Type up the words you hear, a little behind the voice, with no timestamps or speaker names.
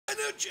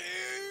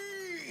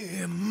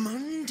Energy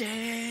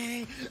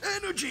Monday!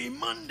 Energy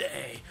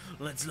Monday!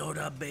 Let's load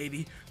up,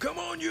 baby. Come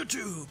on,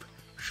 YouTube.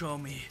 Show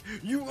me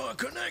you are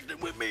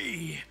connected with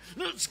me.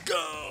 Let's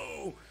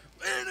go!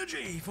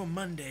 Energy for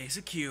Monday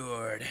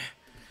secured.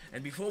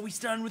 And before we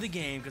start with the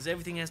game, because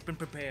everything has been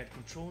prepared,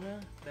 controller,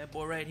 that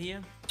boy right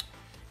here,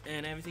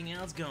 and everything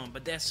else gone.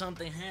 But there's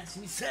something has to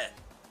be said.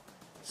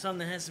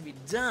 Something has to be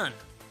done.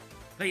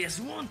 Like,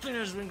 there's one thing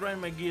that's been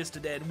grinding my gears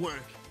today at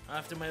work.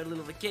 After my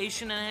little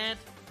vacation I had,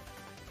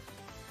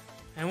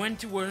 I went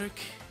to work,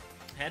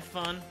 had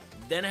fun,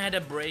 then I had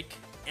a break,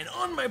 and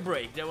on my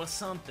break there was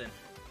something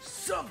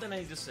I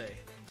need to say.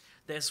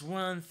 There's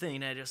one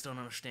thing I just don't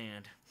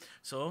understand.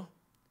 So,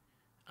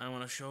 I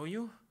want to show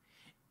you,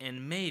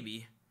 and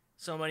maybe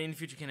somebody in the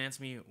future can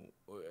answer me,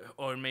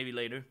 or maybe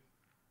later,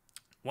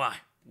 why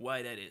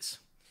that is.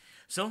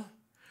 So,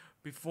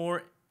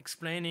 before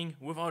explaining,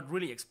 without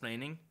really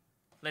explaining,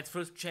 let's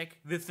first check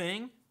the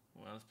thing.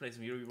 Well, let's play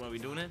some Yuri while we're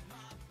doing it.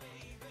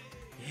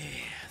 Yeah,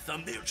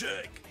 thumbnail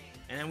check.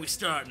 And then we're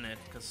starting it,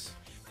 because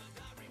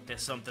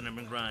there's something I've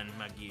been grinding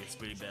my gears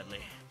pretty badly.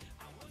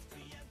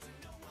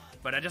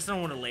 But I just don't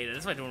want to later,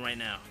 that's what I'm doing right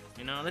now.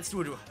 You know, let's do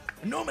it.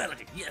 No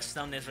melody. Yes,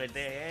 thumbnails right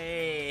there.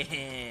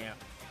 Hey.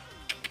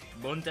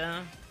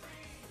 Bunta.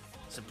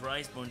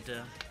 Surprise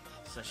Bunta.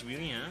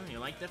 Sashimi, huh? You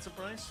like that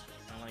surprise?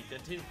 I like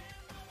that too.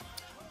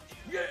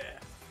 Yeah!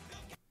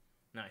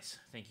 Nice,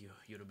 thank you,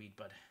 Eurobeat,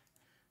 but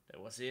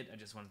that was it. I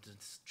just wanted to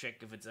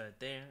check if it's out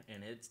there,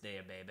 and it's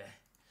there, baby.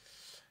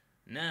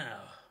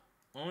 Now,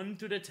 on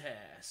to the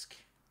task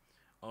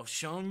of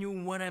showing you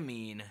what I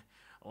mean.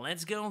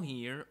 Let's go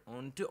here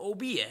onto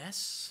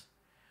OBS.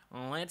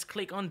 Let's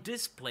click on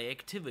display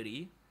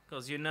activity,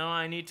 because you know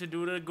I need to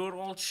do the good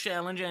old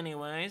challenge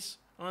anyways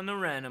on the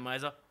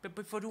randomizer. But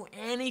before I do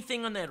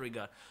anything on that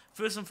regard,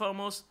 first and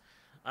foremost,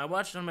 I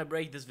watched on my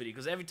break this video,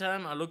 because every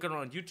time I look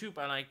around YouTube,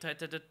 I like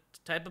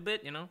type a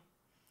bit, you know.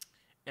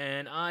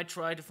 And I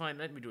try to find,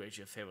 let me do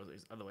actually a favor,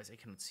 otherwise I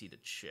cannot see the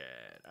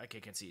chat. I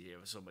can't see it here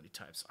with so many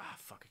types. Ah,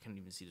 fuck, I can't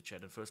even see the chat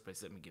in the first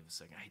place. Let me give a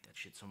second. I hate that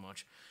shit so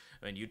much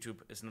when YouTube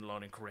isn't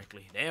loading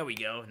correctly. There we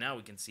go, now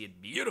we can see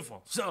it.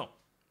 Beautiful. So,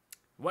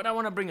 what I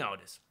want to bring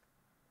out is,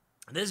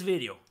 this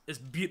video is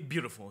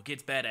beautiful, okay,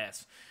 it's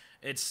badass.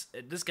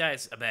 This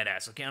guy's a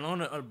badass, okay? I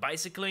know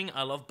bicycling,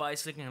 I love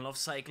bicycling, I love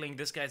cycling.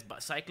 This guy's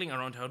cycling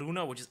around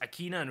Haruna, which is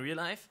Akina in real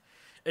life.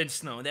 In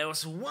snow. There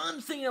was one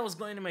thing that was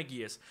grinding my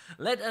gears.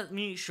 Let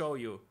me show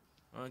you,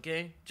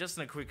 okay? Just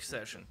in a quick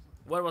session.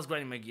 What was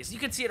grinding my gears? You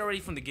can see it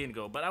already from the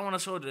get-go, but I want to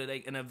show it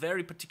like in a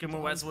very particular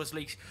moment. It was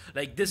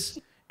like this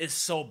is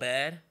so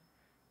bad.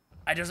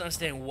 I just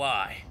understand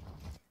why.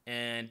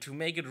 And to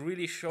make it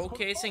really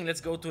showcasing,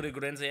 let's go to the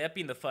Grenze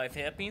hairpin, the 5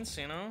 hairpins,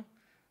 you know?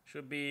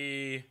 Should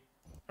be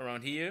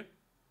around here.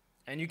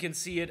 And you can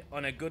see it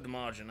on a good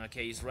margin,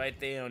 okay? He's right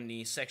there on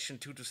the section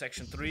 2 to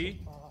section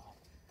 3.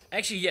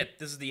 Actually, yeah,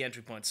 this is the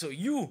entry point. So this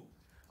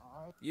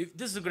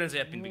is the Grenze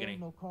hairpin in the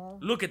beginning.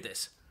 Look at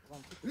this.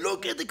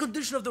 Look at the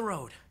condition of the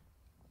road.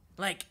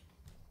 Like,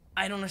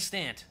 I don't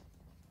understand.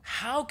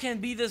 How can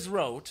be this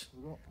road?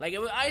 Like,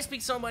 if I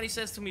speak, somebody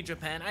says to me,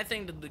 Japan, I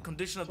think that the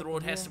condition of the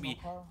road has to be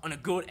on a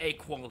good A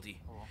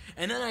quality.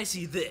 And then I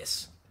see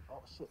this.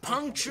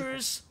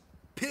 Punctures,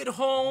 pit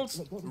holes,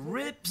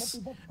 rips,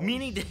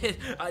 meaning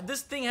that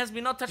this thing has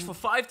been not touched for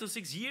 5 to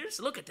 6 years.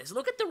 Look at this.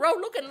 Look at the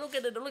road.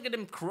 Look at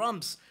them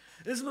crumbs.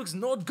 This looks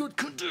not good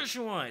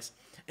condition-wise.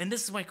 And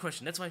this is my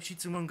question. That's why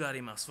Shitsumon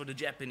garimasu for the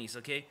Japanese,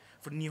 okay?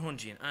 For the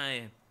Nihonjin.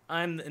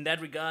 I'm in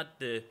that regard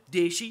the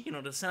Deshi, you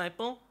know, the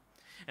disciple.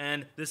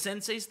 And the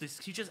senseis, the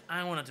teachers,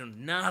 I want to know,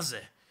 naze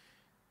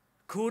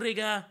kore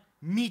ga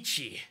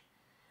michi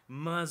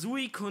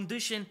mazui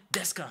condition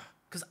desu ka?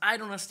 Because I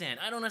don't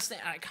understand.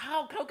 Like,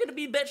 how can it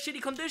be bad,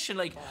 shitty condition?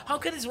 Like, how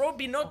can this road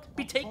not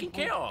be taken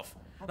care of?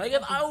 Like,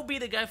 if I would be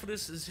the guy for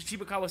this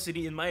Shibakawa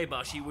city in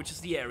Maebashi, which is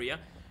the area,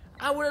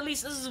 I would at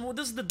least, this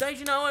is the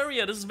Daijinao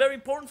area, this is very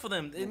important for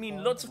them. I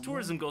mean, lots of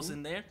tourism goes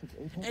in there.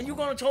 And you're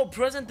gonna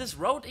present this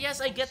road?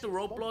 Yes, I get the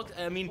roadblock,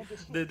 I mean,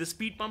 the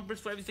speed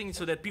bumpers for everything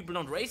so that people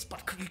don't race,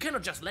 but you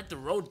cannot just let the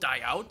road die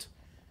out.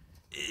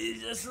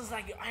 This is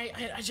like,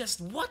 I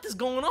just, what is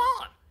going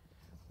on?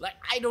 Like,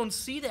 I don't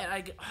see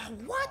that,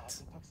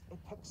 what?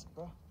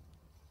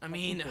 I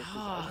mean,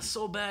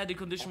 so bad the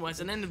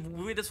condition-wise. And then the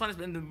weirdest one is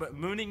in the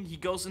morning, he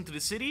goes into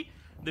the city.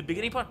 The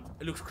beginning part,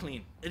 it looks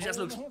clean. It just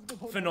looks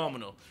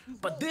phenomenal.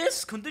 But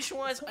this,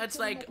 condition-wise, it's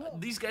like,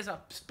 these guys are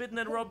spitting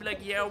at the rope like,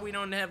 yeah, we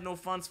don't have no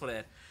funds for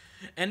that.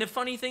 And the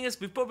funny thing is,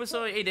 before we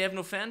saw, hey, they have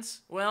no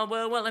fence. Well,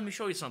 let me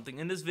show you something.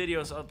 In this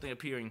video, something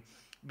appearing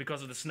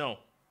because of the snow.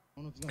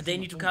 They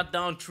need to cut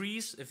down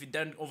trees if it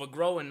doesn't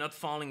overgrow and not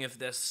falling if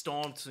there's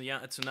storms,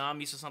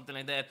 tsunamis or something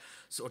like that,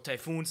 or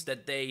typhoons,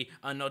 that they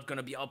are not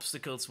gonna be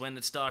obstacles when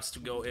it starts to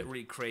go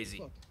really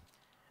crazy.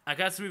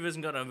 Akatsuki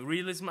isn't got a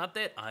realism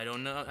update? I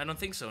don't know. I don't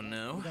think so,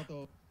 no.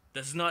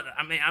 This is not,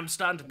 I mean, I'm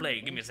starting to play.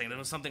 Give me a second, there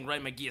was something right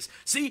in my gears.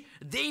 See,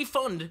 they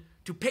fund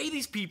to pay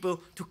these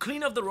people to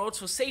clean up the roads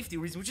for safety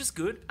reasons, which is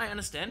good. I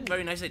understand.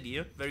 Very nice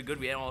idea. Very good.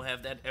 We all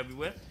have that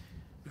everywhere.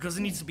 because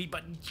it needs to be,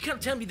 but you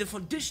can't tell me the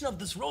condition of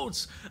this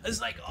roads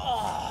is like,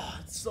 oh,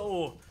 it's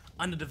so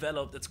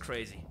underdeveloped, it's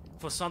crazy.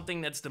 For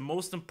something that's the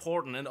most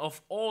important and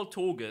of all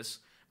togas,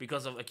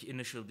 because of like,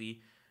 Initial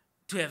D,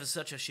 to have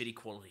such a shitty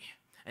quality.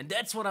 And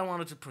that's what I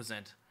wanted to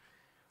present.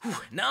 Whew.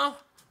 Now,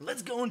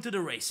 let's go into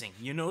the racing.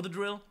 You know the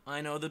drill?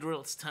 I know the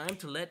drill. It's time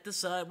to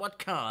decide what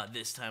car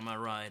this time I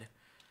ride.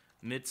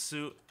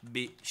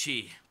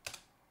 Mitsubishi.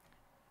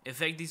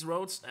 Affect these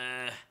roads?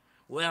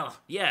 Well,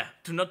 yeah,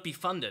 to not be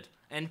funded.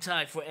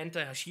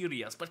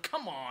 Anti-Hashirias, but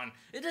come on,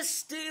 it's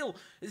still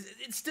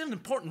an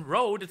important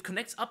road. It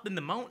connects up in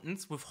the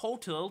mountains with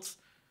hotels.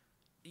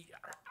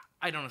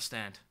 I don't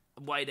understand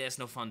why there's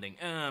no funding.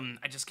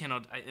 I just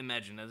cannot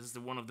imagine. This is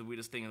one of the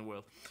weirdest things in the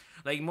world.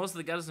 Like, most of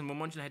the guys in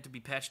Momonjin had to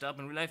be patched up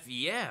in real life.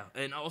 Yeah,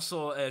 and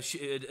also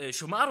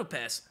Shomaru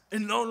Pass.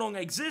 It no longer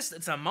exists.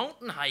 It's a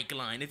mountain hike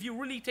line. If you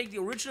really take the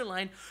original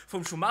line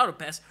from Shomaru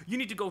Pass, you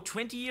need to go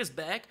 20 years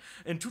back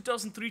in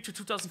 2003 to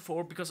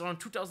 2004, because around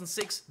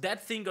 2006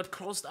 that thing got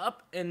closed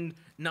up and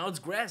now it's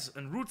grass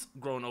and roots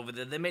grown over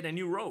there. They made a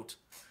new road.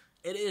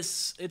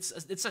 It's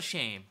a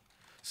shame.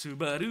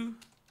 Subaru.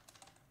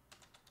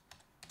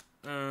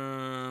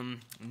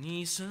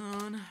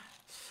 Nissan,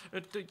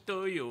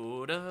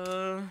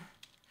 Toyota,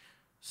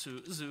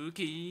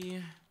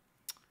 Suzuki,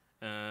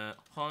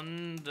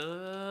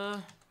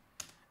 Honda,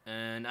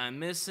 and I'm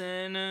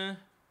missing.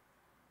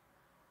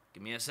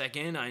 Give me a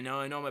second. I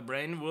know. My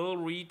brain will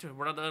read.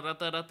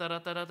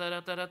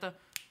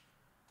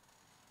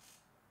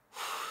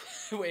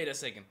 Wait a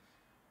second.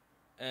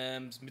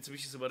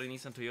 Mitsubishi, Subaru,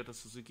 Nissan, Toyota,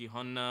 Suzuki,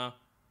 Honda.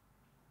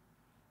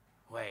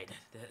 Wait,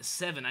 there's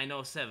 7. I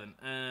know 7.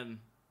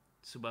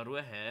 Subaru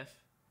I have,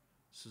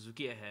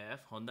 Suzuki I have,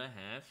 Honda I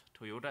have,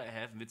 Toyota I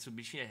have,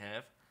 Mitsubishi I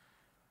have.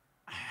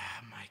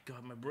 Ah, my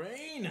god, my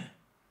brain!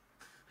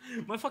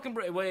 My fucking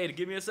brain. Wait,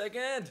 give me a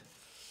second.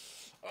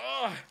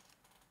 Oh!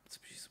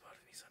 Mitsubishi,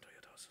 Subaru, Nissan,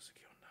 Toyota,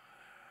 Suzuki, Honda.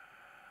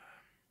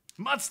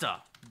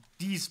 Mazda!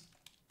 These.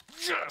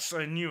 Yes,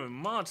 I knew it.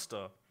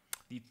 Mazda.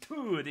 The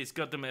two, this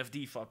goddamn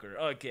FD fucker.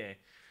 Okay.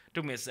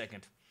 Took me a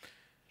second.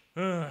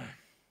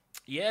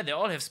 Yeah, they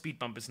all have speed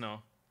bumpers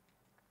now.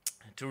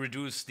 To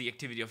reduce the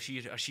activity of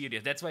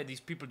Ashiria. That's why these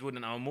people do it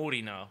in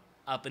Aomori now,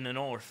 up in the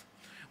north,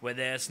 where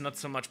there's not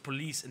so much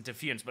police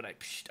interference, but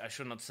I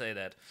should not say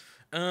that.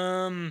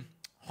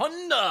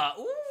 Honda!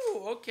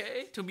 Ooh,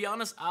 okay. To be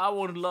honest, I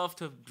would love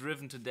to have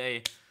driven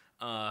today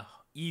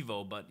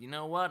Evo, but you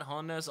know what?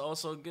 Honda is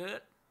also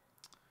good.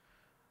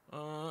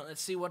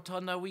 Let's see what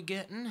Honda we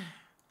getting.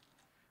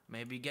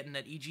 Maybe getting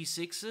that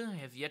EG6. I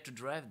have yet to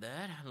drive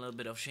that. A little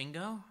bit of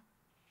Shingo.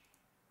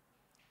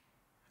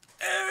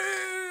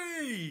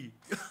 Hey!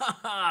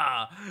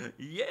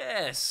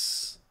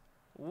 Yes!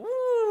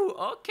 Woo!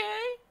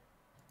 Okay.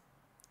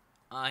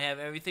 I have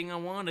everything I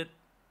wanted.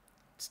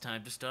 It's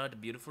time to start the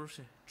beautiful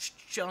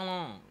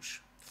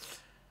challenge.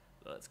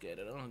 Let's get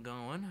it on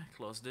going.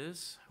 Close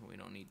this. We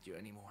don't need you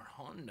anymore.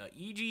 Honda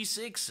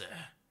EG6.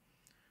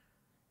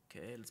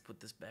 Okay, let's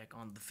put this back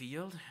on the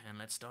field and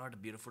let's start the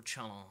beautiful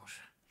challenge.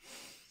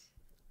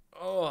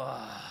 Oh.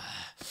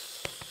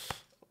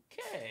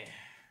 Okay.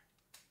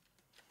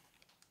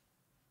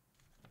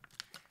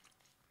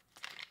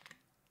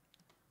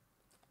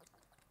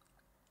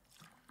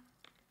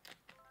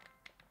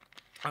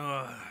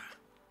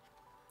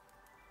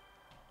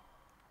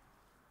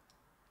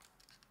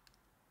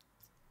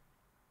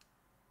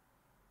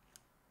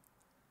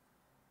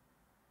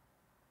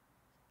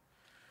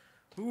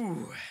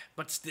 Ooh,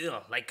 but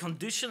still, like,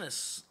 condition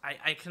is,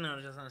 I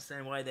cannot just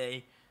understand why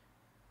they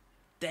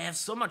have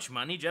so much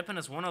money. Japan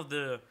is one of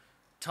the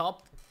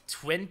top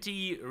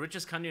 20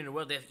 richest country in the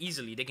world. They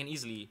can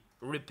easily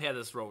repair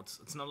these roads.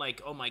 It's not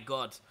like, oh my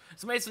god.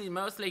 It's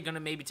mostly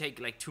gonna maybe take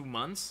like 2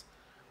 months,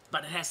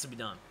 but it has to be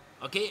done.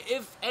 Okay,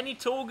 if any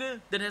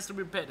toga that has to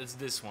be repaired, it's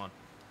this one.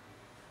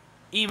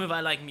 Even if I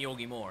like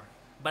Miyogi more.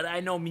 But I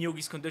know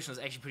Miyogi's condition is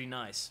actually pretty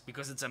nice,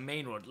 because it's a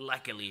main road,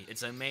 luckily.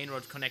 It's a main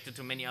road connected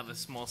to many other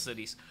small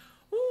cities.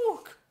 Ooh,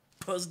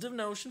 positive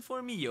notion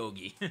for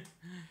Miyogi.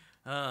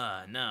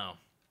 Now,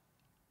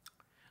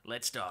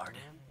 let's start.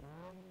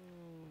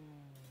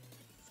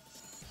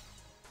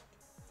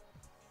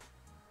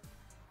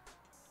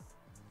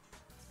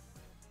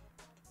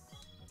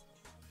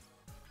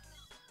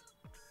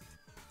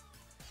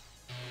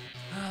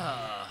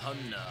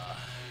 Honda.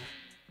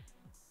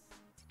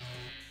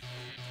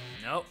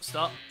 No,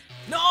 stop.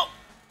 No!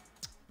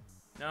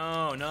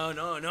 No.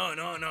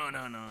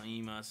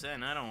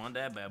 Ima-sen, I don't want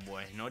that bad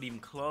boy. Not even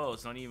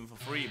close, not even for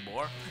free,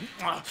 boy.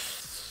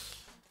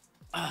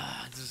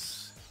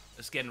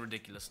 It's getting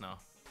ridiculous now.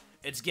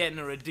 It's getting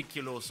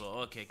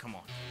ridiculoso. Okay, come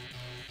on.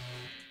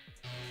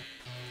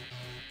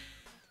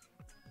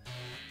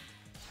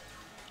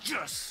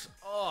 Yes!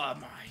 Oh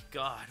my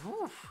god.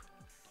 Oof.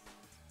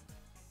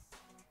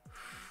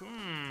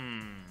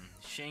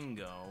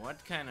 Shingo.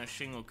 What kind of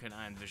Shingo can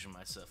I envision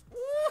myself?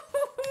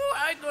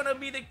 I'm gonna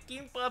be the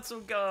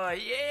Kinpatsu guy.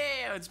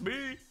 Yeah, it's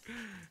me.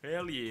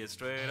 Hell yeah,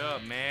 straight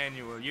up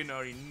manual. You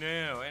already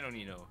know. I don't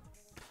need no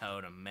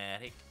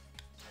automatic.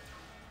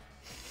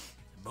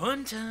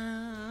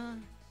 Bunta.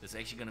 That's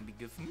actually gonna be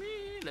good for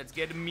me. Let's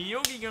get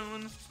Miyogi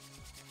going.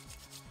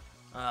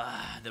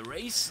 The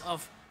race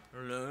of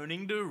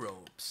learning the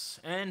ropes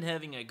and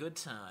having a good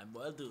time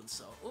while doing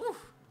so. Ooh,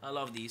 I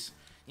love these.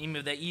 Even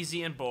if they're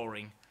easy and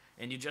boring,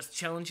 and you just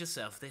challenge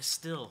yourself, they're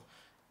still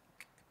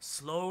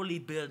slowly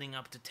building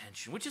up the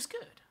tension, which is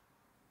good.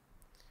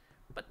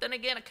 But then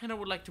again, I kind of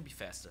would like to be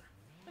faster.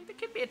 Like, they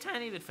could be a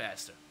tiny bit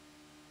faster.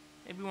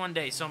 Maybe one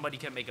day somebody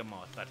can make a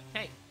mod, but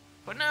hey,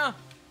 for now,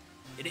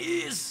 it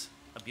is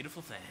a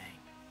beautiful thing.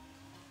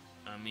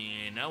 I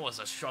mean, that was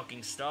a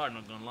shocking start,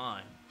 not gonna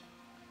lie.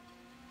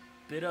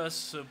 Bit of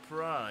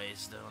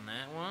surprised on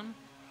that one.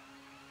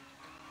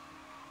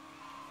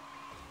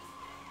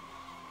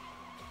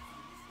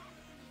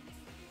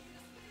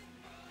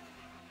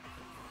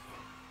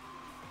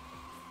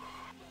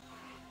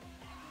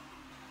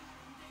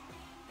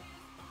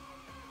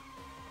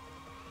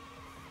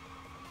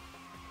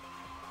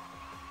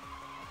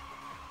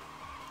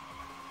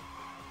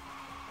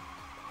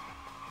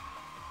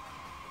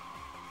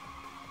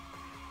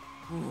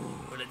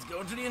 Ooh, let's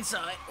go to the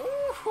inside.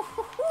 Ooh,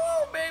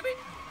 baby.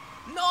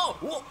 No!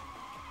 Whoa.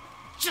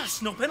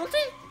 Just no penalty?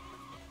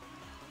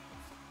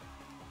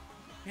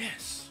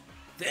 Yes.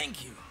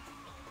 Thank you.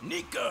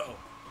 Nico.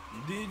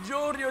 Di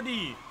Giorgio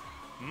di.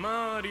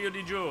 Mario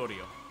Di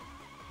Giorgio.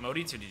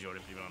 Maurizio Di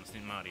Giorgio, to be honest,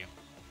 not Mario.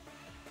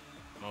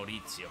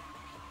 Maurizio.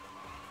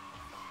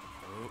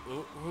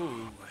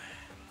 Ooh.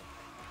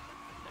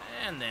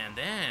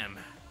 Damn.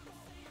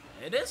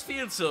 It is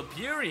field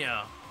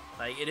superior.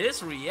 Like, it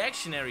is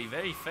reactionary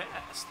very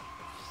fast.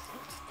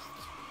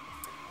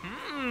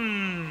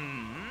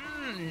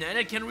 And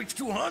it can reach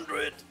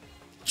 200.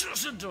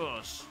 Just it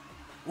does.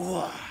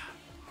 Wow.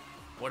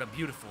 What a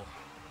beautiful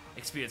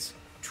experience.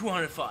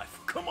 205.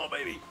 Come on,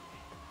 baby.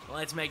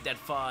 Let's make that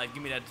 5.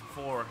 Give me that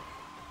 4.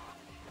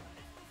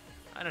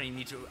 I don't even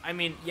need to. I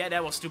mean, yeah,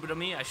 that was stupid of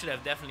me. I should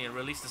have definitely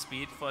released the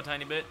speed for a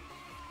tiny bit.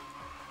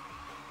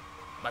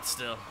 But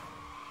still.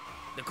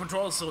 The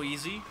control is so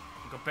easy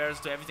in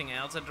comparison to everything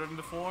else I've driven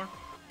before.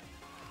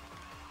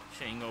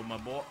 Shango, my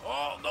boy.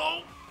 Oh,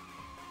 no.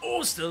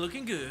 Oh, still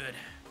looking good.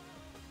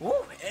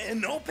 Oh,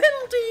 and no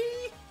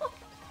penalty.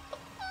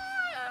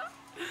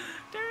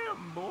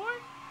 Damn, boy.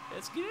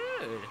 That's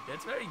good.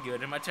 That's very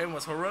good. And my turn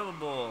was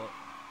horrible,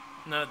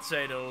 not to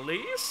say the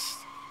least.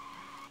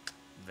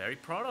 Very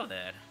proud of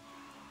that.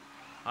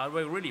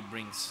 Hardware really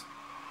brings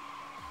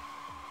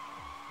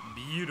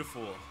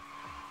beautiful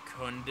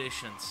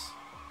conditions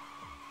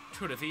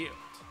to the field.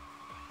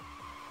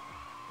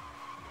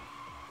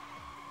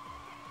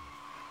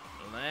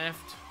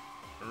 Left,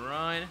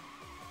 right,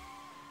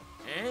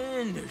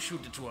 and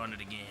shoot the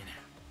 200 again.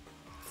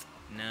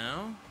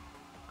 Now,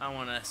 I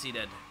want to see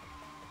that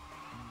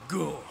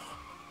go.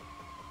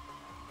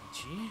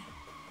 Gee.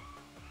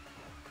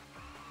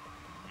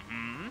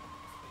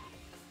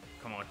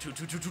 Come on, two.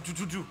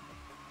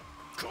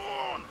 Come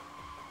on.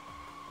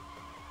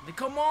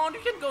 Come on, you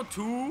can go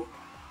 2.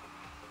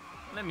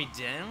 Let me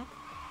down.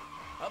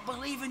 I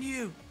believe in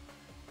you.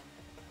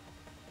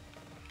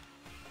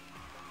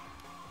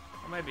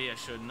 Or maybe I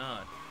should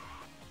not.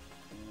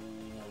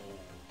 Ooh,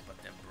 but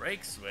the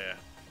brakes were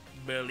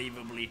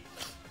believably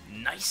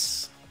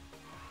nice.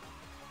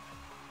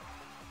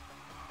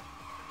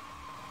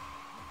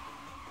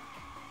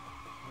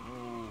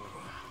 Ooh.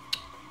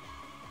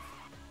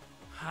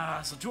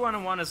 So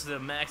 201 is the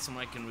maximum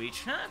I can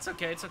reach. It's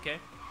okay, it's okay.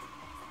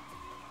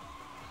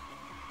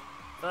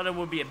 Thought it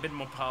would be a bit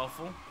more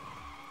powerful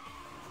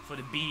for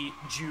the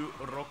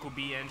Roku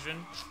B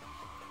engine.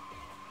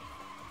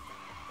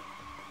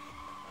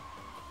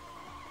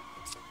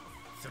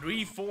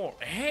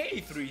 3-4.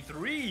 Hey,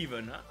 3-3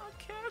 even.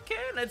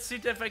 Okay. Let's see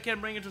if I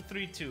can bring it to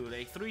 3-2.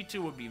 Like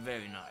 3-2 would be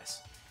very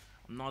nice.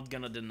 I'm not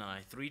gonna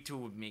deny. 3-2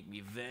 would make me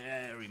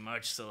very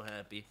much so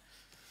happy.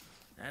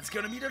 That's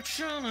gonna be the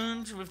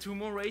challenge with 2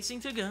 more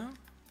racing to go.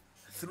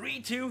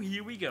 3-2,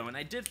 here we go. And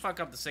I did fuck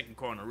up the second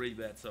corner really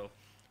bad, so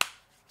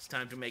it's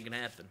time to make it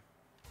happen.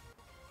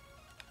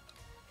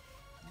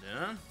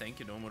 Yeah, thank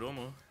you,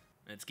 Domo.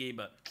 Let's go,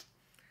 but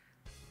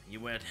you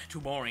were too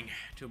boring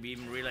to be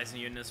even realizing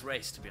you're in this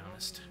race, to be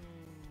honest.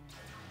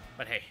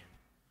 But hey,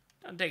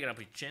 don't take it up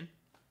with your chin.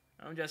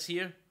 I'm just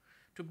here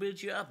to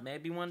build you up.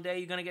 Maybe one day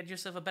you're gonna get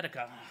yourself a better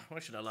car.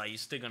 What should I lie? You're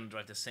still gonna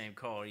drive the same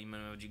car even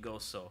when you go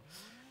so.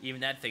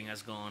 Even that thing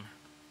has gone.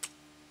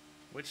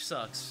 Which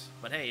sucks.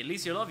 But hey, at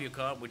least you love your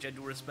car, which I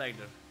do respect.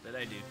 That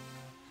I do.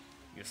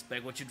 You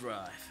respect what you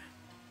drive.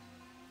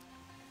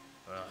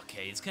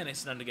 Okay, it's kind of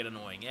starting to get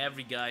annoying.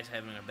 Every guy's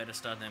having a better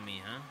start than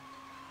me, huh?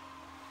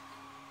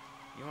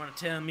 You want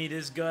to tell me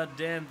this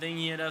goddamn thing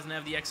here doesn't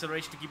have the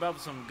acceleration to keep up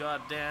with some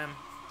goddamn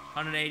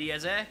 180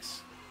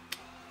 SX?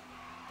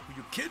 Are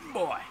you kidding,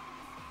 boy?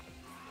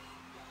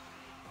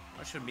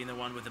 I should be the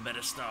one with a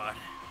better start.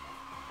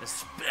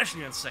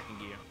 Especially in second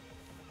gear.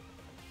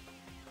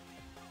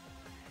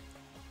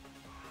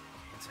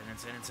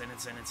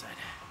 Inside.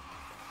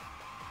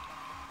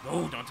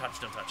 Oh, don't touch.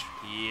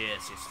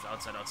 Yes,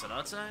 outside.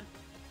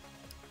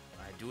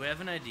 I do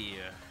have an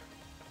idea.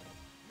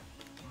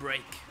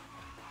 Brake.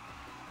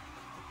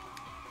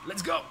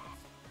 Let's go.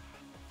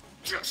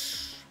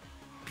 Yes.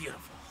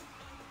 Beautiful.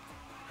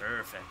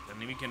 Perfect.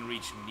 And then we can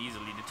reach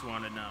easily the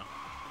 200 now.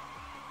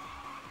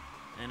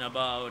 In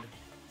about,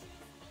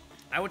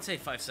 I would say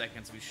 5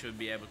 seconds, we should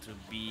be able to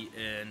be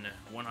in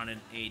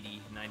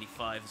 180,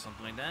 95 or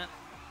something like that.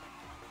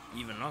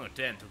 Even longer,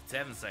 10 to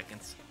 7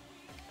 seconds.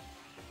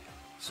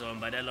 So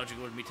by that logic,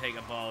 it would take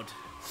about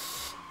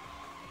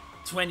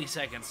 20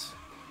 seconds.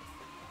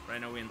 Right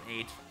now we're in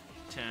 8,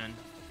 10,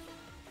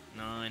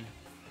 9.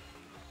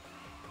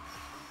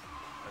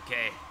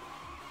 Okay.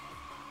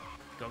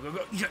 Go, go,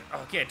 go. Yeah.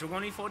 Okay, it took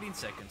only 14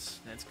 seconds.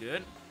 That's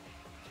good.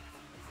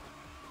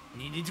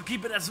 We need to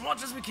keep it as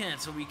much as we can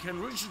so we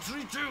can reach the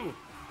 3-2,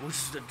 which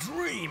is the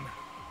dream.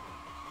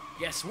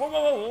 Yes. Whoa,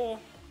 whoa, whoa, whoa.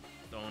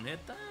 Don't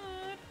hit that.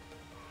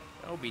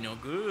 That'll be no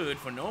good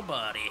for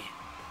nobody.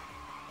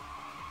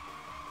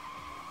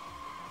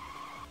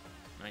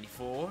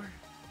 94.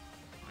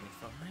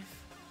 95.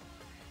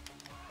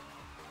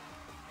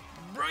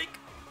 Break.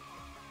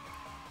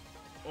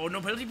 Oh, no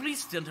penalty,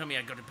 please. Don't tell me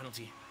I got a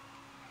penalty.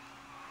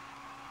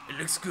 It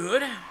looks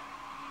good.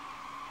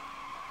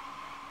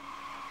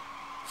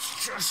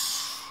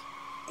 Yes.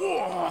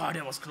 Oh,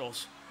 that was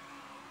close.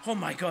 Oh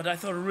my god, I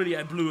thought really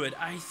I blew it.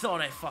 I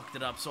thought I fucked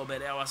it up so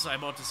bad. I was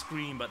about to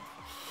scream, but...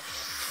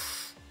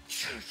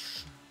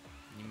 Yes.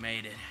 You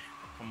made it.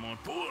 Come on,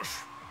 push.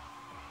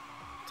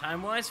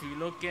 Time-wise, we're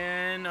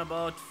looking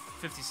about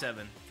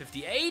 57.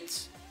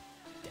 58?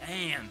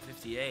 Damn,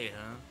 58,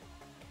 huh?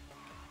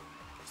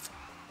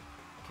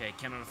 Okay,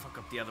 cannot fuck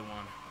up the other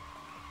one.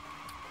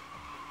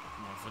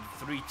 Come on,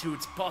 for the 3-2,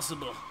 it's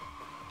possible.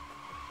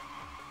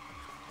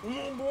 Come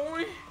on,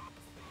 boy.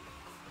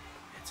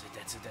 That's it,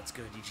 that's it, that's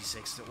good.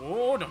 DG6.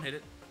 Oh, don't hit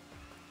it.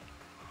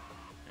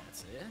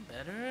 That's it,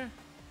 better.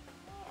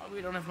 Oh,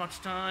 we don't have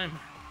much time.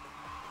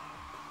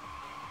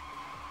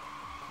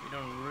 We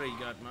don't really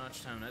got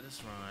much time. That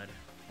is right.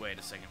 Wait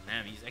a second.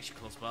 Man, he's actually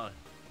close by.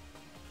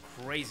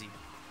 Crazy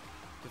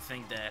to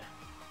think that.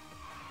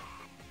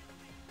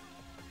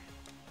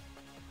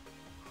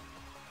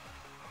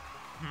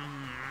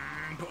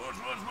 Push,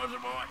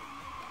 boy.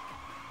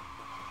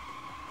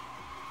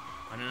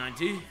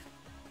 190.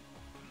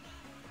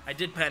 I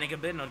did panic a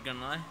bit, not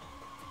gonna lie.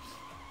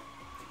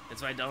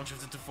 That's why I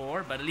downshifted to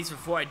 4, but at least with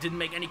 4 I didn't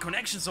make any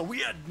connections, so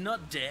we are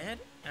not dead.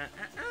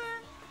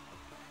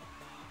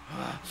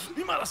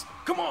 Himalas,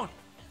 come on!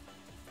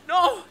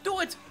 No, do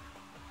it!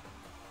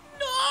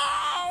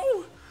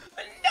 No!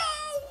 No!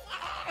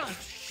 Ah,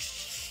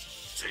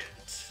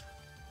 shit!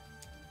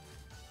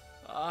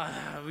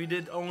 We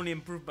did only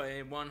improve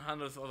by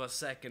 1/100th of a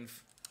second.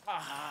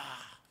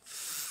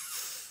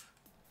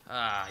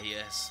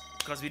 Yes.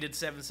 Because we did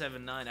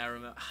 779, I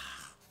remember.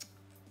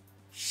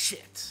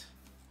 Shit.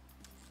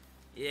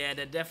 Yeah,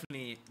 that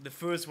definitely. The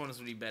first one is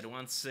really bad.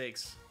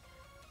 1-6.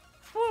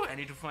 Whew, I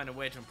need to find a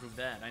way to improve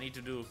that. I need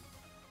to do.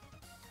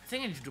 I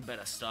think I need to do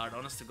better start,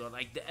 honest to God.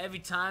 Like, every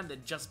time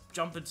that just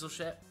jump into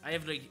shit, I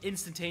have to, like,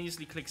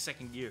 instantaneously click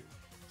second gear.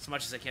 As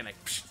much as I can.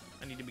 Like, psh,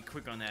 I need to be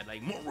quick on that.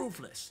 Like, more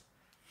ruthless.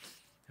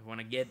 I want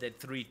to get that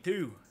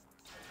 3-2.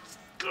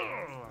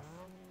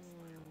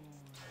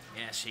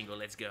 Yeah, Shingo,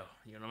 let's go.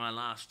 You're my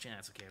last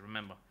chance. Okay,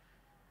 remember.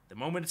 The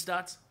moment it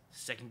starts,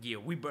 second gear.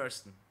 We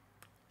bursting.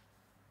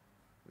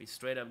 We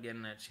straight up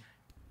getting that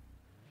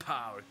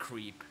power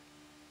creep.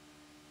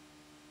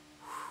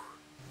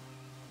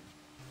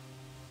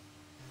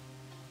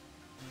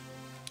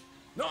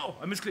 No,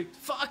 I misclicked.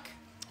 Fuck!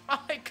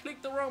 I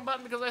clicked the wrong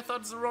button because I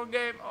thought it's the wrong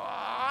game.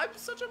 Oh, I'm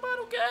such a man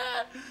who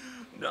can.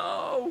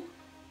 No.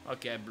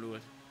 Okay, I blew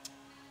it.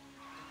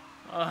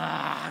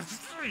 Ah,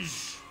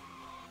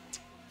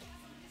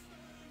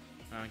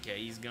 okay,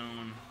 he's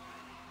going.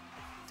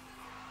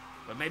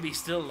 But maybe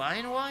still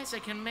line-wise, I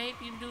can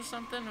maybe do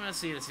something. Let's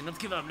see, let's see. Let's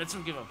give up. Let's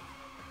not give up.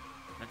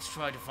 Let's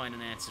try to find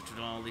an answer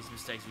to all these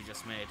mistakes we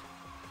just made,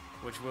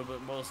 which will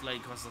most likely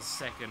cost us a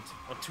second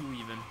or 2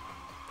 even.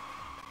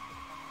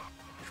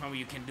 Show me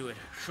you can do it.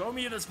 Show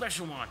me the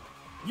special one.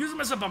 Use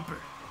him as a bumper,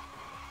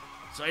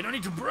 so I don't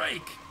need to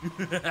break.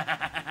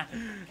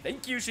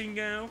 Thank you,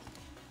 Shingo.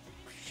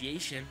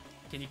 Appreciation.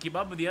 Can you keep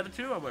up with the other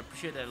two? I would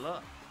appreciate that a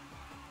lot.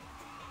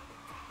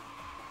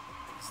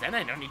 Then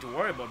I don't need to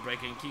worry about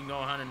breaking King Go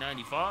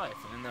 195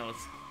 in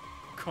those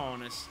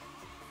corners.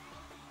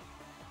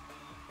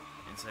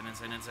 Inside,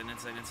 inside, inside,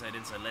 inside, inside,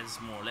 inside. Less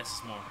is more, less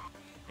is more.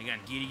 Again,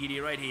 giddy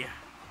giddy right here.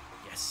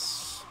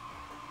 Yes.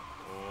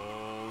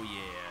 Oh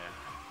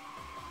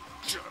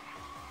yeah.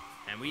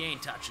 And we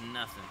ain't touching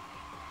nothing.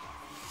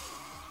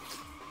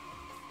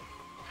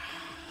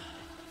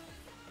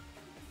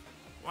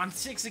 One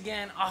 6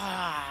 again.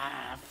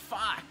 Ah,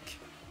 fuck.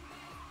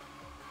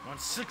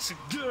 1-6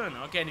 again.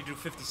 Okay, I need to do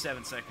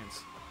 57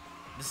 seconds.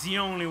 This is the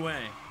only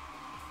way.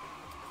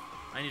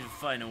 I need to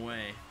find a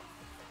way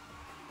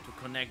to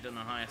connect on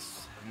the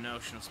highest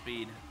notion of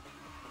speed.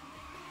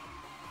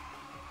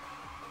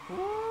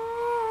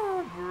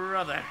 Ooh,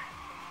 brother.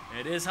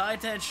 It is high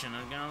tension,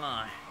 I'm not gonna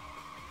lie.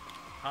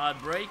 Hard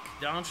brake,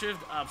 downshift,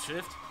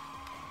 upshift.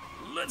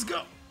 Let's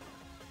go.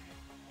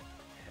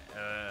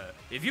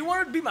 If you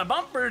wanted to be my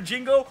bumper,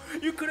 Jingo,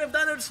 you could have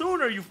done it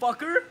sooner, you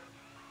fucker.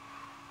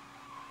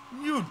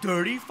 You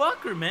dirty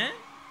fucker, man.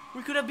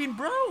 We could have been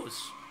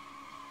bros.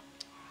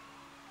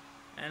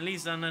 At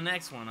least on the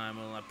next one, I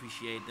will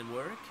appreciate the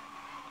work.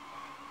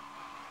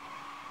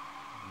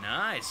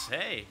 Nice.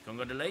 Hey,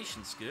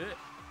 congratulations. Good.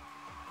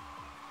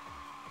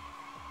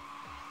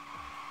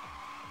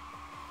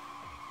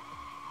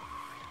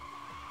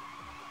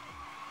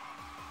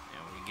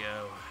 There we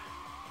go.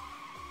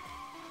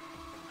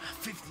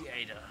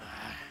 58.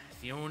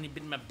 If you only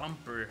been my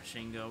bumper,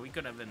 Shingo, we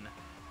could have been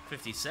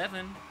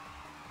 57.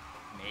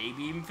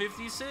 Maybe even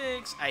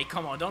 56. Hey,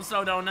 come on, don't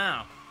slow down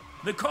now.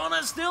 The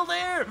corner's still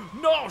there.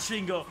 No,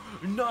 Shingo,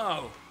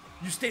 no.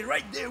 You stay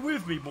right there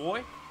with me,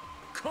 boy.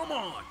 Come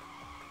on.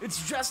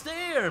 It's just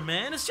there,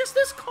 man. It's just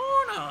this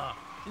corner.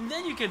 And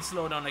then you can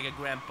slow down like a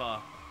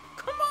grandpa.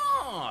 Come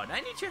on, I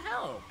need your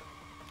help.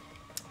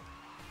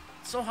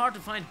 It's so hard to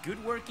find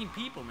good working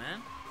people,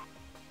 man.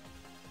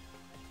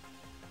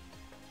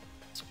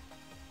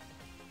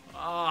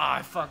 Oh,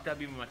 I fucked up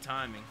even my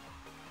timing.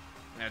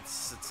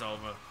 It's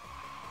over.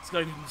 It's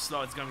gonna be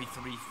slow. It's gonna be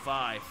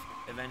 3-5,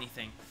 if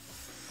anything.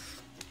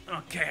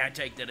 Okay, I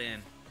take that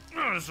in.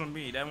 Oh, that's on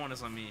me. That one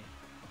is on me.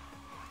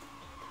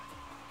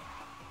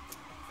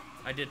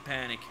 I did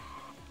panic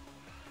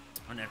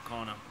on that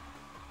corner.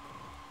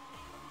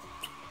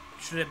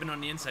 Should have been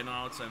on the inside,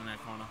 not outside in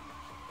that corner.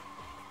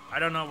 I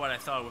don't know what I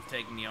thought with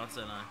taking the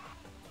outside line,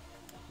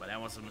 but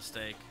that was a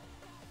mistake.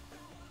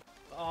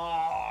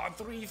 Oh,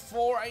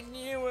 3-4. I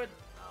knew it.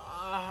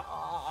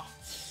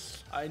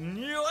 I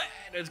knew it.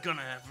 It's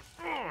gonna happen.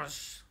 Oh,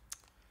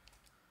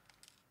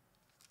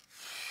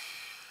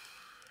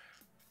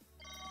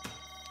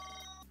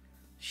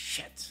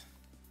 shit.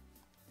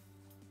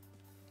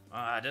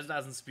 This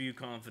doesn't spew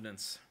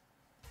confidence.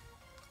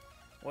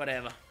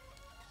 Whatever.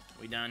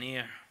 We down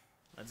here.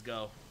 Let's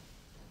go.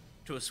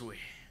 To a sweet.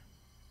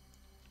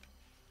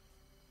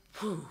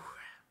 Whew.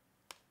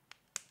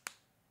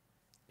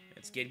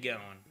 Let's get going.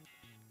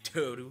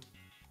 Toru.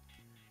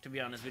 To be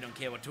honest, we don't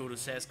care what Toru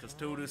says, because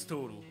Toru's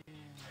Toru.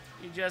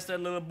 He's just a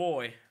little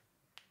boy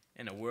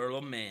in a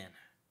world of man.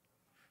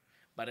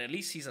 But at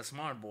least he's a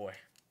smart boy,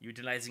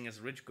 utilizing his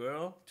rich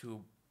girl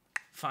to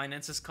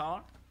finance his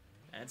car.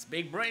 That's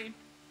big brain.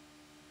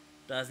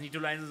 Doesn't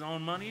utilize his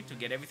own money to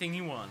get everything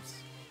he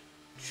wants.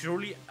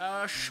 Truly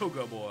a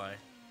sugar boy.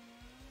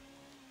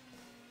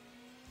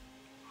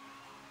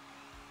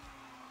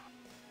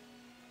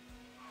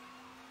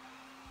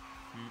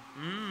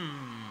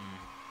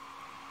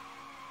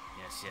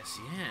 Yes, yes,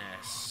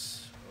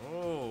 yes.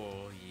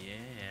 Oh,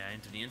 yeah.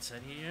 Into the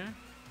inside here.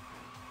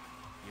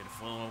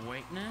 Beautiful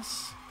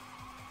awakeness.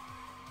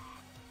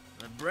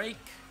 The break.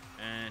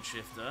 And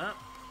shift up.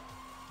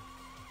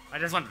 I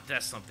just wanted to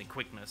test something.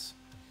 Quickness.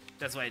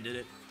 That's why I did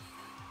it.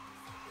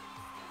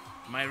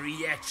 My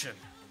reaction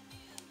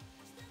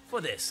for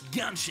this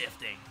gun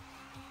shifting.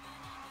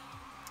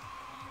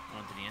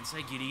 Onto the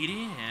inside. Giddy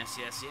giddy. Yes,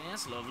 yes,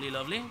 yes. Lovely,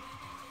 lovely.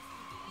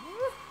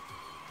 Woo.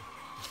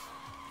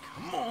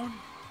 Come on.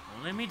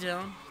 Don't let me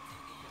down.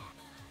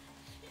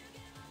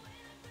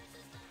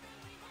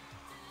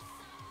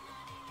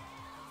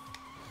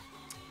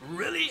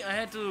 Really? I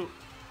had to...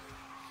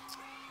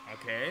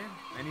 Okay.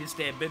 I need to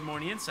stay a bit more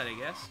on the inside, I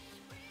guess.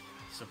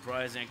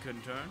 Surprising I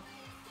couldn't turn.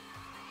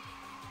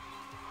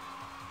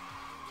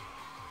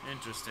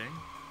 Interesting.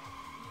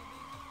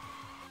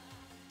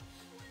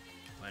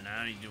 But I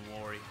don't need to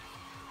worry.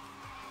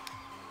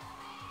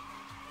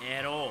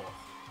 At all.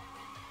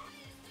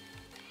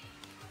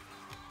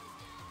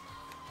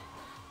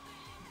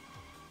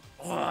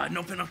 Oh,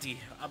 no penalty.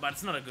 But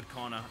it's not a good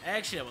corner.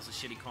 Actually, that was a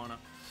shitty corner.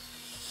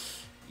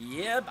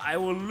 Yep, I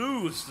will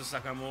lose to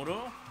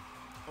Sakamoto.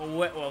 Or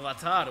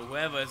Wataru,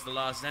 whoever is the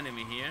last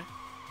enemy here.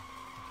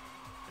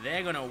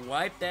 They're gonna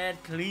wipe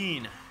that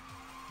clean.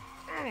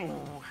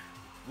 Oh,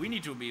 we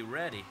need to be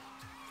ready.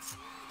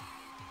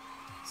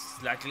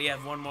 Luckily, I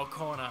have one more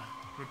corner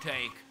to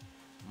take.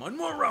 One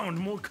more round,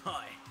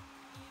 Mokai.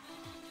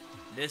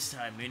 This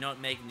time, we're not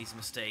making these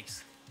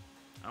mistakes.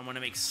 I'm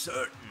gonna make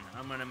certain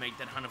I'm gonna make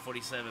that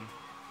 147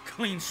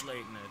 clean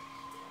slating it.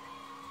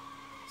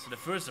 So the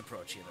first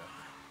approach here,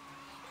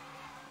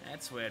 though.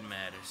 That's where it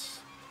matters.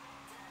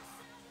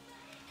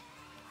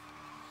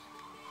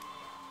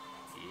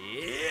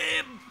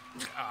 Yep.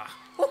 Ah.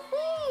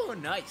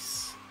 Woohoo!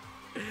 Nice.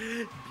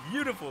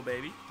 Beautiful,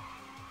 baby.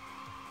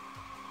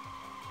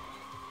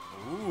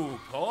 Ooh,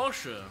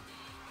 Porsche.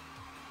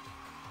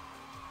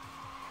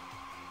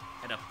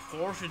 At a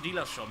Porsche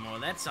dealer shop. Well,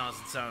 that sounds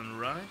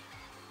right.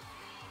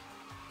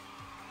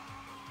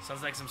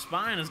 Sounds like some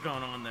spying is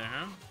going on there,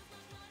 huh?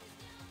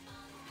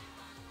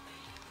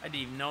 I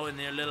didn't even know in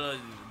their little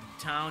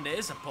town there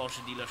is a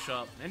Porsche dealer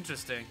shop.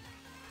 Interesting.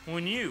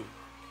 Who knew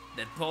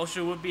that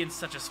Porsche would be in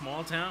such a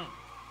small town?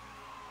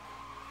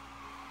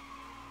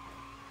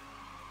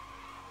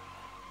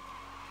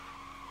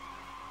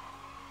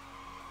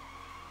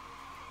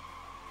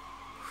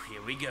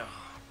 Here we go.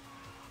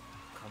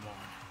 Come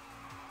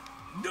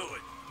on. Do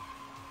it.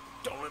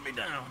 Don't let me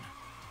down.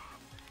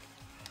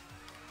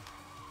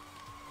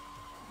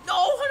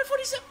 No,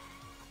 147.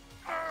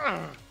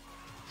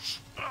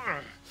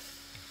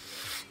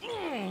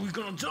 Oh, we're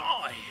gonna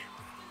die.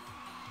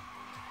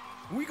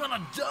 We're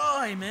gonna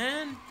die,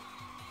 man.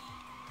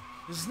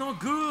 This is not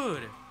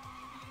good.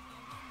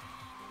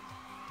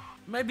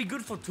 Might be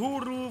good for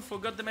Toru, for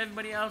goddamn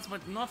everybody else,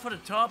 but not for the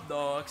top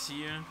dogs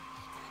here.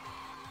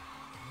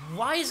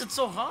 Why is it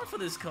so hard for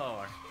this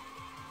car?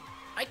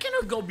 I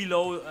cannot go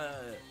below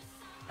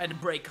at the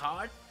brake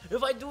hard.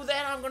 If I do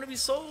that, I'm gonna be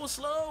so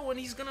slow, and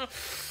he's gonna...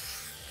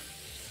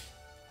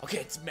 Okay,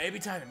 it's maybe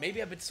time. Maybe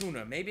a bit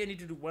sooner. Maybe I need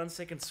to do 1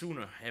 second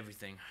sooner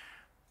everything.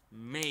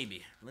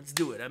 Maybe. Let's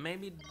do it.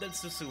 Maybe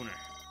that's the sooner.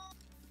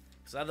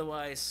 Because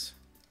otherwise,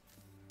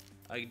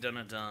 I'm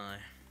gonna die.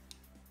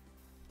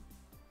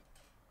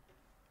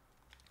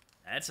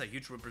 That's a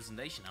huge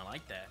representation. I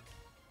like that.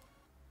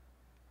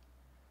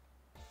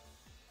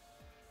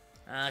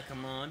 Ah,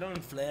 come on.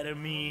 Don't flatter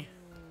me.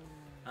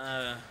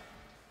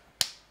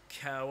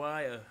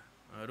 Kawaii.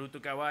 Ruto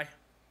Kawaii.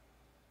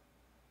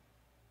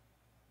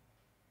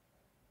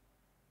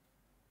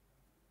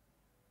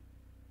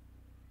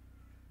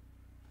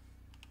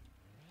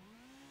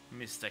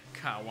 Mr.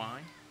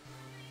 Kawaii.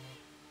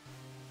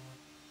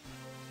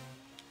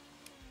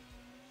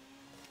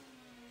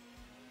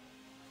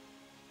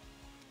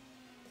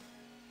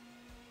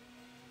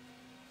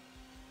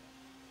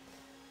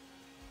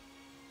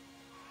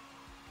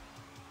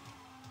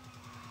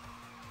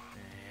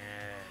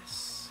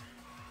 Yes.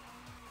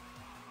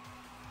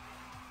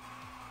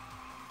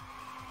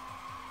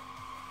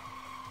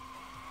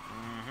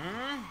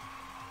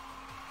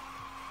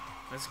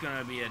 That's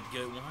gonna be a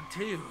good one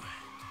too.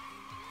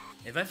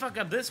 If I fuck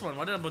up this one,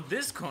 what about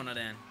this corner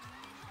then?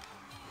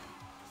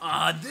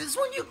 This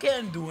one you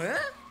can do, eh?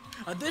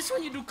 This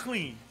one you do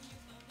clean.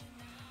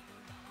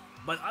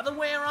 But other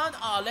way around,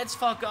 let's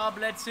fuck up,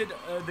 let's hit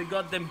the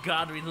goddamn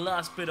guardrail, the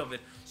last bit of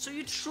it. So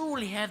you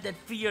truly have that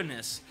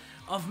fearness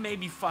of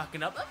maybe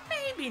fucking up,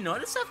 maybe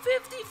not. It's a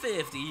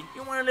 50-50.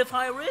 You wanna live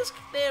high risk?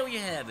 There you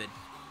have it.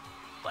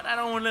 But I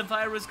don't wanna live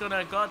high risk on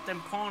a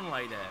goddamn corner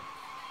like that.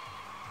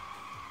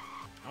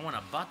 I want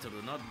a battle,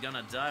 not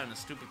gonna die on a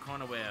stupid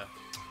corner where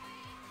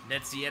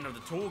that's the end of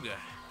the toga.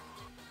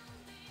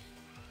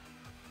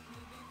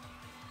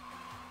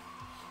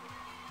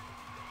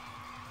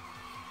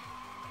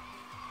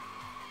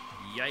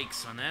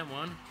 Yikes on that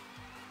one.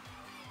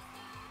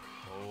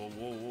 Oh,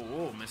 whoa, whoa,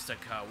 whoa, Mr.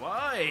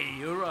 Kawaii,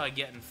 you're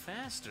getting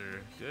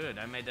faster. Good,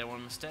 I made that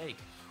one mistake.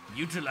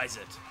 Utilize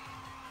it.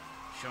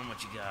 Show them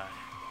what you got.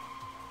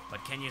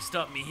 But can you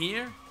stop me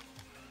here?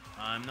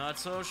 I'm not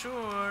so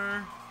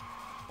sure.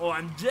 Oh,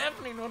 I'm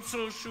definitely not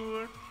so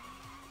sure.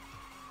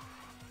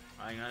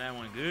 I got that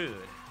one good.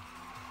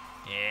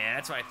 Yeah,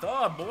 that's what I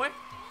thought, boy.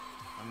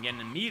 I'm getting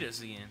the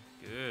meters again.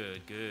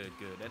 Good, good,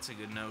 good. That's a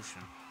good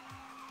notion.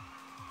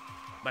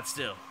 But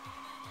still.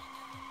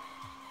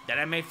 That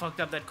I may fucked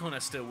up that corner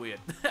is still weird.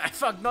 I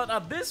fucked not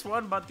up this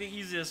one, but the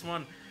easiest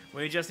one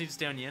where you just need to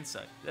stay on the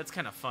inside. That's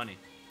kind of funny.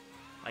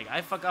 Like,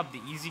 I fuck up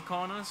the easy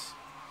corners.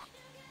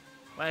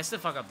 Well, I still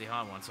fuck up the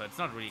hard one, so it's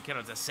not really,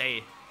 cannot just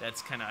say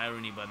that's kind of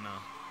irony, but no.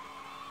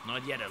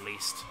 Not yet, at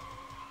least.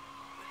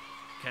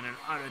 Cannot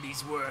utter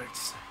these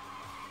words.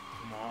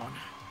 Come on.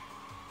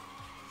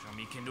 Show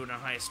me you can do it on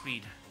higher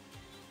speed.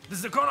 This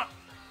is the corner.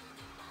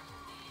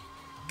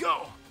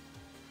 Go.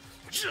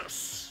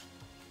 Just.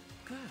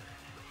 Good.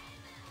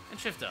 And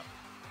shift up.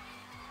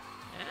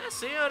 Yeah,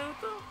 see,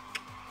 Naruto?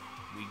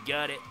 We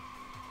got it.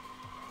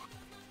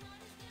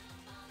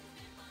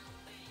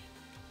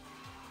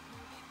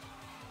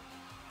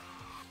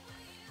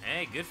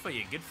 Hey, good for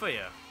you, good for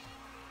you.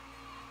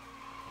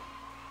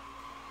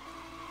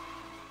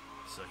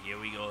 So here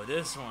we go,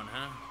 this one,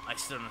 huh? I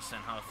still don't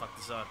understand how I fucked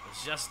this up.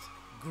 It's just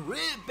grip,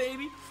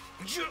 baby.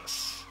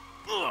 Just.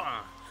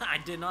 I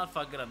did not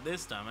fuck it up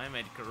this time. I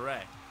made it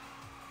correct.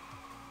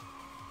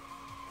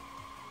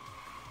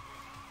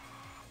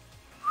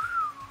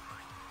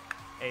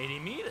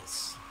 $80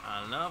 meters.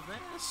 I love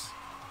this.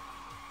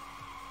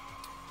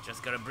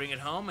 Just gotta bring it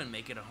home and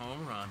make it a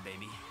home run,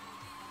 baby.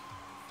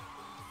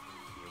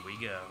 Here we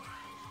go.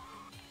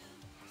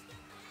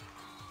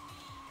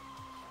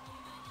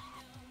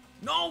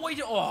 No,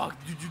 wait. Oh,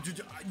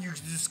 you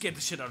just scared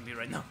the shit out of me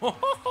right now.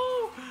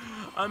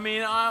 I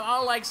mean,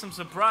 I like some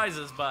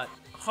surprises, but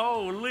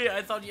holy,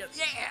 I thought you,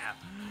 yeah.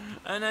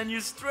 And then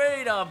you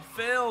straight up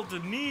failed the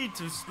need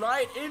to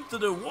slide into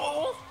the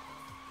wall.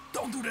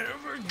 Don't do that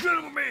ever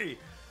again with me.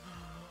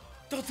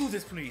 Don't do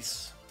this,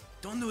 please.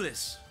 Don't do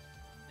this.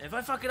 If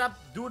I fuck it up,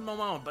 do it my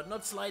mount, but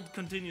not slide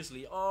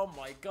continuously. Oh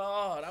my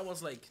god, I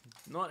was like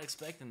not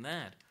expecting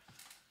that.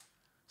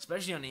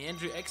 Especially on the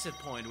entry-exit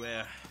point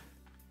where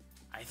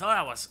I thought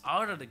I was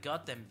out of the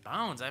goddamn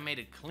bounds. I made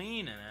it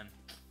clean and then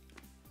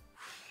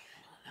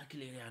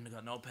luckily I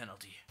got no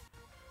penalty.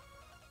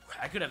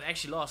 I could have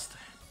actually lost.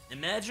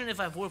 Imagine if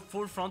I were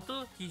full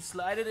frontal, he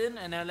slided in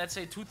and then let's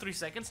say 2-3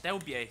 seconds, that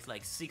would be a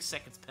like 6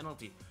 seconds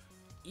penalty.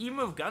 Even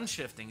with gun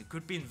shifting, it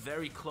could be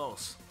very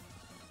close.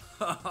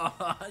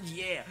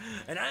 Yeah,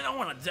 and I don't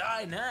want to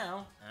die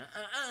now.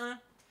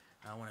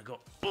 I want to go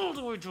all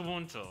the way to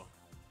Bunta.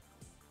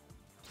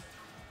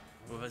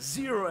 with a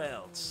 0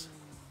 else.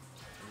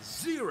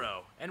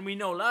 0. And we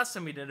know last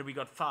time we did it, we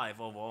got 5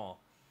 overall.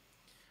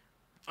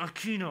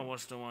 Akino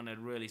was the one that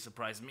really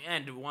surprised me.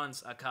 And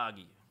once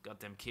Akagi.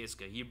 Goddamn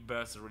Kiska. He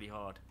burst really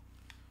hard.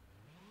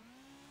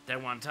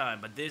 That one time.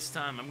 But this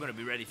time, I'm gonna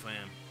be ready for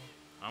him.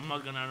 I'm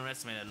not gonna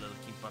underestimate that little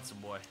Kinpatsu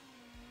boy.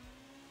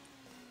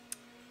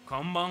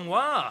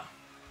 Konbanwa!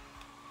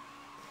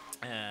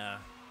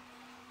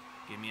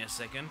 Give me a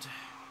second.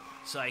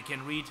 So I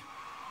can read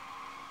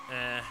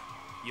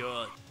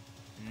your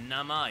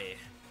namae.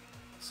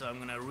 So I'm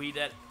gonna read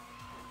that.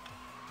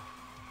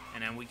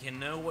 And then we can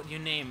know what your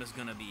name is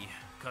gonna be.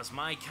 Cause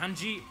my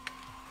kanji,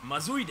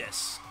 mazui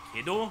desu.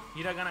 Kedo,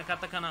 hiragana,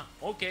 katakana,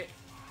 okay.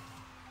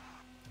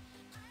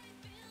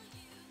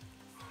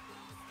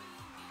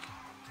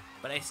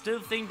 But I still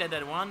think that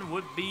that one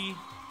would be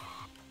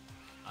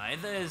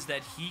either is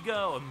that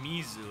Higa or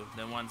Mizu,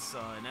 the one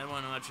saw, and that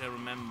one much I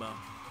remember.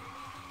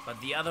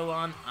 But the other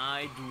one,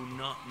 I do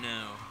not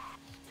know.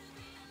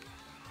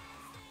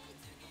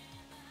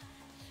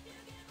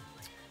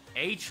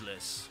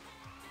 Ageless.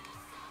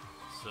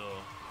 So,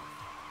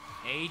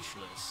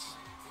 ageless.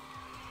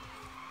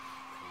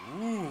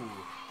 Ooh.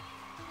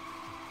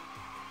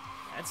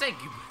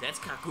 That's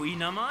kakui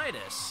namae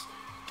desu.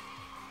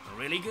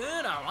 Really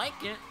good, I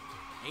like it.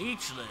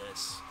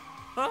 Ageless.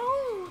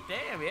 Oh,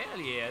 damn, hell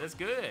yeah, that's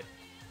good.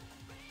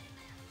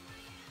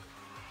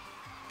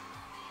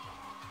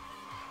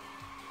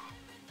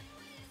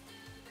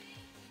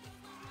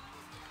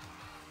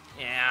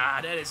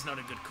 Yeah, that is not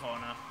a good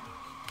corner.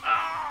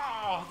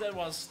 Oh, that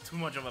was too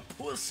much of a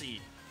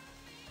pussy.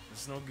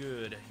 It's no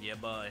good. Yeah,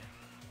 bye.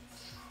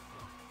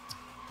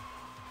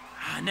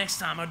 Next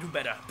time I'll do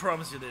better.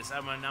 Promise you this.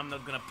 I'm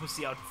not gonna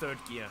pussy out 3rd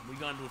gear. We're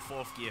gonna do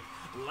 4th gear.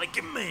 Like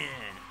a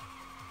man.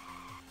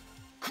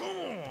 Come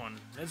on.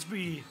 Let's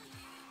be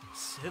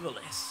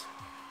civilized.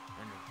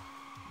 And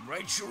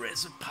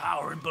righteous of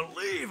power and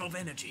believe of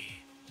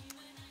energy.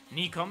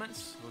 Any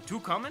comments? Or 2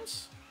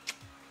 comments?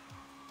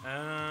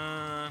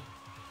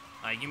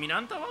 You mean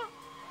Antawa?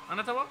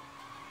 Anatawa?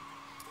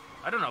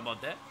 I don't know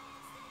about that.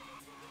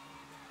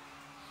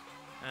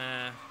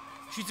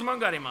 Shitsuman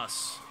ga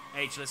arimasu.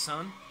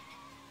 Ageless-san.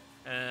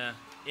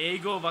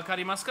 Eigo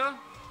wakarimasu ka?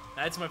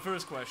 That's my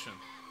first question.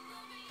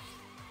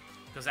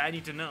 Because I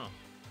need to know.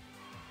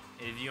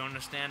 If you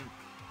understand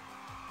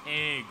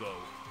Eigo.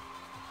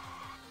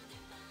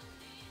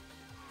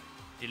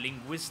 The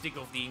linguistic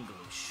of the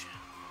English.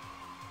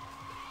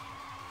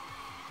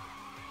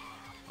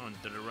 On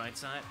to the right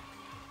side.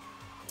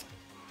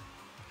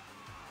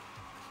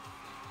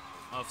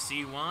 Of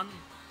C1.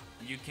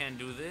 You can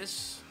do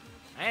this.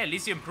 Hey, at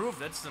least you improved.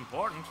 That's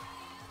important.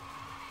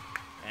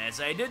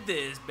 As I did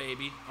this,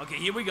 baby. Okay,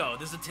 here we go.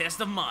 This is a test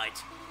of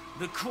might.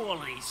 The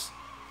qualities.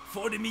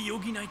 For the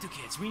Miyogi Naito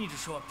kids, we need to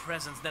show a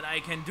presence that I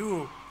can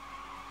do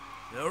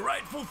the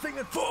rightful thing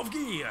at 4th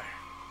gear.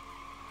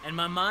 And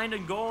my mind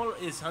and goal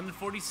is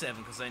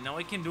 147, because I know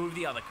I can do it with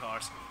the other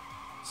cars.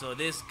 So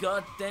this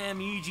goddamn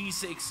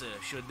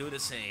EG6 should do the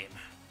same.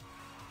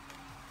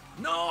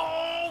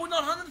 No,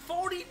 not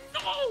 140,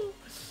 no!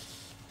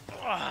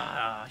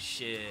 Ah,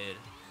 shit.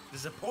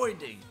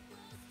 Disappointing.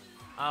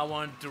 I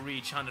want to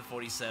reach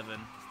 147.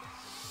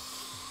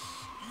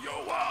 Yo,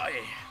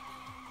 why?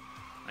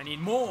 I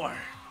need more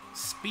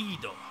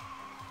speed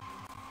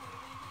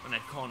on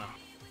that corner.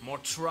 More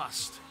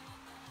trust.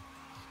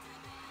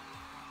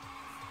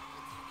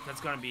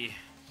 That's gonna be...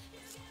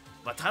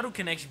 Wataru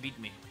can actually beat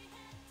me.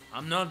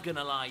 I'm not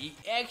gonna lie. He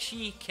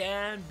actually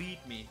can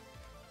beat me.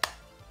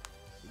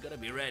 You gotta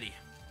be ready.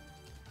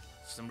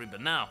 Some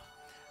ribbon. Now,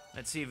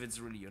 let's see if it's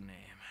really your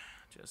name.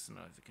 Just to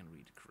know if you can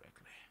read it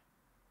correctly.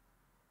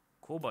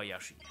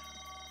 Kobayashi.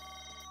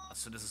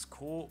 So this is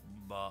Kobayashi.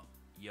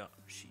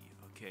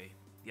 Okay.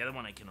 The other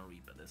one I cannot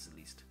read, but that's at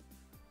least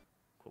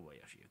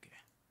Kobayashi. Okay.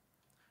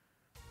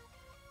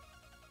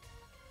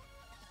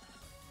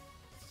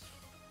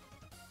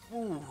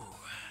 Ooh.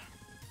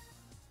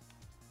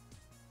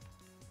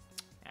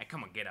 Yeah,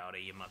 come on, get out of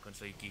here,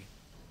 Makonseki.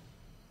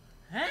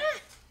 Huh?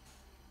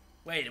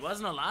 Wait, it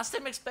wasn't the last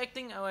time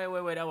expecting?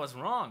 Oh, wait, I was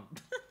wrong.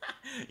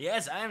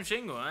 Yes, I am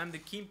Shingo. I'm the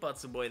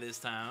Kinpatsu boy this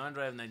time. I'm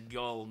driving that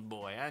gold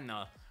boy. I'm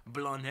a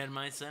blonde head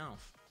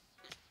myself.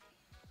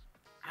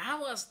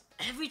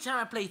 Every time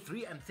I play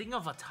 3, I'm thinking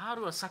of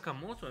Wataru or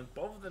Sakamoto, and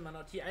both of them are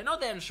not here. I know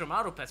they're in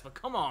Shimaru Pass, but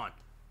come on.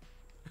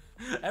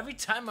 Every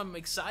time I'm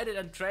excited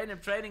and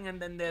training, and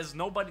then there's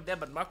nobody there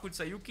but Maku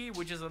Sayuki,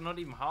 which is not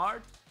even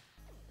hard.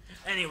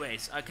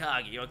 Anyways,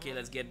 Akagi. Okay,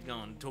 let's get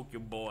going. Tokyo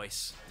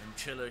boys. Them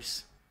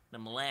chillers.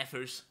 Them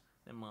laughers.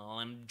 Them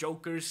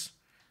jokers.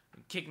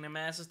 Kicking them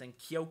asses. Then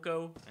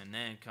Kyoko. And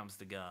then comes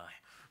the guy.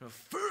 The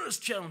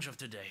first challenge of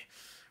today.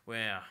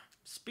 Where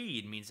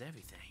speed means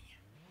everything.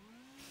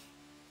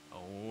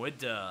 Oh, it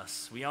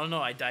does. We all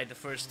know I died the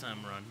first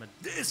time around, but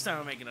this time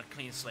I'm making a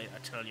clean slate, I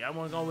tell you. I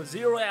want to go with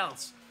 0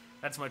 else.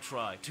 That's my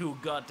try. 2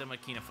 goddamn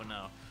Akina for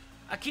now.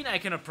 Akina, I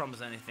cannot promise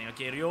anything,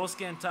 okay?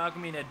 Ryosuke and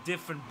Takumi, they're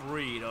different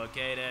breed,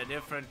 okay? They're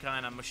different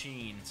kind of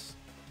machines.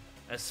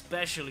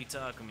 Especially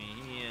Takumi.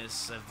 He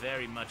is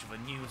very much of a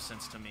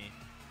nuisance to me.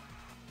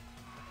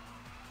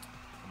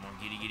 Come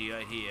on, giddy giddy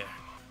right here.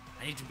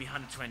 I need to be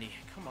 120.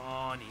 Come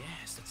on,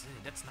 yes, that's it.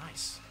 That's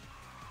nice.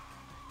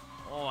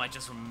 Oh, I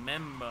just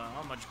remember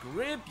how much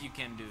grip you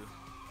can do.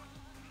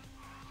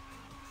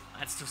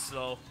 That's too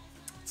slow.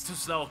 It's too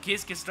slow.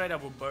 Kiske straight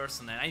up will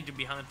burst on that. I need to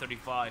be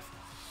 135.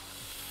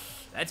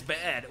 That's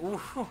bad. Ooh,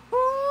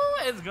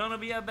 it's gonna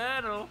be a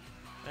battle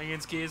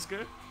against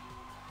Kiske.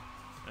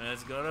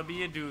 It's gonna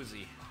be a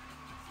doozy.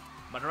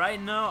 But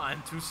right now,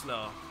 I'm too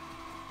slow.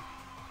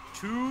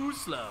 Too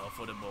slow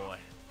for the boy.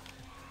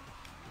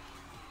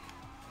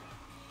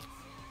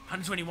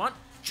 121.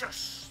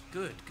 Just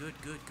good, good,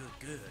 good, good,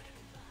 good.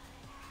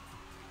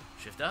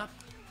 Shift up.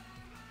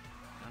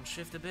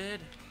 Unshift a bit.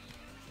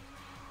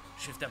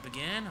 Shift up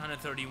again.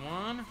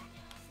 131.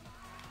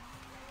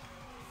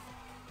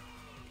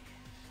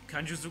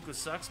 Kanjuzuku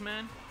sucks,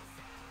 man.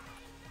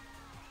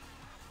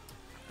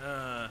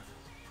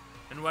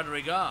 In what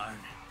regard?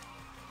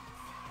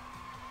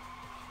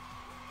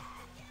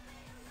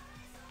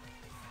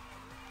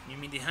 You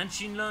mean the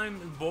Hanshin Line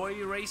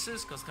boy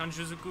races? Because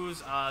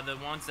Kanjuzukus are the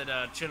ones that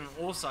are chilling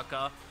in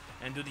Osaka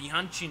and do the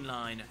Hanshin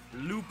Line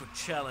loop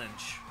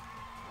challenge.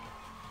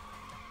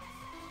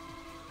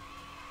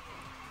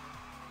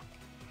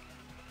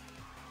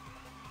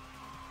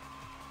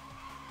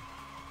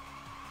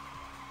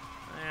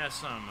 They're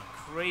some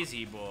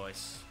crazy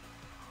boys.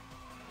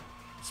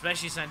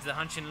 Especially since the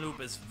Hanshin loop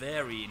is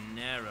very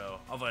narrow.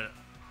 Of a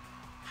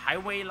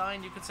highway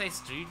line, you could say,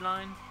 street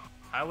line?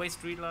 Highway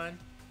street line?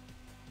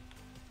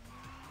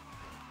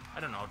 I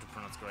don't know how to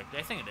pronounce correctly.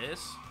 I think it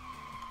is.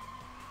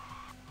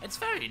 It's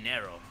very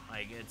narrow.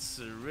 Like, it's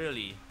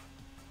really...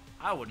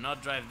 I would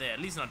not drive there. At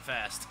least not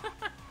fast.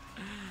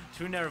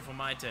 Too narrow for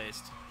my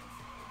taste.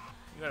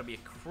 You gotta be a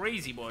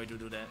crazy boy to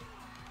do that.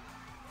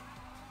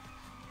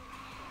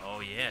 Oh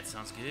yeah, it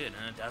sounds good,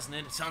 huh? Doesn't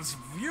it? It sounds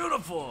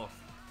beautiful!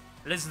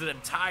 Listen to them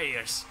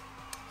tires.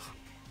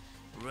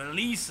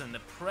 Releasing the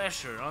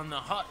pressure on the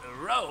hot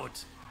road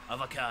of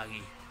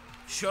Akagi.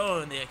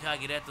 Showing the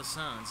Akagi Reto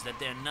sons that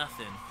they're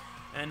nothing.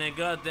 And they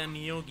got them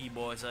Yogi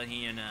boys out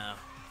here now.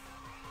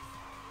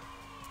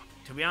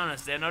 To be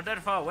honest, they're not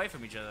that far away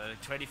from each other.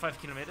 Like 25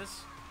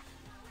 kilometers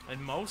at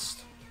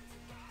most.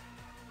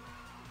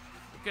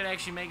 We could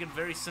actually make it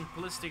very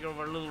simplistic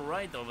over a little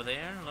ride over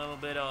there. A little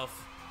bit of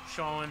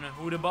showing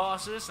who the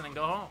boss is and then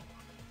go home.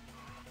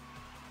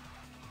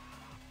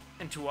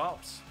 In 2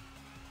 hours.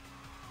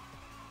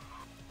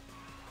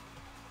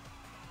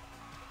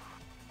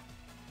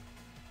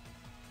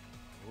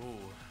 Ooh.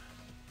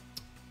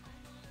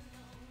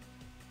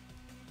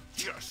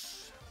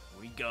 Yes!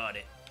 We got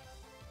it.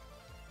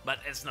 But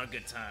it's not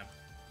good time.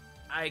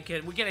 We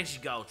can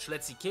actually gouge.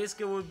 Let's see,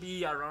 Kiske will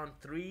be around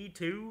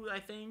 3-2, I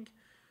think.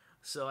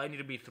 So I need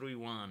to be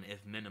 3-1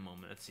 if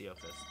minimum. Let's see how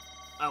fast.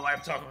 Oh, I'm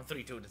talking about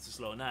 3-2, that's too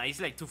slow. Nah, he's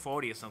like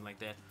 240 or something like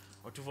that.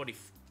 Or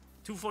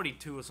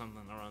 242 or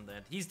something around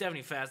that. He's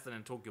definitely faster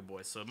than Tokyo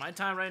Boy. So my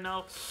time right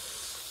now,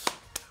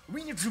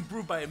 we need to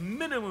improve by a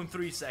minimum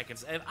 3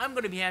 seconds. And I'm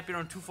gonna be happy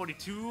around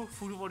 242,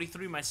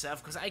 243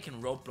 myself, because I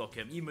can roadblock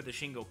him, even with the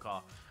Shingo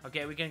car.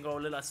 Okay, we can go a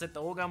little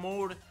Assetto Oga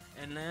mode,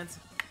 and then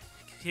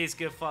he's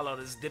gonna follow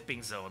this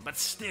dipping zone. But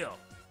still,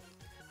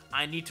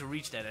 I need to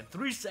reach that in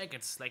 3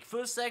 seconds. Like,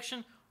 first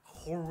section,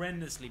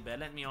 horrendously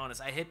bad, let me be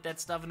honest. I hit that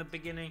stuff in the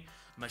beginning.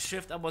 My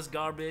shift up was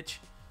garbage.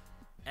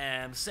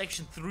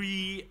 Section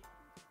 3,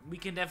 we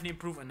can definitely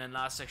improve, and then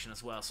last section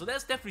as well. So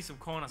there's definitely some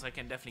corners I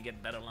can definitely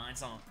get better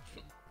lines on,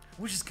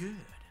 which is good.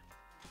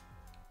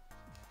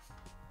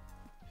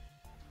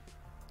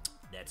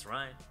 That's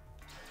right.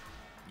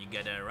 You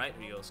got that right,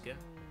 Ryosuke.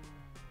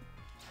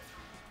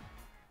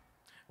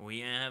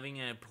 We are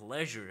having a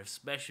pleasure,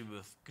 especially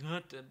with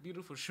that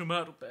beautiful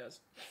Shimano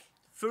pass.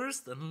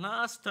 First and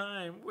last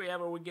time we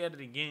ever will get it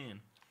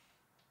again.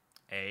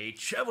 Hey,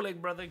 Chevrolet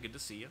brother, good to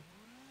see you.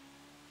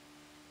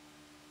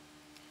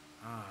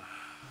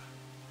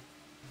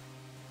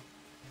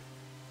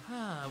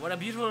 What a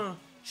beautiful,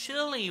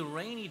 chilly,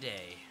 rainy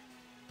day.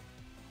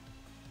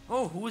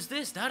 Oh, who is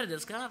this? I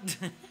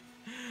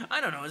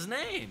don't know his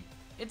name.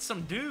 It's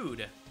some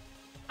dude.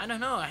 I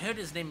don't know. I heard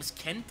his name is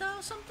Kenta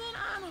or something.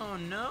 I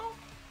don't know.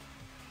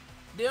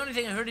 The only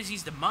thing I heard is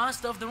he's the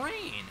Master of the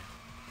Rain.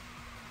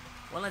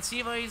 Well, let's see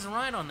if he's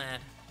right on that.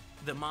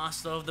 The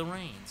Master of the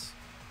Rains.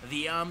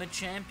 The Armored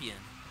Champion.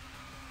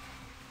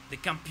 The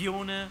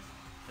Campione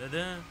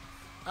de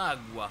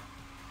Agua.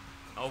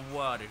 Of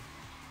water.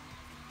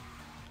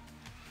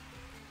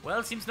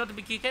 Well, seems not to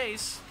be the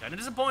case. Kinda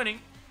disappointing.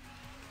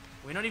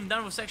 We're not even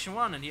done with section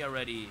 1 and he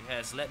already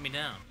has let me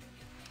down.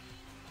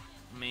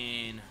 I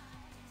mean,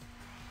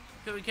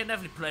 we can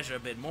definitely pleasure a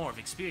bit more of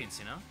experience,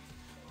 you know?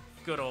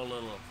 Good old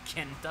little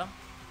Kenta.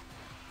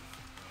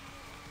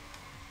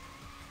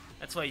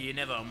 That's why you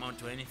never amount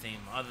to anything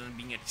other than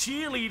being a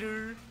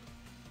cheerleader.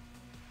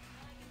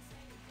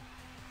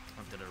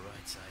 Onto the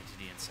right side, to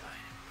the inside.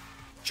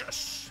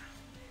 Just.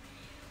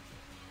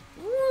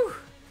 Woo!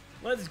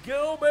 Let's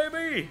go,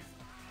 baby!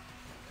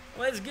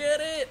 Let's get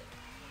it!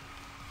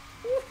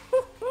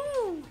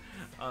 Woo-hoo-hoo!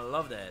 I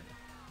love that.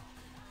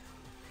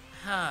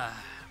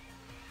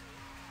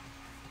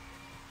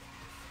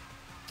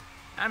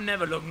 I'm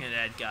never looking at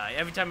that guy.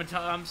 Every time it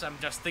comes, I'm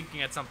just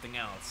thinking at something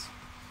else.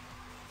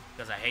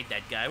 Because I hate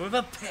that guy with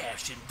a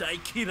passion.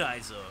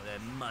 Daikiraizo,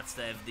 that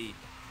Mazda FD.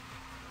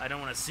 I don't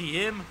want to see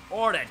him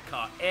or that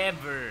car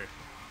ever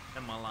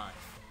in my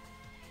life.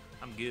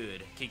 I'm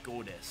good.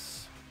 Keiko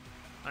desu.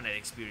 On that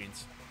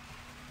experience.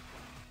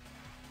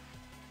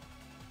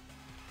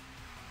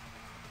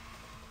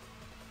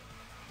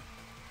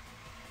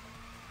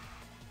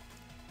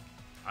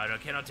 I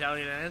cannot tell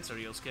you the answer,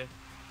 Yosuke.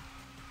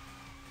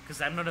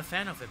 Because I'm not a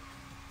fan of him.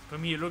 For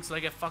me, he looks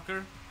like a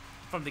fucker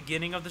from the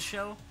beginning of the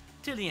show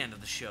till the end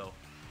of the show.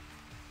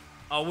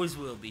 Always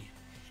will be.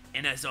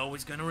 And is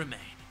always gonna remain.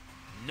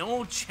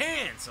 No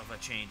chance of a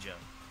change-up.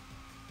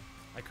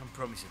 I can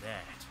promise you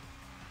that.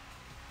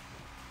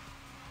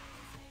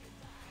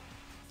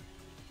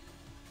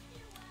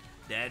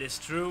 That is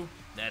true.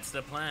 That's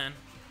the plan.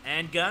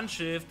 And gun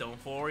shift. Don't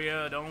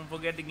forget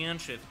the gun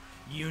shift.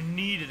 You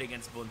need it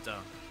against Bunta.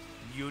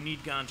 You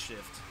need gun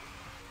shift.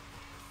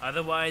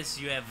 Otherwise,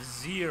 you have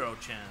zero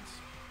chance.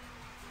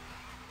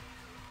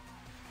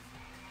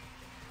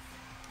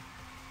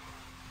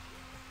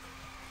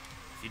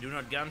 If you do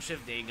not gun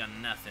shift, they got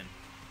nothing.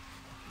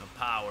 No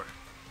power.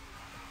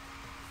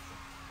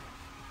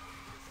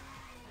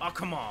 Oh,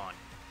 come on.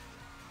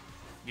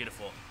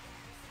 Beautiful.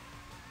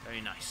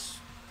 Very nice.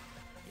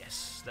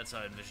 Yes, that's how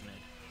I envision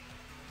it.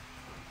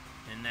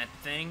 In that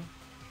thing.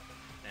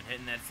 Then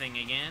hitting that thing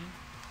again.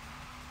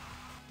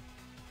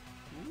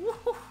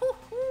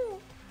 Woo-hoo-hoo-hoo.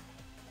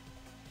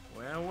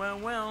 Well, well,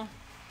 well.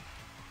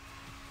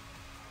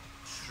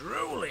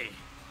 Truly.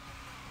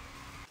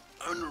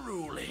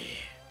 Unruly.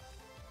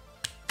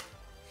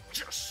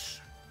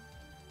 Just.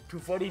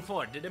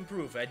 244. Did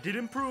improve. I did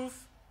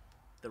improve.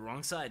 The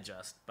wrong side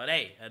just. But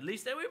hey, at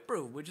least I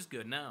improved, which is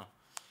good now.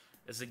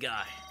 There's a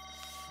guy.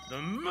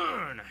 The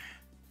moon.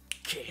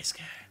 Kiss.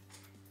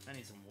 I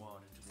need some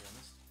water, to be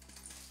honest.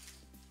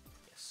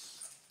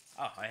 Yes.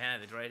 Oh, I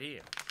have it right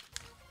here.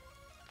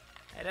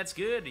 Hey, that's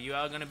good. You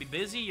are gonna be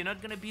busy. You're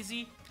not gonna be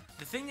busy.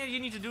 The thing that you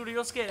need to do to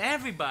your skate,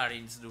 everybody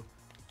needs to do.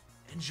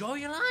 Enjoy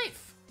your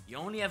life. You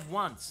only have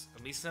once.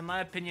 At least in my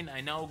opinion. I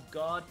know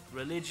God,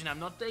 religion. I'm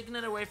not taking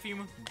it away from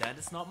you. That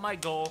is not my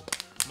goal.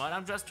 What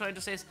I'm just trying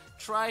to say is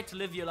try to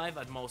live your life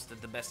at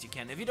the best you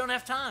can. If you don't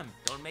have time,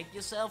 don't make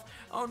yourself,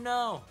 oh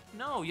no.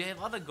 No, you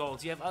have other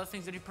goals. You have other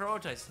things that you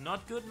prioritize.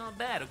 Not good, not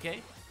bad,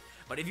 okay?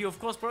 But if you of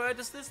course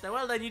prioritize this, then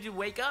well, then you need to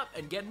wake up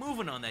and get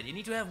moving on that. You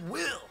need to have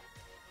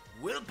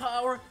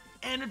willpower,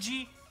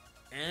 energy,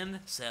 and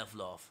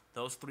self-love.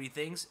 Those three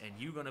things, and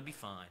you're gonna be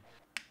fine.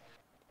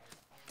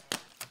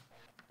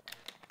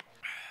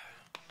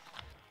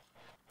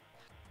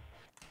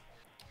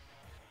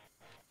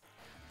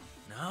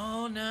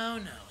 No, no,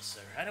 no,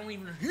 sir. I don't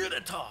even hear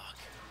the talk.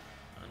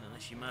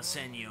 Unless you must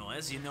send you,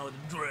 as you know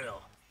the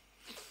drill.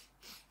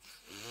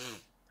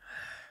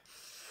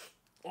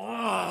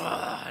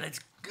 Oh, that's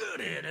good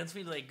here. That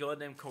feels like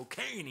goddamn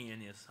cocaine in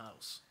this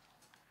house.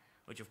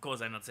 Which, of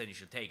course, I'm not saying you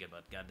should take it,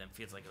 but goddamn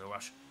feels like a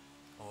rush.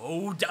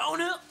 Oh,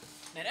 downhill!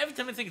 Man, every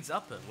time I think it's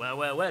uphill. Well,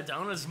 well, well,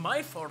 downhill is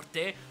my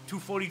forte.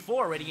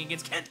 244 already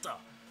against Kenta.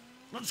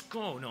 Let's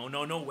go. No,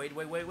 no, no. Wait,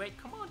 wait, wait, wait.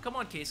 Come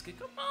on, Keisuke.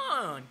 Come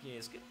on,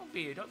 Keisuke.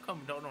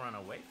 Don't run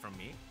away from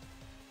me.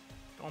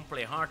 Don't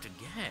play hard to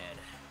get.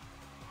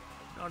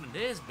 Not in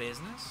this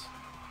business.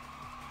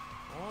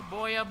 Oh,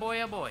 boy, oh,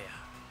 boy, oh, boy.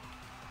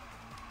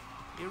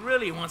 He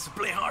really wants to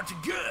play hard to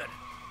get.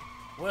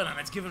 Well, then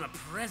let's give him a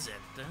present,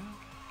 huh?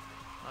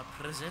 A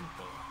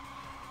presento.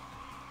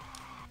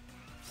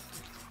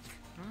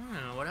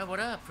 What up, what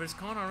up? First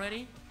corner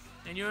already?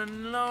 And you're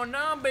no,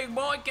 big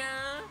boy,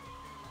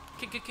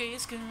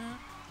 Keisuke.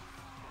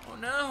 Oh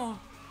no,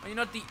 are you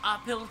not the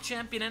uphill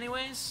champion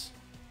anyways?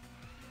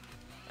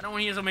 I don't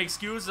want to hear some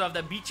excuses of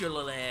that beat your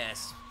little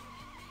ass.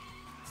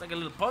 It's like a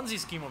little Ponzi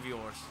scheme of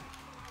yours.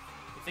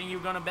 You think you're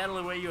gonna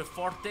battle where your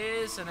forte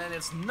is, and then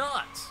it's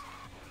not.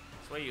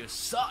 It's where you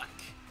suck.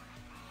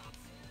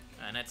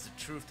 And that's the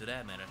truth to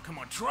that matter. Come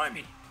on, try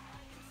me.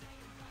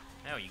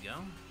 There you go.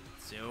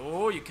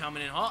 So, you're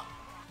coming in hot.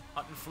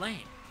 Hot and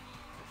flame.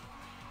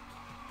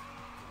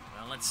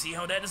 Well, let's see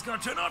how that is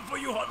gonna turn out for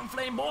you, hot and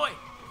flame boy.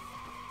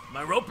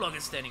 My roadblock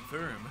is standing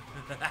firm.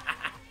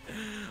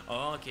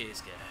 Okay,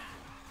 Keisuke.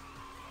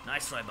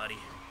 Nice try, buddy.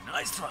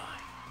 Nice try.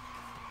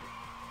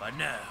 But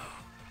no,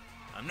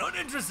 I'm not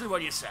interested in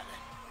what you're selling.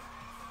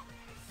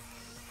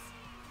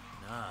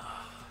 No.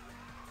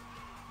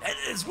 That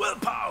is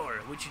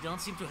willpower, which you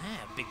don't seem to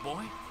have, big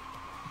boy.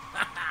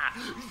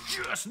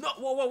 Yes, no.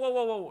 Whoa, whoa, whoa,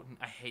 whoa, whoa.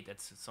 I hate that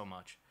so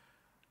much.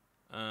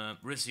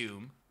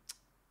 Resume.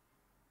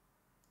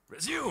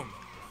 Resume.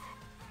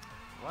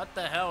 What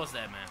the hell is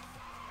that, man?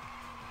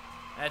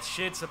 That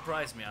shit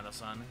surprised me,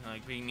 Ado-san.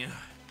 Like being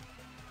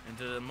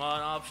into the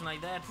mod option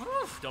like that.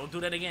 Whew, don't do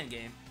that again,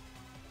 game.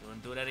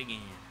 Don't do that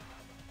again.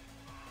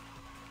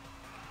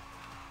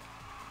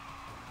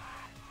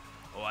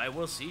 Oh, I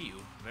will see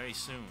you very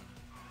soon.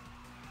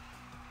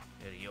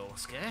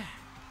 Yosuke.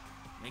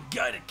 A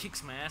guy that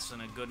kicks my ass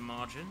on a good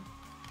margin.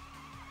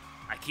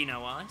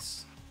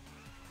 Akina-wise.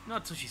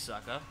 Not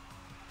Tsushisaka,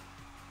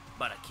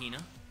 but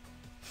Akina.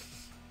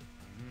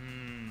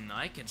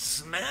 I can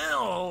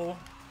smell.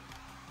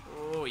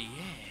 Oh yeah.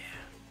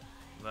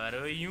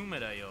 Varo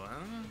humida, yo,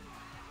 huh?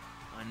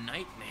 A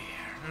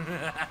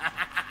nightmare.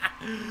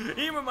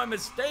 Even my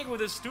mistake with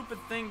this stupid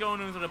thing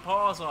going into the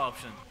pause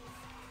option.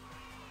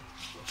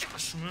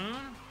 Yes,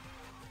 man.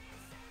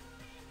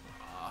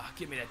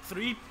 Give me that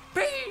 3P.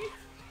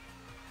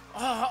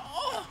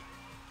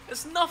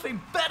 There's nothing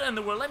better in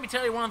the world. Let me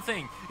tell you one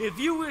thing. If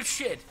you will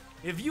shit,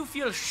 if you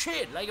feel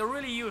shit, like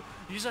you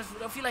just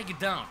feel like you're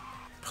down,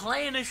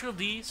 play Initial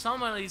D,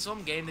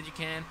 some game that you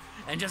can,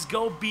 and just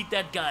go beat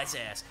that guy's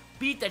ass.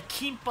 Beat that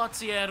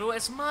Kimpazziero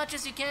as much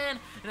as you can,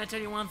 and I tell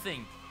you one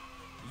thing,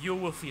 you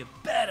will feel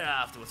better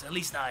afterwards, at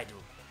least I do.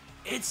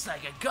 It's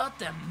like a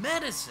goddamn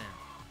medicine.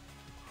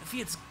 It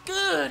feels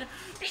good.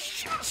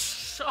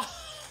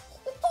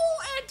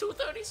 And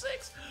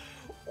 236.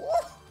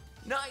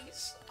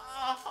 Nice.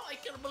 I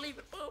can't believe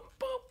it. Boom,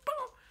 boom,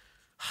 boom.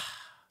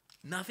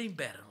 Nothing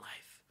better in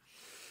life.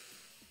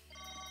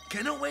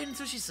 Cannot wait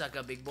until she suck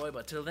up, big boy,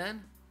 but till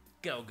then,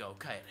 go,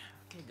 Kite.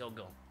 Okay, go.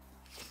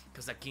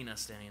 Because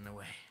Akina's standing in the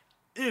way.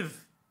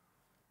 If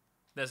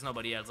there's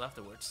nobody else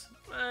afterwards.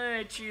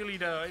 Hey,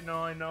 cheerleader,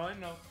 I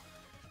know.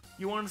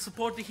 You want to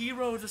support the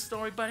hero of the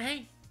story, but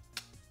hey,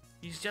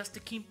 he's just a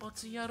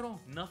Kimpazziero.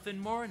 Nothing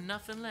more,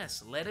 nothing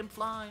less. Let him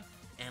fly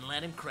and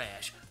let him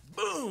crash.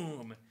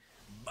 Boom!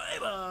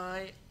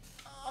 Bye-bye.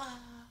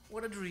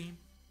 What a dream.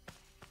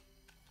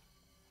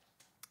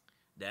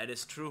 That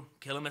is true.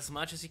 Kill him as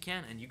much as you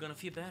can and you're gonna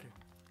feel better.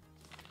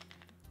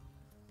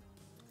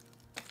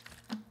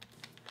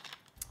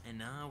 And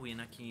now we're in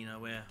Akina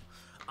where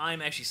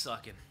I'm actually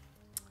sucking.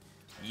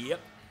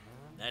 Yep.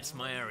 That's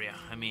my area.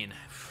 I mean,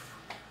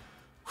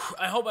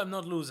 I hope I'm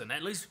not losing.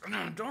 At least,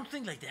 don't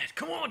think like that.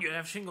 Come on, you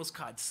have Shingo's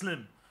card.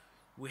 Slim.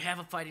 We have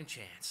a fighting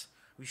chance.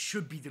 We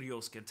should beat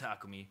Ryosuke and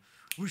Takumi.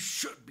 We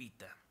should beat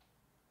them.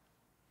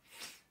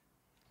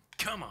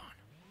 Come on.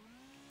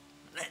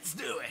 Let's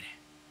do it.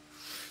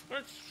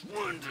 Let's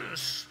win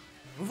this.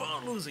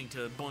 Without losing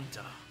to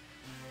Bunta.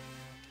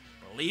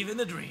 Believe in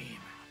the dream.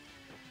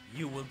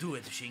 You will do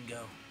it,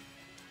 Shingo.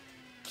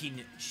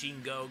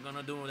 Shingo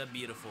gonna do that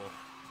beautiful.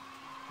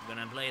 We're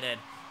gonna play that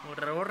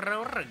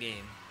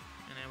game.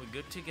 And then we're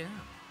good to go.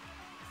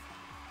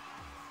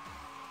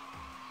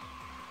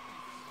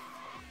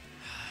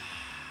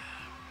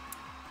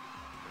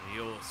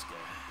 Ryosuke.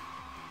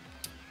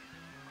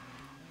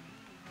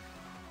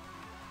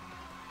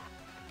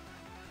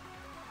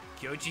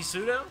 Kyochi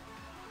Sudo?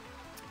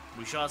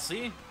 We shall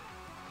see.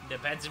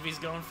 Depends if he's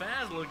going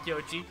fast, little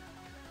Kyochi.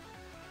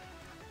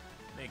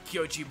 Hey,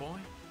 Kyochi boy.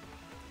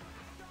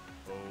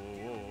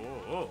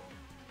 Oh.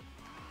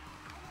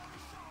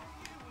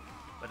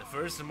 But the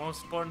first and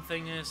most important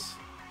thing is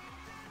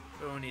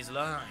throwing these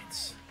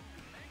lines.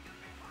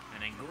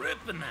 And then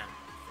gripping them.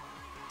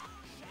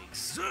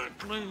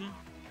 Exactly.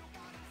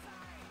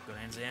 Go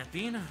ahead and say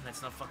Athena.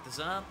 Let's not fuck this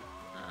up.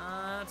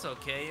 It's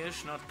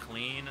okay-ish. Not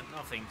clean.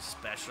 Nothing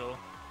special.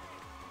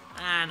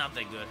 Not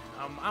that good.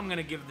 I'm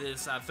gonna give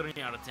this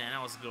 3 out of 10.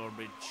 That was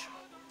garbage.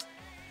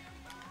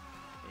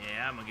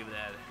 Yeah, I'm gonna give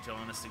that to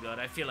honest to God.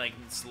 I feel like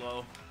it's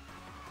slow.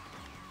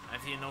 I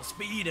feel no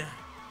speed. I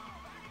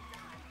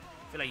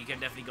feel like you can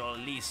definitely go at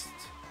least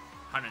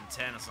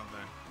 110 or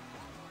something.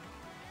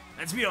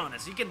 Let's be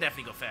honest, you can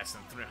definitely go faster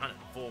than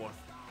 304.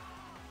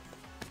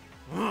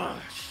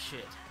 Oh,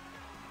 shit.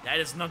 That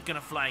is not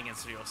gonna fly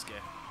against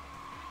Ryosuke.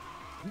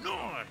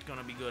 Not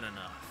gonna be good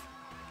enough.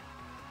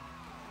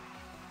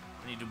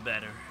 I need to do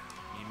better.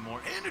 I need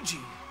more energy.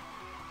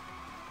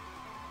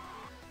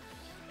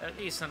 At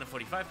least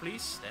 145,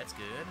 please. That's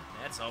good.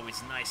 That's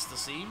always nice to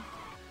see.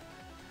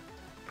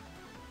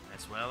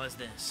 As well as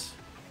this.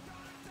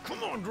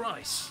 Come on,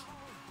 Grice.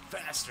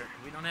 Faster.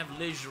 We don't have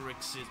leisure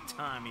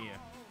time here.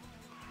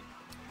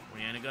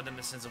 We ain't got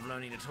the sense of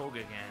learning the toga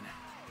again.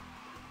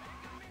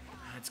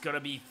 It's gotta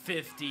be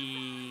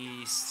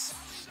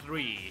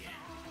 53,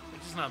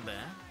 which is not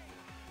bad.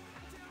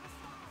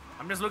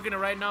 I'm just looking at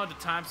right now the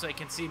time so I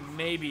can see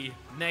maybe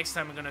next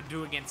time I'm gonna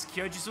do against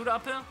Kyoji Suda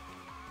uphill,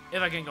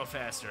 if I can go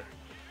faster.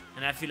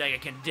 And I feel like I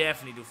can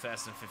definitely do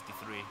faster than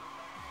 53.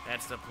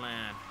 That's the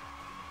plan.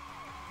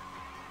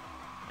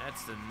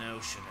 That's the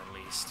notion, at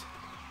least.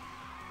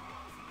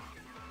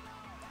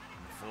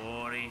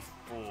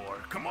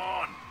 44. Come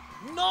on!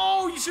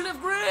 No, you should have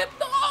gripped!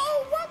 No,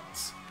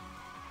 what?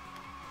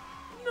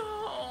 No!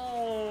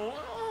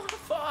 Oh,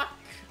 fuck!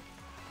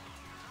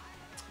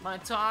 My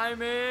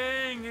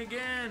timing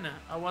again.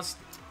 I was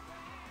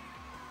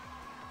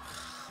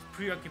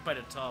preoccupied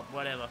at top.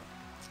 Whatever.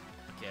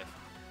 Okay.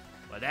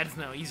 Well, that's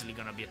now easily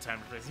gonna be a time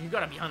replace. You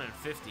gotta be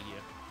 150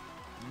 here,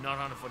 not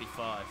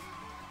 145.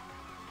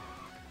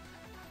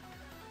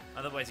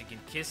 Otherwise, he can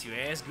kiss your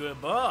ass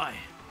goodbye.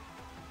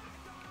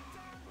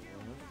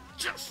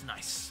 Just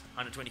nice.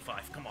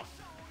 125. Come on.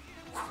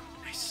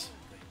 Nice.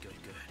 Good.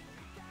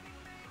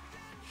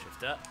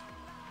 Shift up.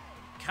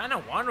 Kind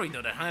of wondering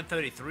though that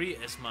 133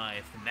 is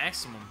my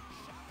maximum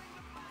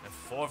at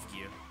 4th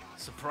gear.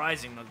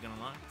 Surprising, not gonna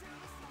lie.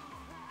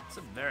 It's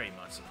a very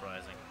much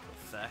surprising for a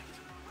fact.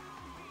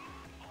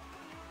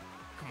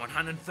 Come on,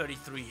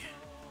 133.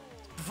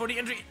 Before the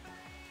entry.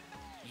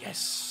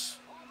 Yes.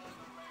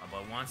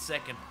 About 1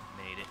 second.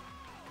 Made it.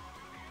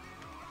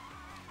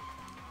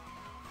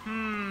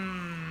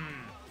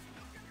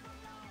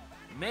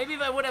 Maybe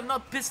if I would have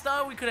not pissed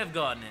out, we could have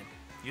gotten it.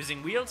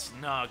 Using wheels?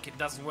 No, it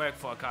doesn't work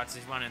for card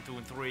stage 1 and 2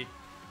 and 3.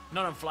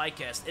 Not on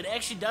Flycast. It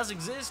actually does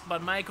exist,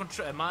 but my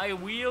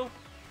wheel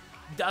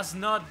does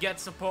not get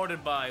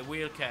supported by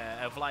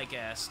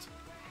Flycast.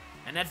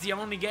 And that's the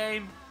only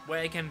game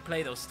where I can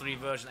play those 3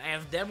 versions. I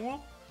have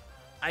demo.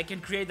 I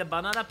can create the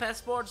banana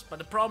passports, but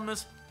the problem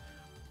is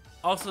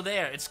also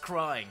there, it's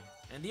crying.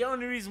 And the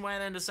only reason why I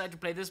then decided to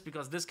play this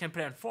because this can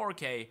play in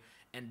 4K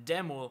and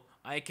demo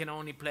I can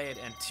only play it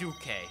in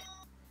 2K.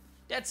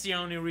 That's the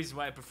only reason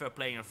why I prefer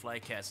playing on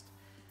Flycast.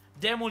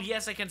 Demo,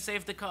 yes, I can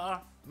save the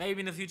car. Maybe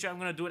in the future I'm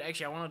gonna do it.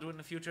 Actually, I wanna do it in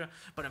the future.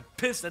 But I'm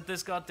pissed that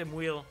this goddamn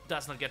wheel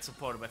does not get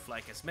supported by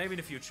Flycast. Maybe in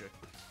the future,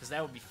 because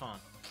that would be fun.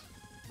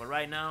 But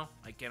right now,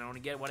 I can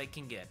only get what I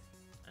can get.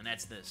 And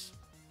that's this.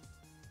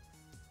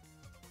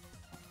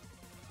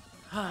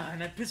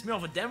 And that pissed me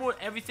off. A demo,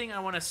 everything I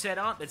want to set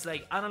up, it's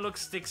like analog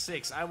stick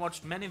 6. I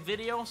watched many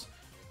videos.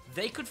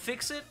 They could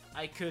fix it,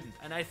 I couldn't.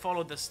 And I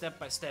followed the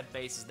step-by-step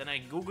basis. Then I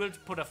googled,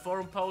 put a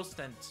forum post,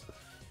 and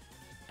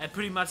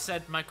pretty much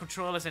said my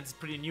controller, since it's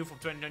pretty new from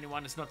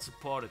 2021, is not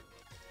supported.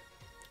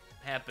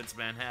 Happens,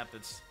 man,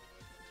 happens.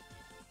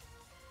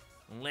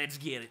 Let's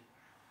get it.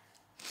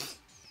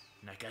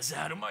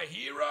 Nakazaru, my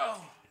hero!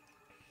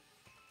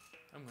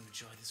 I'm gonna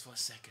enjoy this for a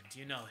second,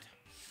 you know it.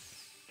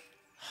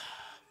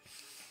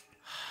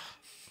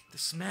 The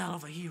smell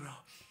of a hero.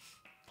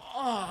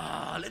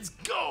 Oh, let's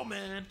go,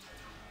 man.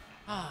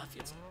 Ah, it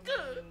feels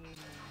good.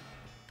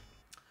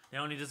 The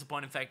only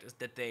disappointing fact is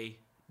that they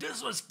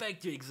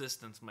disrespect your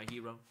existence, my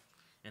hero.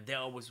 And they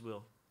always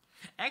will.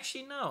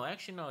 Actually,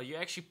 no. You're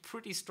actually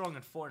pretty strong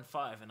at 4 and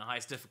 5 in the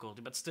highest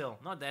difficulty, but still,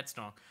 not that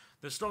strong.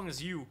 The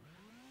strongest you,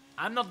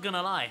 I'm not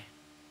gonna lie,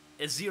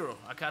 is 0.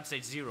 I can't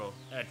say 0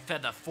 at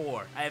Feather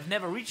 4. I have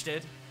never reached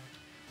it,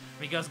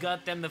 because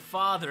goddamn the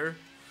father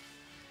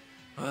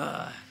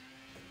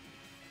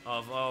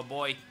of our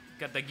boy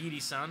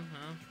Katagiri-san,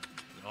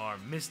 or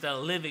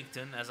Mr.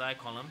 Livington, as I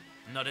call him,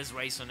 not his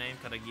racer name,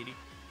 Katagiri,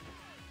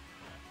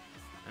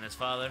 and his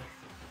father.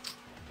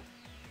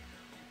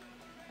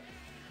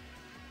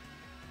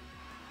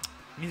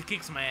 He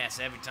kicks my ass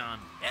every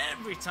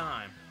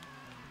time,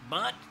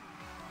 but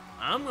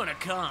I'm gonna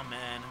come,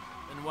 man,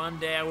 and one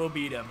day I will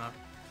beat him,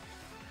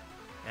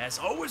 As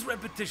always,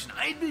 repetition.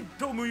 I beat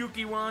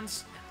Tomuyuki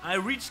once, I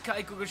reached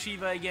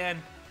Kaikugashiva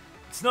again.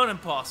 It's not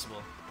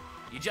impossible.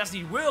 You just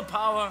need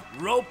willpower,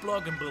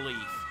 roadblock, and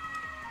belief.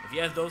 If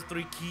you have those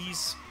 3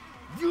 keys,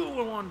 you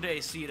will one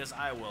day see it as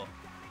I will,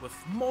 with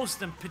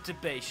most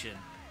anticipation.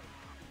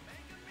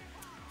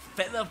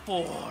 Feather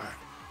 4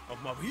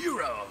 of my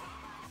hero.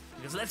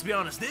 Because let's be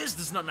honest, this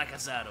is not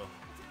Nakazaru.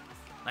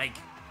 Like,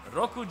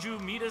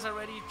 Rokuju meters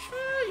already,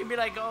 you'd be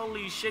like,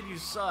 holy shit, you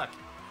suck.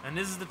 And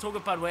this is the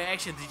Toga part where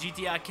actually the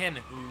GTR can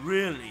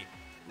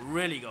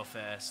really go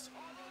fast.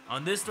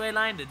 On this straight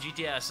line, the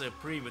GTR is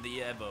supreme with the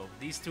Evo.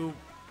 These two,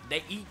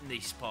 they eat in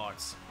these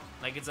parts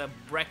like it's a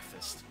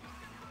breakfast.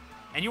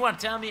 And you want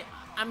to tell me,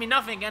 I mean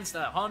nothing against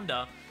a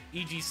Honda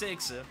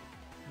EG6,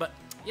 but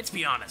let's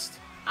be honest,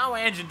 our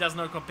engine does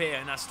not compare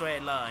in a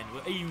straight line,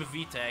 even with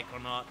VTEC or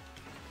not.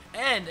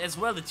 And as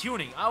well the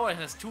tuning, ours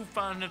has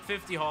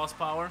 250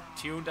 horsepower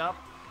tuned up,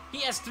 he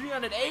has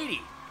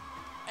 380.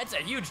 That's a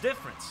huge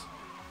difference.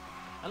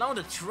 Along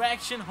the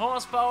traction,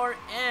 horsepower,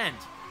 and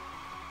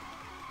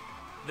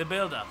the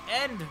build-up.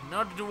 And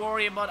not to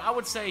worry about, I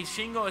would say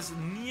Shingo is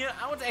near,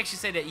 I would actually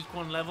say they're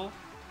equal level.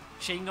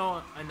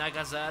 Shingo and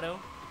Nakazaru.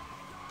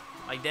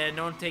 Like they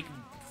don't take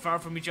far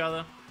from each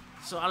other.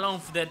 So along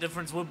for that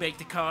difference will make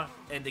the car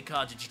and the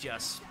car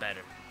just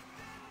better.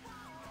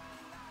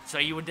 So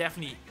you would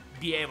definitely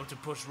be able to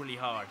push really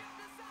hard.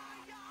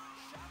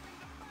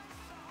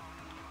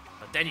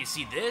 But then you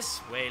see this,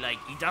 where like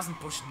he doesn't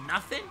push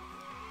nothing.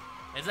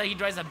 It's like he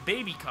drives a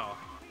baby car.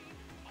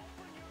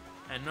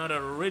 And not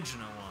an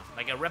original one,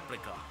 like a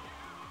replica.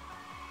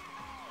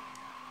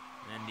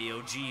 And the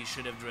OG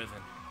should have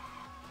driven.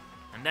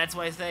 And that's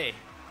why I say,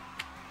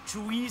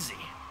 too easy.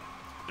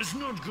 It's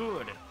not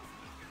good.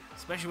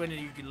 Especially when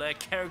you can let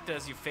character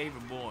as your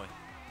favorite boy.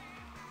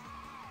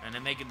 And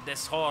then make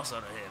this horse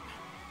out of him.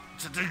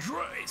 It's a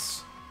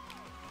disgrace.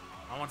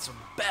 I want some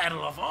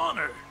battle of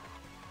honor.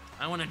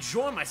 I want to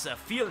enjoy myself,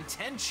 feel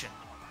tension.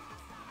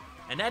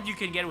 And that you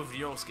can get with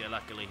Yosuke,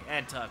 luckily,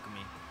 and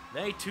Takumi.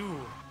 They too,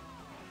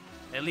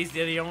 at least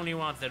they're the only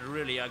ones that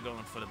really are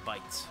going for the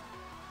bites.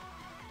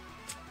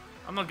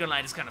 I'm not gonna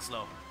lie, it's kind of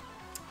slow.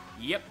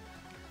 Yep,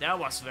 that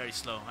was very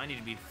slow. I need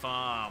to be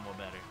far more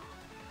better.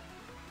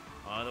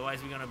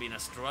 Otherwise, we're gonna be in a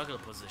struggle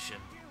position.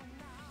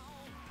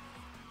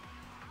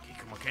 Okay,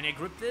 come on, can you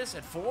grip this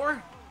at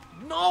 4?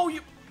 No,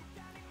 you...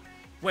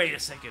 Wait a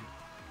second.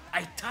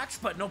 I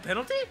touched, but no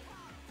penalty?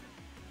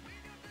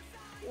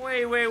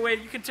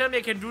 Wait, you can tell me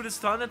I can do this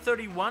to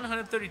 131,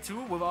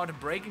 132 without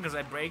braking because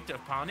I braked a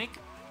panic?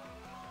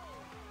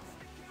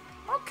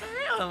 Okay,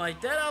 I like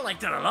that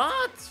a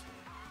lot.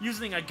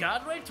 Using a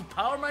god ray to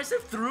power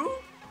myself through?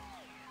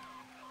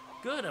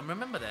 Good, I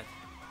remember that.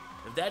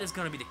 If that is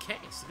gonna be the case,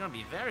 it's gonna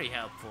be very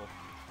helpful.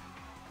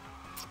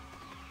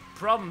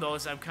 Problem though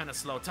is I'm kind of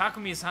slow.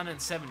 Takumi is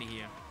 170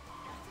 here.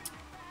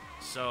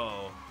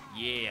 So,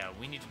 yeah,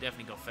 we need to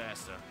definitely go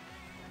faster.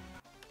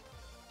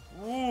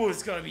 Ooh,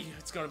 it's gonna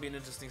be an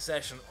interesting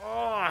session.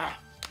 Oh,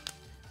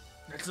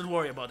 let's not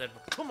worry about that.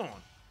 But come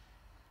on,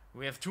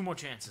 we have 2 more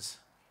chances.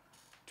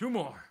 2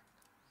 more.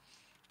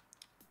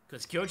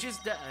 Because Kyoji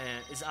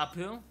is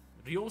uphill,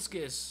 Ryosuke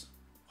is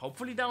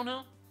hopefully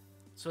downhill,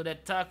 so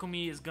that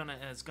Takumi is gonna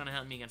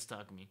help me against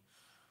Takumi.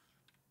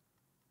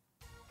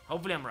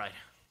 Hopefully I'm right,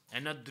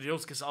 and not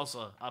Ryosuke is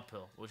also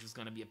uphill, which is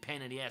gonna be a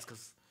pain in the ass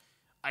because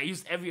I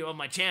used every of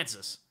my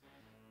chances,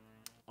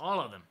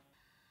 all of them.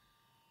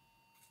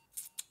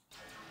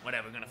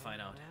 Whatever, we're gonna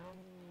find out.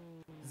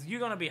 You're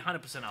gonna be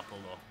 100% uphill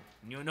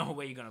though. You know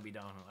where you're gonna be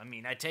downhill. I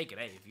mean, I take it.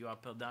 Hey, if you're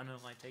uphill, downhill,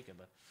 I take it,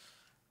 but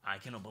I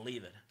cannot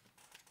believe it.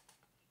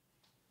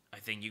 I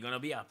think you're gonna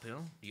be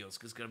uphill,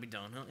 Ryosuke's gonna be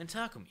downhill, and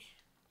Takumi.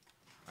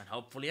 And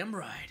hopefully I'm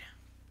right.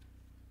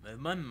 With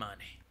my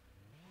money.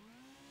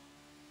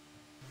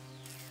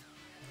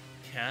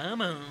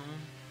 Come on.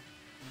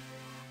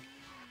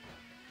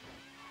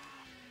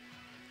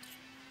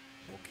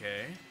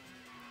 Okay.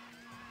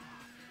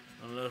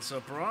 A little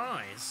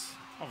surprise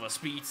of a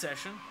speed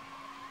session.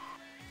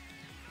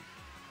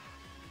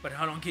 But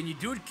how long can you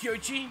do it,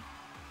 Kyoji?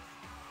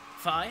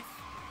 5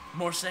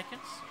 more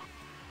seconds?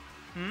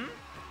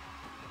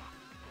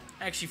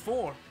 Actually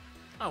 4.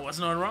 I was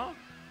not wrong.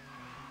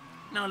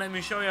 Now let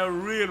me show you how a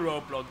real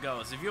roadblock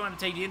goes. If you want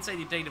to take the inside,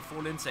 you take the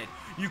full inside.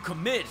 You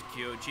commit,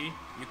 Kyoji.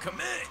 You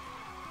commit.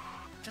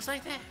 Just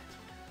like that.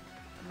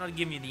 I'm not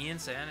giving you the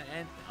inside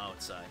and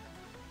outside.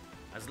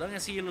 As long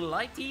as you little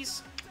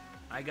lighties,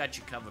 I got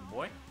you covered,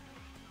 boy.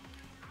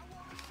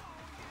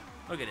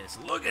 Look at this.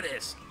 Look at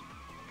this.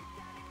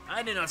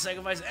 I did not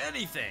sacrifice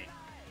anything.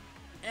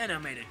 And I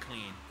made it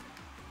clean.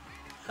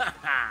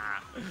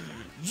 Haha.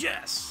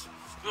 Yes.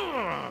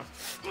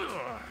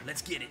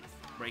 Let's get it.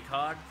 Break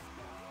hard.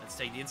 Let's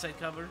take the inside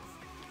cover.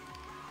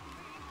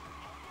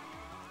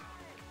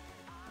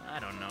 I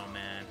don't know,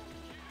 man.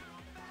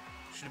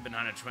 Should have been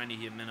 120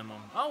 here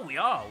minimum. Oh, we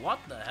are. What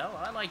the hell?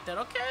 I like that.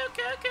 Okay.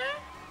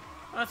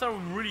 I thought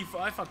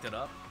I fucked it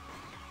up.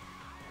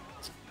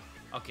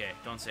 Okay,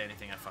 don't say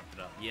anything. I fucked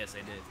it up. Yes, I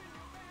did.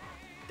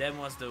 That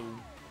was the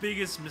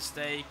biggest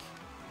mistake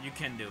you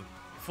can do.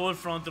 Full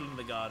frontal in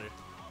the gutter.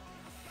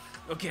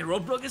 Okay,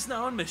 roadblock is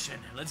now on mission.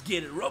 Let's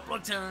get it.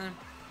 Roadblock time.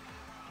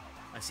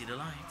 I see the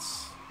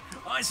lights.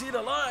 I see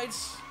the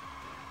lights.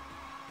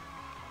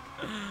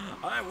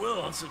 I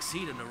will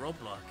succeed in the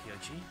roadblock,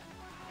 Kyoji.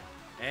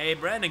 Hey,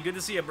 Brandon, good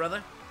to see you,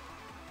 brother.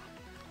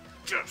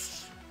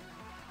 Yes.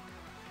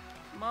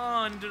 Come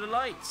on, into the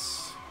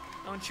lights.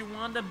 Don't you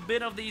want a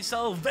bit of the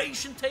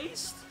salvation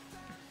taste?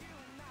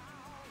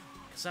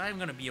 Because I'm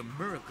going to be a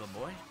miracle,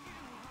 boy.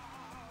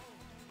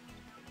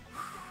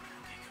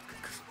 Okay,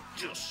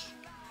 good. Yes.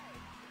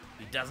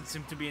 He doesn't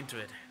seem to be into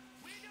it.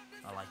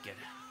 I like it.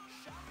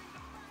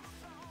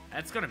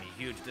 That's gonna be a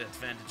huge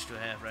advantage to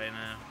have right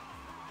now.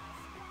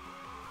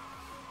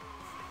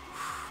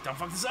 Don't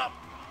fuck this up!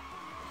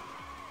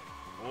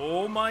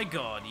 Oh my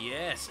god,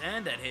 yes,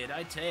 and that hit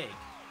I take.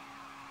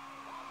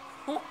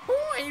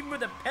 Even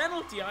with a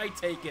penalty, I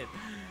take it.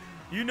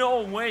 You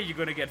no way you're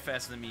gonna get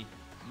faster than me.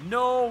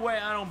 No way,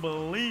 I don't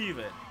believe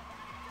it.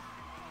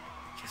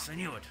 Yes, I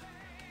knew it.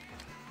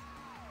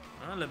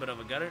 A little bit of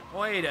a gutter.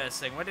 Wait a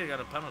second, why did I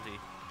got a penalty?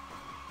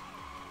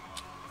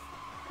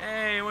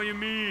 Hey, what do you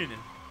mean?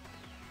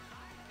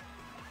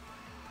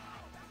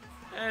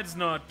 That's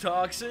not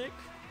toxic.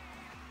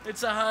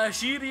 It's a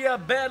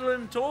Hashiria battle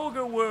in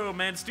Toga world,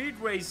 man. Street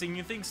racing.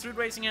 You think street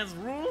racing has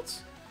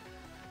rules?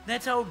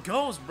 That's how it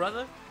goes,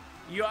 brother.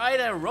 You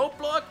either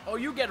roadblock or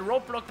you get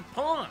roadblocked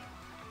upon.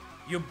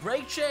 You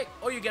brake check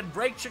or you get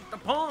brake checked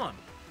upon.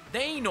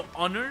 There ain't no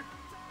honor.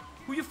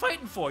 Who you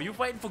fighting for? You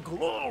fighting for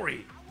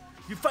glory.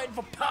 You fighting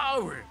for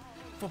power,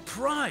 for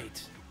pride,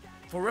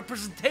 for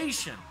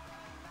representation.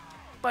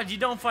 But you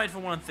don't fight for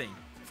one thing,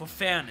 for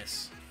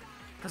fairness.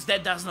 Because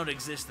that does not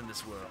exist in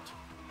this world.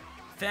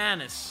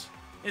 Fairness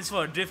is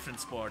for a different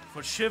sport,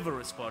 for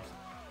chivalrous sport.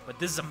 But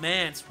this is a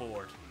man's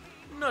sport,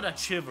 not a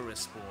chivalrous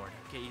sport.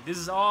 Okay, this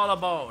is all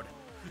about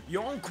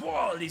your own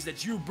qualities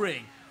that you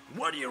bring.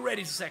 What are you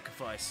ready to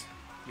sacrifice?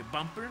 Your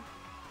bumper?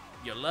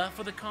 Your love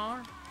for the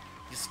car?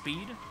 Your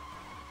speed?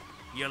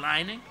 Your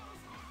lining?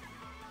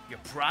 Your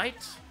pride?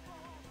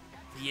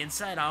 The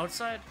inside,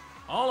 outside?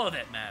 All of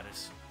that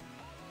matters.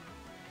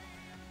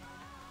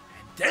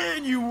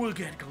 Then you will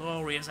get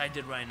glory as I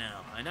did right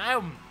now. And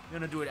I'm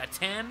gonna do it at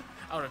 10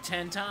 out of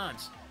 10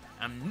 times.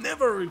 I'm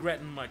never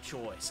regretting my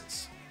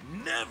choices.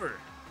 Never.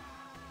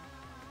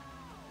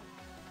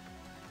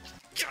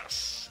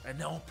 Yes. And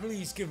now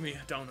please give me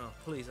a downhill.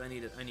 Please, I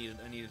need it.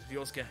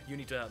 Ryosuke, you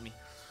need to help me.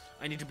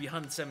 I need to be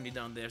 170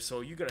 down there, so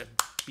you gotta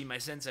be my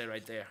sensei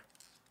right there.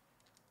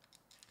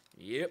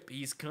 Yep,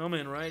 he's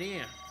coming right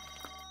here.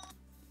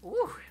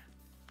 Woo.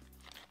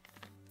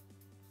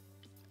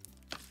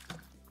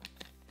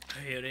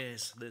 Here it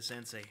is, the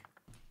sensei.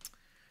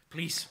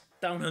 Please,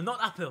 downhill, not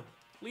uphill.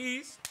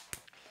 Please.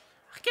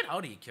 Get out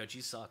of here, Kyochi,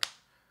 you suck.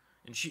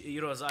 And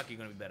Hirozaki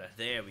gonna be better.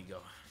 There we go.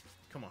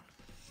 Come on.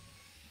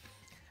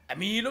 I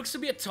mean, he looks to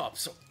be a top,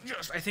 so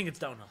just I think it's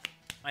downhill.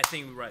 I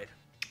think we're right.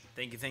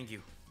 Thank you, thank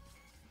you.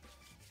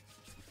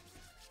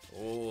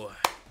 Oh,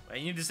 I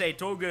need to say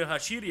Toga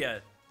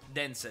Hashirya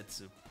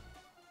Densetsu.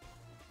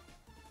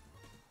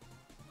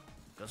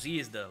 Because he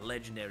is the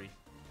legendary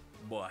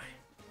boy.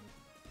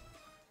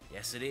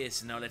 Yes, it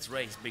is. Now let's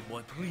race, big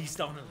boy. Please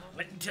don't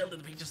let me tell that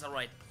the pictures are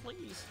right.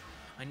 Please.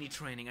 I need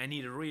training. I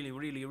need it really,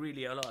 really,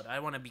 really a lot. I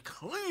want to be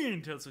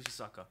clean, tell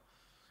Sushisaka.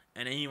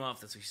 And aim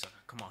after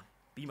Sushisaka. Come on.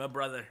 Be my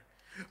brother.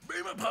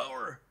 Be my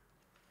power.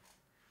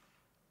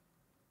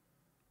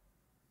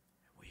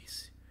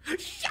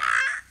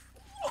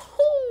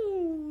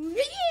 Oh,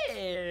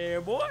 yeah,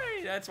 boy.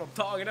 That's what I'm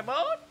talking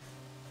about.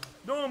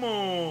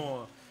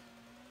 Domo.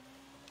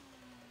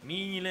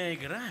 Mille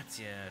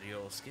grazie,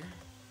 Ryosuke.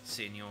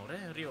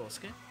 Signore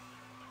Ryosuke.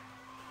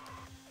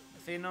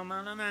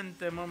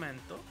 Phenomenalmente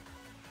momento.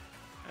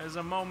 There's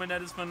a moment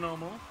that is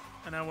phenomenal,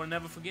 and I will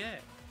never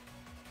forget.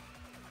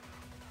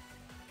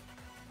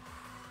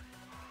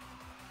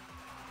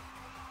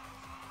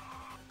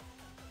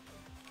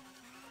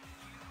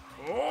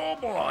 Oh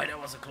boy, that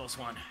was a close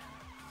one.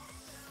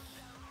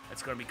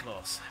 That's gonna be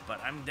close, but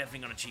I'm definitely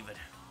gonna achieve it.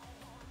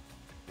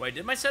 Wait,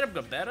 did my setup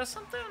go better or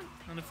something?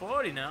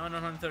 140 now,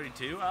 not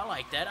 132. I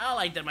like that. I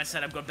like that my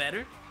setup got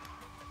better.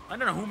 I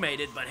don't know who made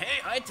it, but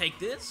hey, I take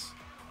this.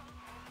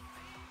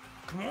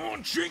 Come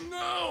on,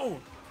 Shingo!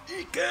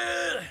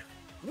 Ike!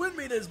 Win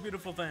me this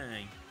beautiful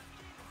thing.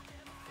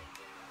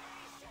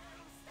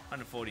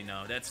 140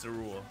 now, that's the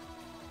rule.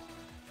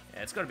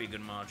 Yeah, it's gotta be a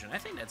good margin. I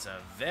think that's a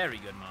very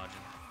good margin.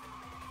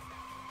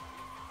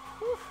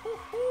 Woo, woo,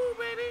 woo,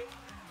 baby!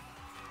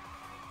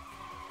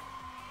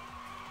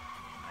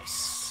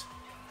 Nice.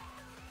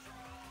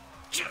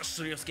 Just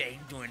Ryosuke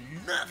ain't doing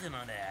nothing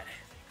on that.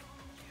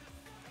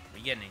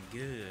 We're getting in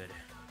good.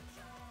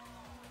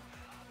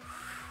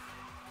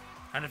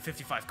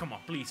 155, come on,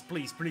 please,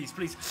 please, please,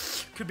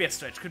 please. Could be a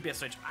stretch, could be a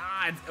stretch.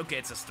 Ah, okay,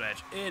 it's a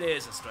stretch. It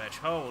is a stretch.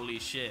 Holy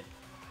shit.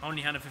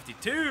 Only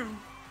 152.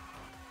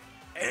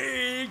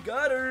 Hey,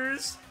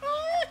 gutters.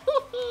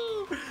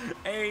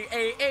 Hey,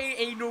 hey, hey,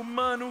 ain't no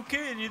man who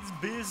can. It's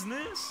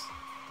business.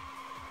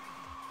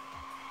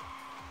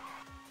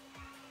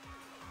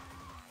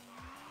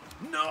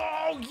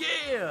 No,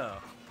 yeah.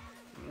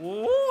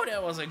 Whoa,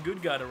 that was a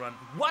good gutter run.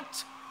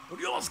 What?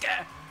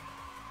 Ryosuke?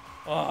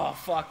 Oh,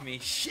 fuck me.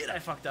 Shit, I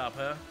fucked up,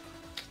 huh?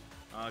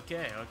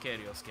 Okay, okay,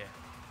 Ryosuke.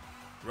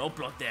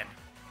 Roadblock then.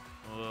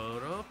 Oh,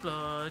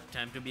 roadblock.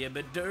 Time to be a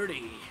bit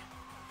dirty.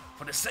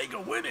 For the sake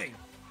of winning.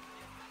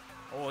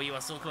 Oh, you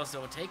were so close to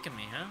overtaking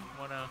me, huh?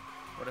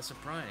 What a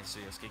surprise,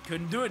 Ryosuke.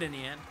 Couldn't do it in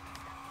the end.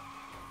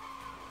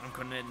 I'm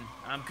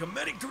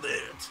committing to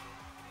it.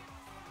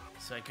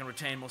 So I can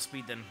retain more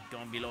speed than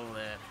going below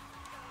that.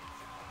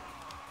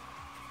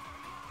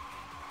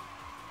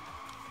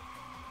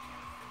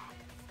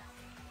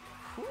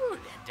 Whew,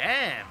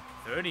 damn,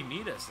 30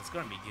 meters, that's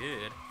gonna be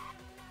good.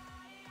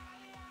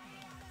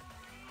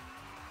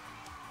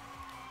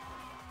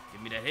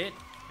 Give me that hit,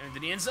 into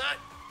the inside.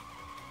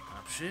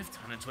 Upshift,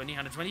 120,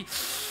 120.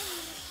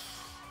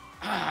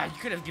 Ah, you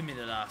could have given me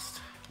the last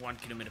 1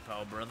 kilometer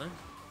power, brother.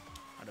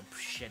 I'd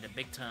appreciate a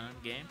big time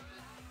game.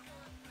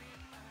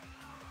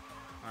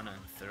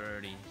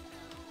 130.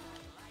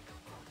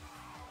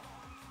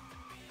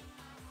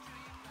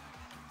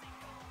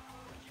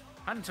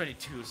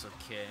 122 is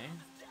okay.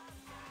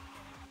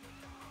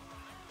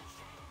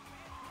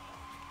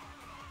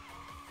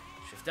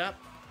 Shift up.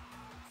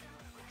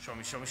 Show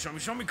me, show me, show me,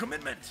 show me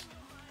commitment.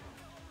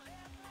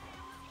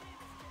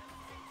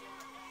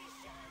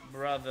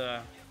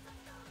 Brother.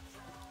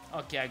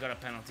 Okay, I got a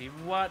penalty.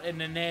 What in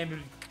the name of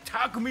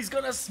Takumi's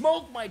gonna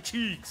smoke my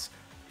cheeks?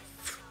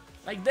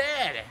 Like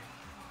that.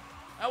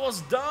 That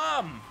was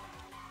dumb.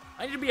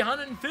 I need to be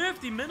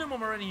 150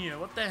 minimum around here.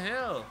 What the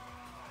hell?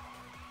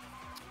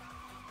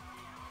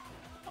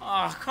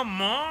 Oh,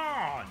 come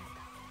on.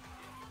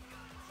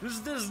 This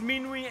doesn't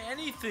mean me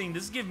anything.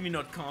 This gives me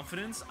not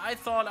confidence. I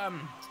thought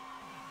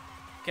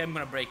okay, I'm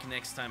gonna break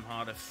next time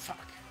harder.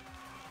 Fuck.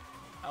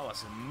 I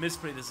was a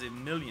misplay this a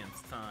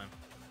millionth time.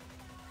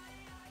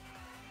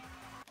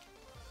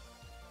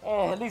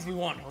 Oh, at least we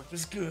won. Which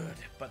is good.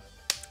 But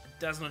it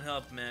does not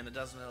help, man. It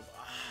doesn't help.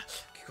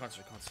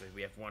 Concentrate, concentrate.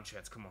 We have one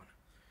chance. Come on.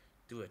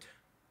 Do it.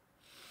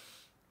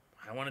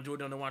 I want to do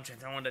it on the one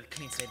chance. I want that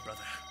clean slate,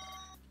 brother.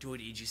 Do it,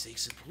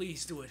 EG6.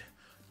 Please do it.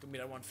 Do me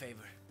that one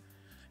favor.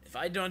 If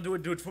I don't do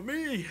it for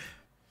me.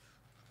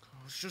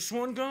 It's just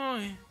one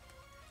guy.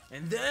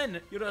 And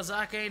then,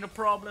 Hirozaki ain't a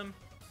problem.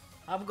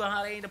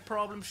 Abugahara ain't a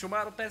problem.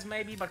 Shimano Pes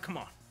maybe, but come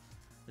on.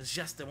 It's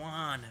just the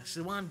one. It's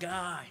the one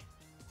guy.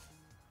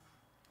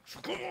 So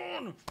come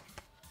on.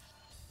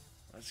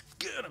 Let's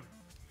get him.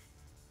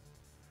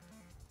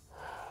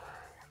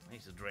 I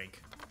need to drink.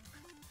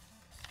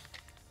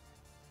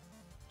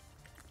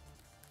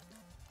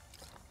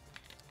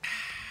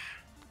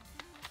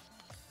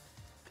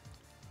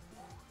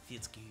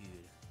 feels good.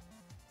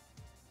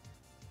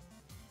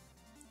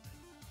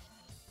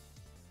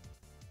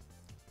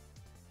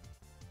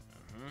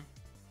 There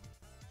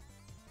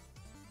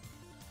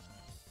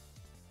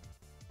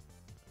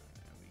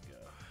we go.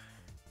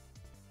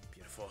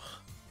 Beautiful.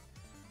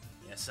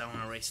 Yes, I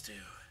want to race too.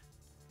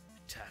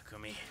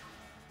 Takumi,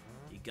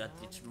 you got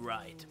it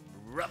right,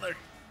 brother.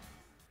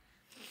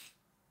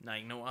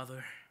 Like no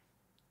other.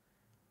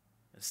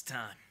 It's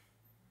time.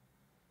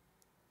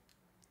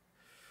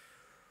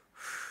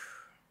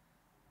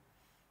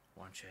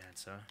 One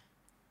chance, huh?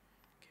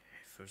 Okay,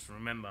 first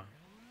remember,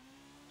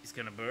 he's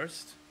gonna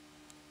burst,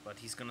 but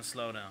he's gonna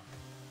slow down.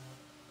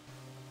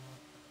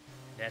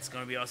 That's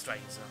gonna be our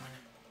striking zone.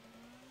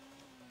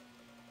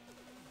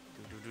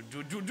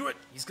 Do it!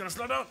 He's gonna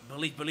slow down!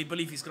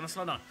 Believe, he's gonna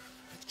slow down.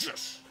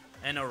 Yes!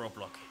 And a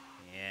roadblock.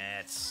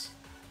 Yeah,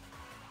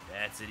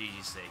 that's an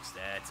easy 6.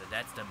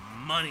 That's the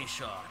money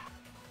shot.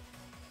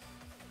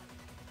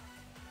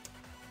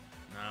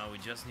 Now we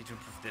just need to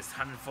improve this.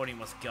 140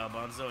 was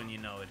Garbanzo, and you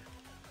know it.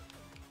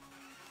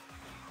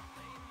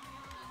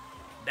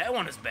 That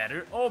one is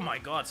better. Oh my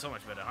god, so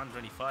much better.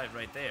 125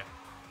 right there.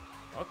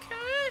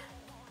 Okay.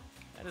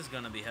 That is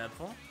gonna be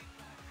helpful.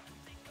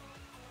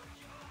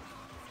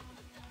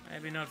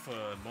 Maybe not for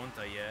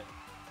Bunta yet.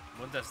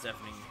 Bunta's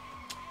definitely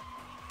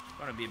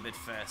gonna be a bit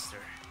faster.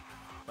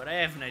 But I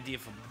have an idea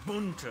for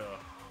Bunta.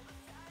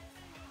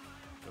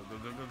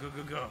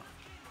 Go.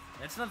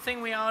 That's not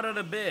thing we out of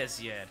the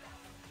biz yet.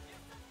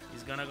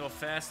 He's gonna go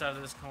fast out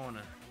of this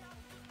corner.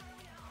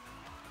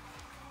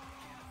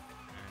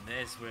 And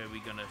that's where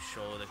we're gonna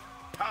show the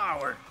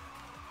power.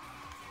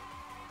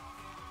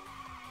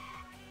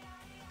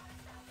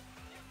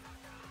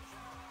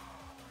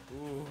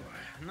 Ooh,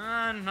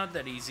 nah, not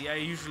that easy. I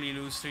usually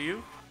lose to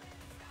you.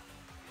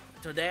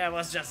 Today I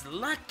was just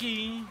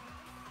lucky.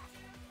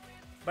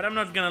 But I'm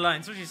not gonna lie,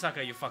 in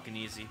Tsushisaka you're fucking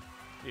easy.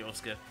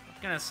 Ryosuke.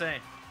 What can I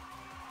say?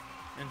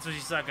 In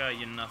Tsushisaka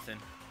you're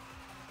nothing.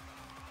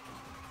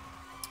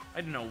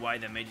 I don't know why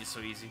they made you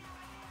so easy.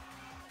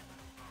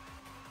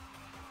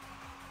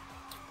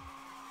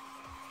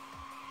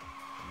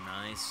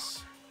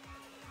 Nice.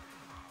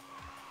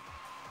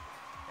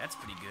 That's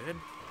pretty good.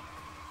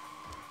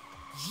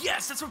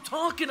 Yes, that's what I'm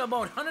talking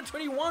about.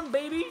 121,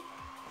 baby.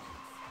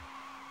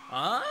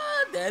 Ah,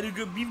 that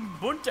could be.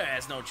 Bunta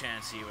has no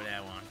chance here with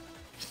that one.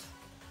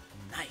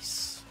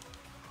 Nice.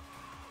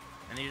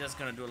 And you're just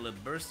gonna do a little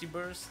bursty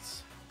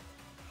bursts.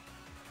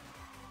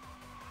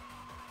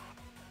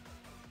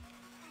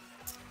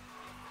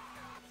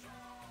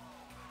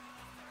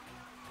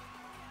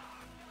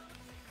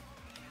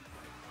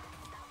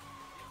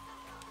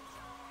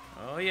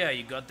 Oh yeah,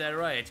 you got that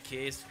right.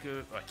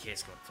 Keisuke. Oh,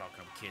 Keisuke. I'm talking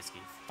about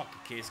Keisuke.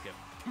 Fucking Keisuke.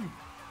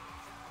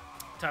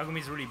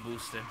 Takumi's really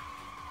boosted.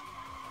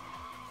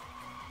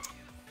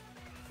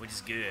 Which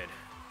is good.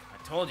 I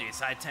told you, it's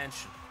high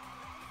tension.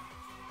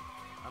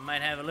 I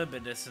might have a little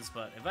bit of distance,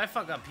 but if I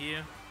fuck up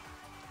here,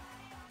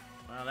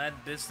 well,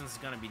 that distance is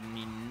gonna be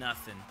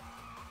nothing.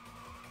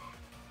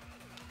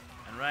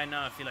 And right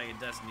now, I feel like it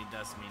does mean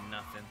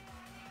nothing.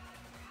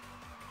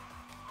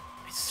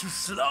 It's too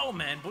slow,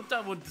 man.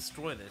 Bunta would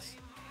destroy this.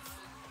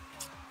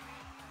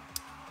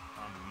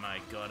 Oh my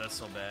god, that's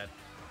so bad.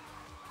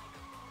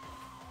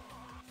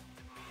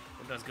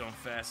 Bunta's going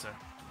faster.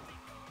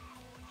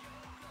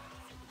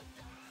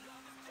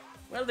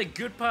 Well, the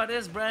good part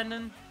is,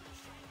 Brandon,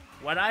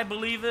 what I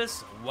believe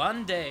is,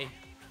 one day,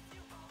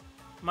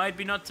 might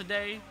be not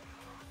today,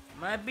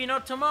 might be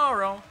not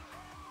tomorrow,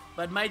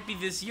 but might be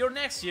this year or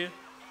next year,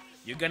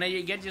 you're gonna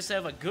get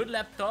yourself a good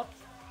laptop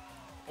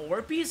or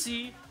a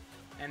PC,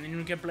 and then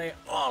you can play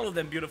all of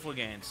them beautiful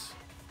games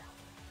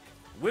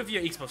with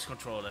your Xbox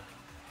controller.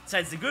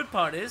 Besides, the good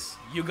part is,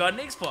 you got an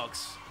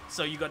Xbox,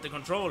 so you got the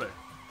controller.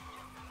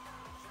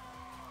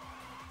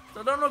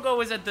 So don't look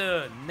always at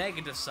the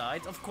negative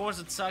side. Of course,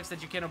 it sucks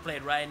that you cannot play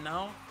it right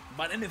now,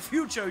 but in the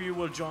future you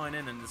will join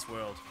in this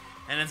world,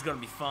 and it's gonna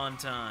be fun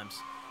times.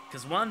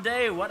 Because one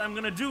day, what I'm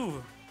gonna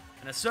do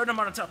in a certain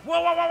amount of time.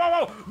 Whoa!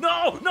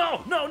 No!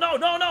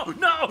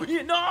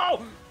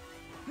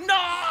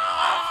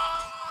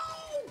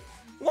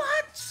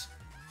 What?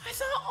 I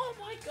thought. Oh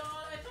my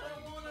god! I thought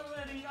I won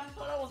already. I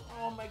thought I was.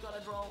 Oh my god!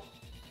 I drove.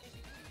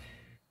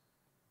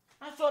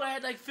 I thought I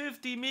had like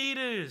 50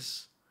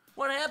 meters.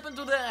 What happened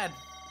to that?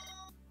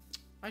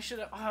 I should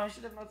have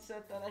not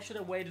said that. I should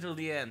have waited till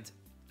the end.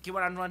 Okay,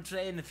 what I'm trying to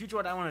say in the future,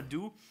 what I want to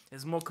do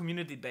is more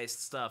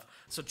community-based stuff.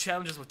 So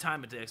challenges with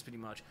time attacks, pretty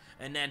much,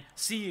 and then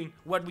seeing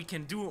what we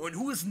can do and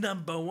who is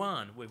number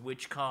one with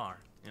which car.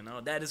 You know,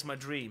 that is my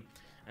dream,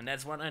 and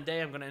that's one day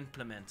I'm gonna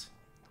implement.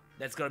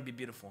 That's gonna be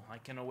beautiful. I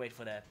cannot wait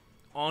for that.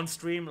 On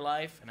stream,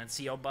 live, and then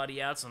see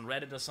everybody else on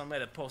Reddit or somewhere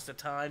that post their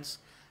times,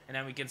 and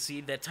then we can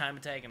see their time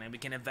attack, and then we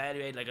can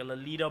evaluate like a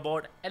little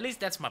leaderboard. At least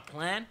that's my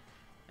plan,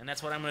 and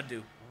that's what I'm gonna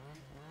do.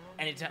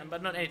 Anytime,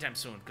 but not anytime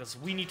soon, because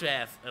we need to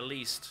have at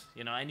least,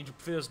 you know, I need to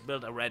first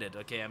build a Reddit,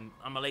 okay?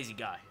 I'm a lazy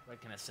guy,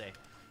 what can I say?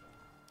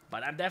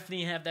 But I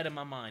definitely have that in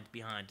my mind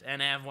behind,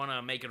 and I want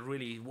to make it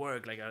really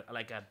work, like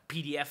a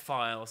PDF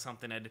file or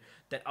something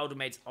that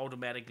automates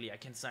automatically. I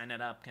can sign that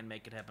up, can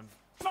make it happen.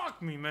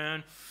 Fuck me,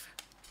 man.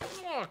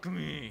 Fuck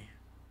me.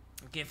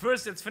 Okay,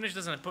 first let's finish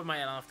this and I put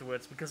my L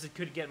afterwards because it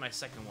could get my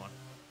second one.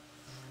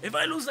 If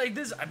I lose like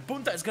this,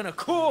 Bunta is gonna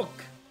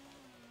cook.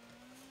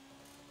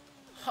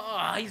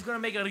 Ah, he's gonna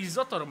make a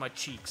risotto out of my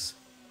cheeks.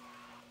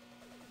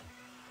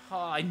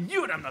 Ah, I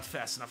knew it. I'm not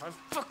fast enough. I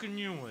fucking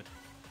knew it.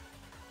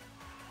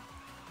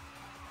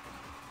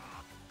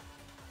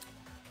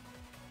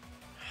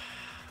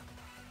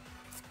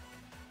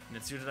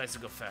 Let's utilize to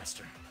go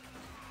faster.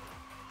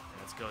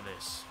 Let's go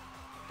this.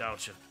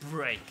 Dodge,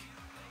 break.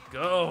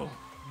 Go!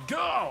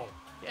 Go!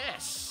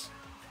 Yes!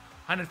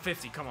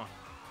 150, come on.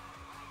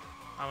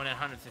 I want at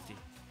 150.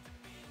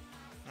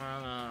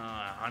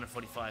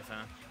 145, huh?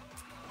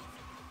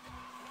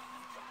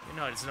 You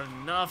know, it's not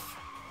enough.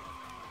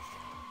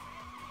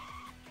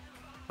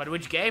 But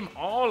which game?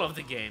 All of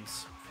the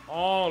games.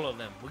 All of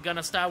them. We're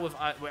gonna start with...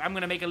 I'm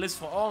gonna make a list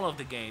for all of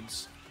the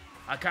games.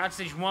 Arcade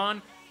stage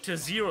 1 to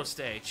 0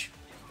 stage.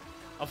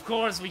 Of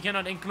course, we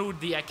cannot include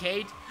the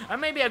arcade.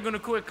 Maybe I'm gonna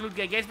include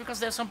the arcades because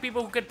there's some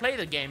people who can play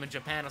the game in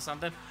Japan or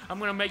something. I'm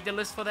gonna make the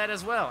list for that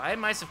as well. I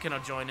myself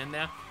cannot join in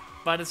there,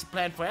 but it's a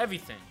plan for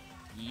everything.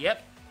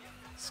 Yep,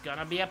 it's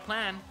gonna be a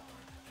plan.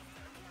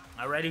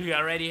 I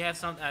already had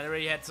some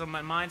in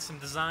my mind, some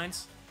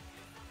designs.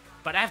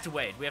 But I have to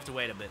wait. We have to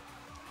wait a bit.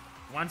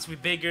 Once we're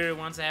bigger,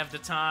 once I have the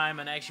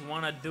time and I actually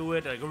wanna do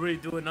it, like really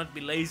do it, not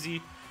be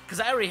lazy. Because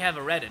I already have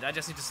a Reddit. I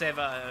just need to save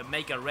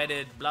make a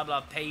Reddit blah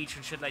blah page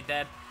and shit like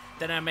that.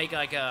 Then I make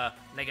like a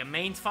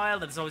main file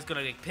that's always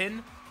gonna like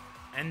pin,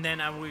 and then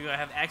we're gonna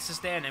have access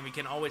there, and then we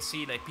can always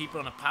see like people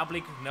on a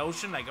public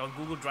Notion, like on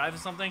Google Drive or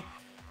something,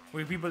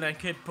 where people then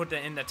could put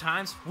in their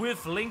times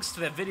with links to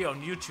their video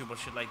on YouTube or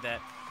shit like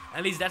that.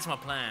 At least that's my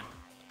plan.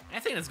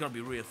 I think that's gonna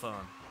be real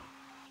fun,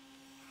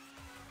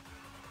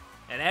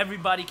 and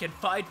everybody can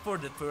fight for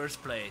the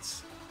first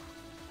place.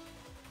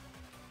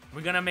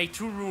 We're gonna make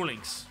 2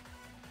 rulings: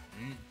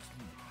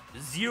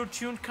 0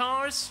 tuned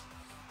cars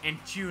and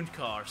tuned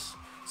cars.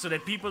 So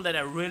that people that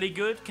are really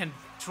good can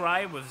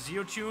try with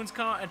 0 tunes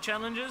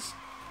challenges,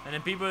 and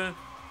then people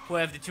who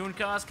have the tuned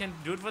cars can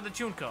do it for the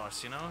tuned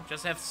cars, you know?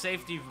 Just have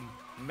safety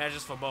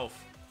measures for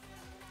both.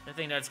 I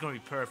think that's gonna be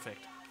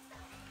perfect.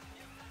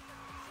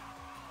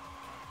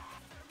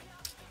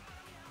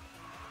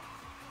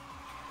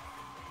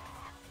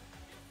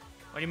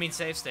 What do you mean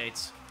save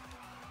states?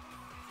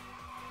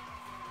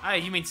 Ah,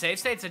 you mean save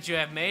states that you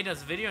have made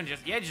as a video and you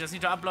just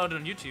need to upload it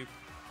on YouTube.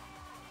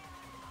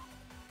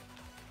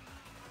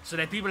 So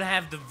that people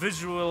have the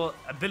visual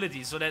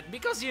ability, so that,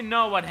 because you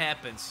know what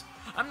happens.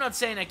 I'm not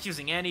saying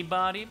accusing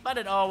anybody, but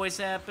it always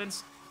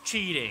happens.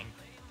 Cheating.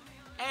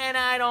 And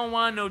I don't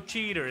want no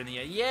cheater in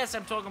here. Yes,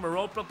 I'm talking about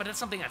roadblock, but that's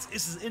something else.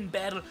 This is in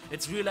battle,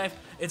 it's real life,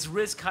 it's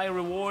risk, high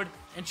reward,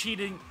 and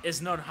cheating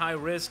is not high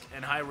risk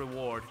and high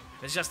reward.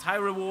 It's just high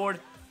reward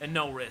and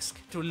no risk,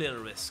 too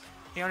little risk.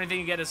 The only thing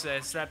you get is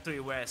a strap to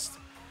your vest.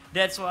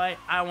 That's why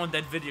I want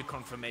that video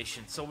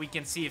confirmation, so we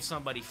can see if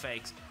somebody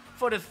fakes.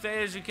 For the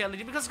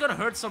physicality, because it's gonna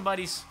hurt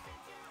somebody's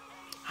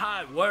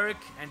hard work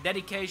and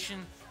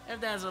dedication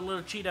if there's a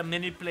little cheater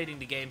manipulating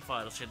the game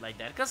file, shit like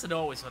that, because it's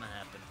always gonna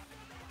happen.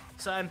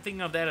 So I'm thinking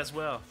of that as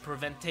well.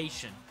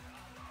 Preventation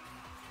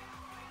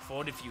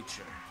for the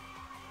future.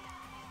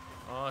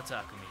 Oh,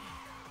 Takumi,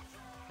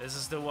 this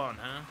is the one,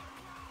 huh?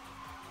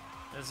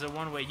 This is the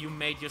one where you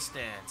made your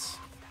stance.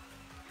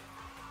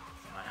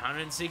 My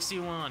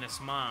 161 is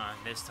mine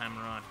this time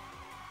around,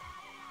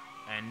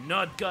 and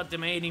not got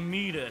them 80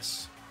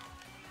 meters.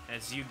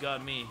 As you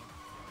got me.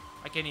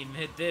 I can't even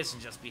hit this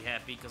and just be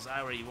happy because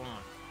I already won.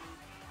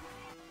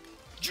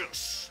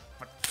 Just,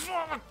 but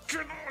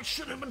fucking it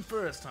should have been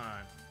first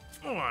time.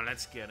 Oh,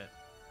 let's get it.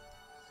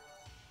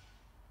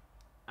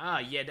 Ah,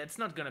 yeah, that's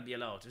not gonna be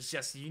allowed. It's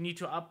just you need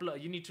to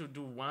upload. You need to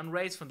do 1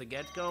 race from the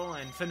get-go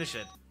and finish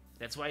it.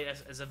 That's why,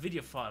 as a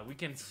video file, we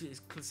can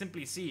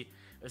simply see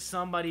if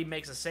somebody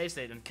makes a save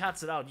state and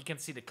cuts it out. You can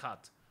see the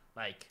cut.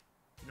 Like,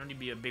 you don't need to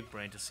be a big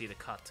brain to see the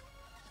cut.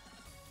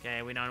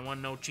 Okay, we don't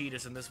want no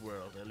cheaters in this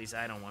world. At least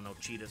I don't want no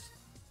cheaters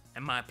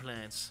in my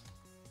plans.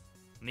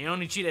 And the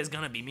only cheater is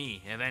gonna be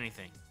me, if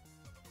anything.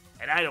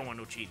 And I don't want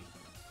no cheating.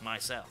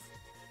 Myself.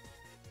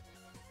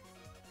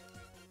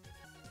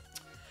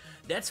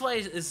 That's why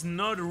it's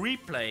not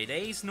replay. There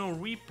is no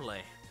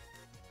replay.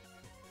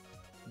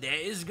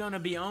 There is gonna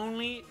be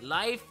only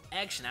live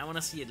action. I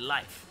wanna see it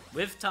live.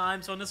 With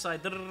times on the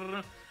side.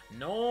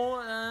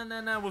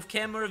 No, with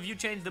camera, if you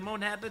change the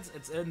mode happens,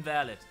 it's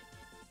invalid.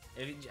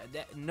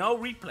 No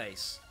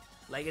replays.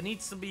 Like, it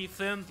needs to be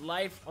filmed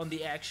live on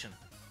the action.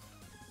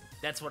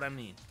 That's what I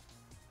mean.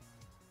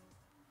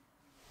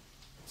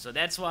 So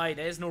that's why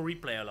there's no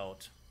replay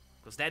allowed.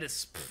 Because that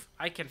is...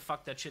 I can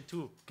fuck that shit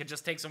too. Can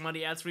just take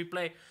somebody else's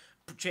replay,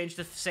 change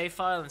the save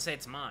file and say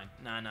it's mine.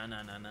 No.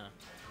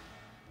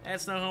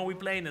 That's not how we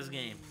play in this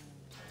game.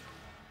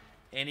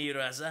 Any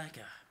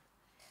Razaka.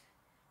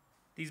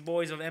 These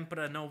boys of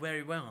Emperor know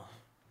very well.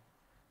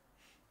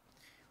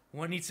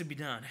 What needs to be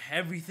done?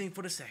 Everything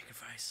for the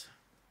sacrifice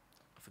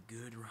of a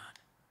good run.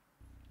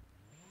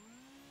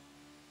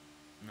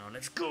 Now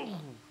let's go!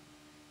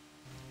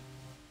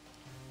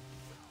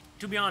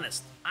 To be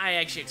honest, I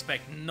actually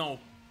expect no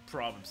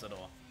problems at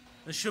all.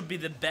 This should be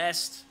the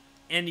best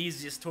and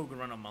easiest token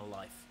run of my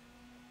life.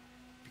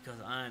 Because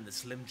I am the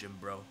Slim Jim,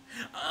 bro.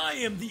 I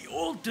am the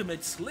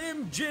ultimate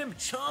Slim Jim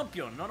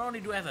champion! Not only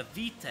do I have a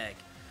VTEC,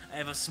 I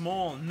have a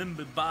small,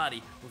 nimble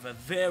body with a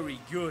very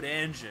good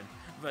engine,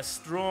 with a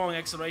strong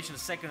acceleration in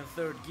second and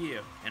third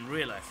gear. In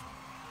real life,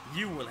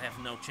 you will have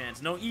no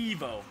chance. No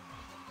Evo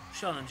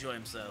shall enjoy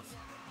himself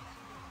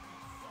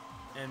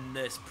in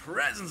this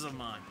presence of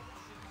mine.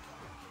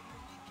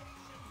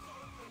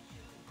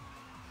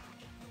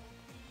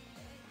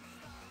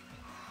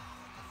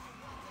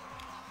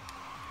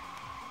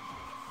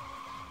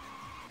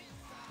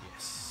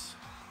 Yes.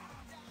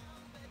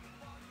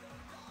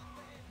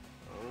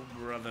 Oh,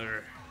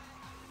 brother.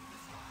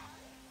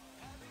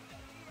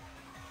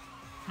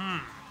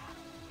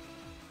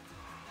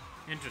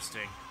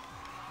 Interesting.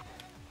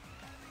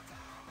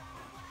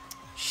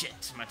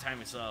 Shit, my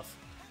time is off.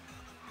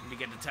 Let me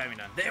get the timing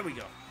done. There we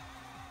go.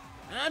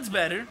 That's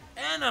better.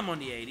 And I'm on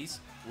the 80s,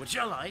 which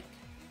I like.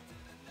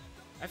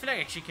 I feel like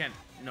I actually can't.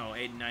 No,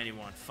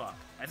 891. Fuck.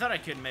 I thought I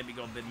could maybe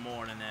go a bit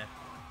more than that.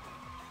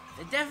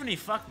 They definitely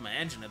fucked my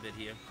engine a bit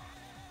here.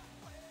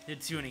 The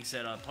tuning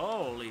setup.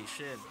 Holy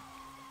shit.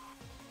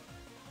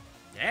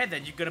 Yeah,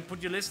 then you're gonna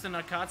put your list in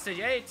our card stage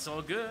 8. It's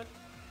all good.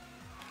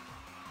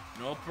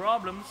 No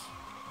problems.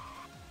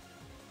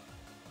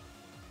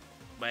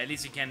 But at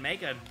least you can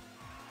make a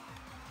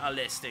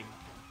listing.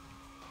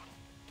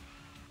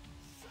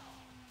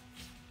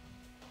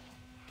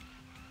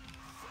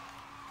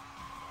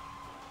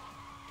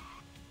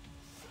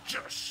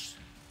 Just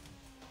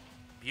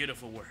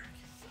beautiful work.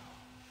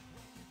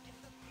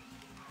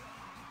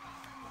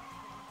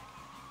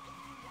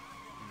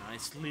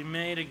 Nicely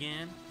made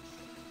again.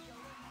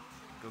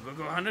 Go, go,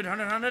 go. 100,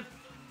 100, 100.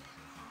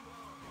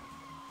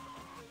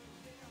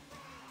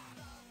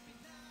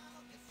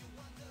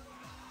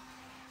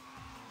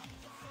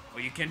 Oh,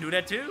 you can do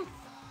that too?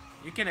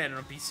 You can add it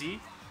on PC.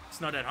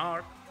 It's not that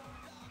hard.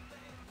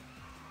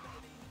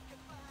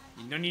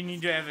 You don't even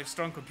need to have a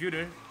strong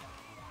computer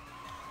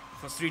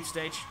for street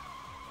stage.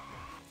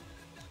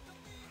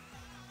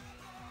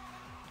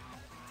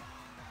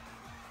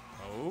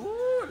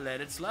 Oh,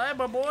 let it slide,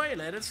 my boy.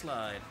 Let it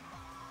slide.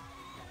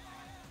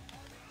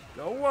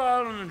 Go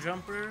wild on the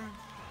jumper.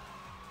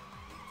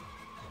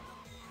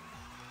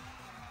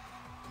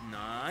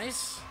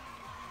 Nice.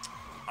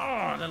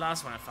 Oh, the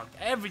last one I fucked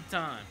every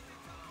time.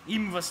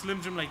 Even with a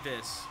Slim Jim like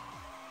this,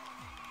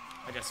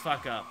 I just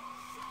fuck up.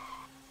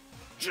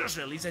 Just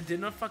at least I did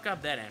not fuck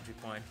up that entry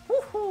point.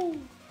 Woohoo!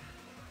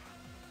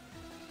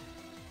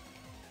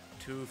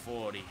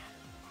 240.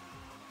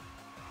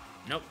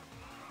 Nope.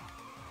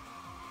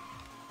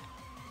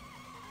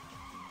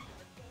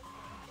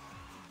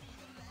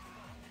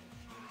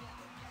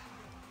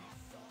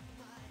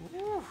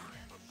 Woo.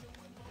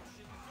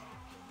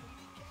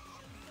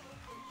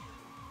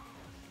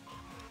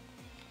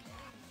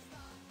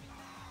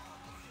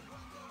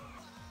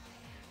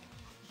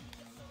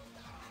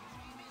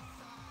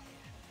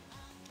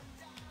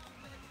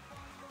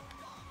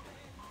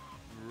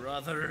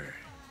 Brother,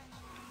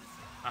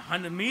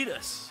 100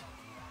 meters.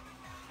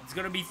 It's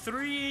gonna be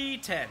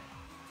 310.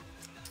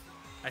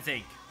 I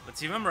think. Let's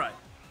see if I'm right.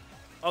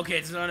 Okay,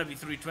 it's gonna be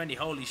 320.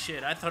 Holy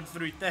shit, I thought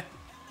 310.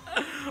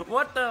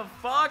 What the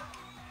fuck?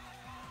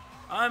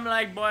 I'm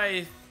like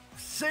by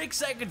 6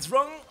 seconds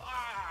wrong.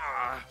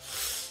 Ah.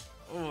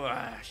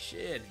 Oh,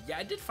 shit. Yeah,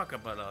 I did fuck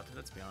up a lot,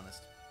 let's be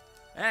honest.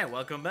 Hey,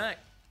 welcome back.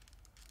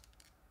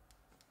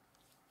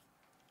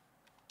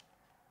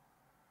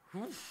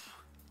 Oof.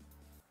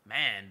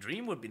 Man,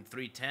 Dream would have been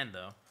 310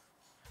 though.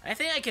 I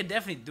think I can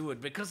definitely do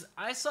it because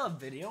I saw a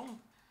video.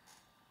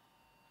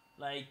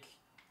 Like,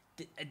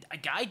 a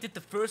guy did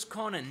the first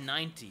corner in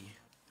 90.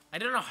 I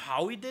don't know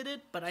how he did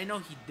it, but I know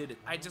he did it.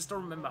 I just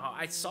don't remember how.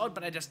 I saw it,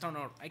 but I just don't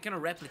know. I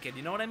cannot replicate,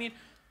 you know what I mean?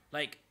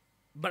 Like,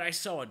 but I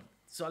saw it.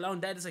 So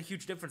alone that is a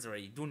huge difference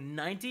already. Doing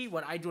 90,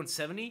 what I do in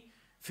 70,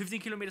 15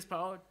 kilometers per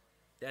hour,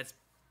 that's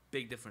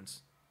big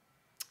difference.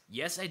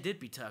 Yes, I did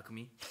beat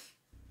Takumi.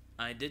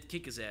 I did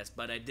kick his ass,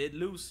 but I did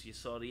lose. You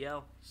saw the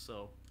L,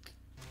 so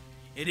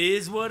it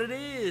is what it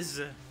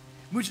is,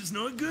 which is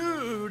not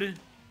good,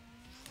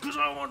 because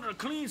I want a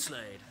clean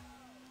slate.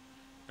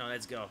 Now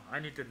let's go.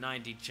 I need the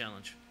 90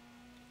 challenge.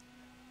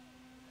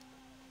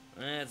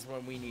 That's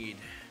what we need.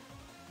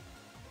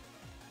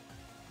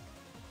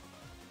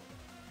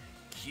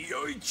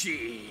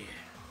 Kyoichi.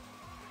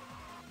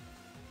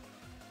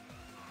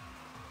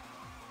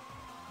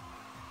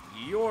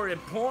 Your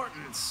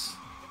importance.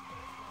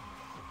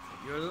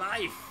 Your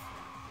life.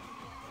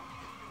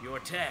 Your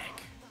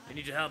tech. You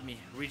need to help me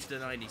reach the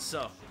 90.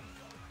 So.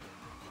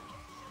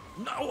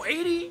 No,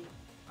 80?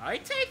 I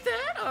take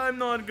that. I'm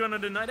not gonna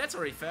deny. That's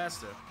already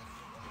faster.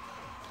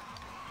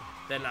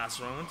 That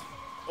last round.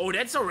 Oh,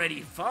 that's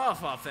already far,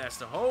 far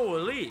faster.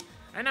 Holy.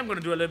 And I'm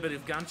gonna do a little bit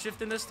of gun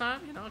shifting this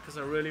time, you know, because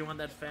I really want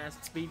that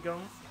fast speed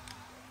going.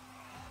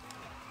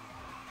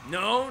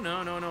 No,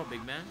 no, no, no,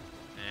 big man.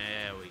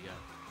 There we go.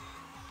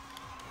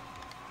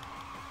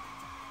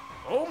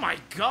 Oh my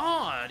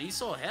god, he's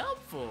so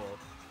helpful.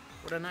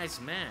 What a nice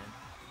man.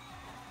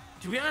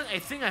 To be honest, I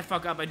think I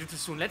fuck up. I do too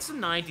soon. Let's do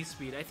 90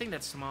 speed. I think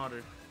that's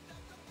smarter.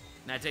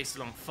 That takes too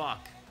long.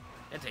 Fuck.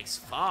 That takes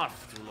far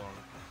too long.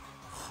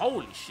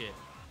 Holy shit.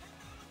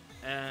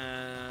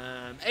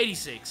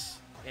 86.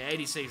 Yeah,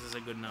 86 is a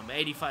good number.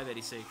 85,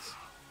 86.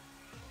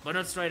 But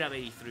not straight up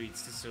 83.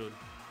 It's too soon.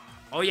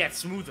 Oh yeah, it's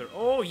smoother.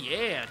 Oh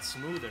yeah, it's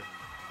smoother.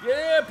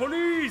 Yeah,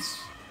 police!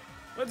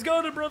 Let's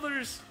go, the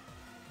brothers!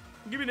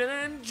 Give me that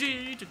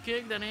NG to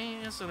kick that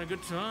ass on a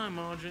good time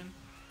margin.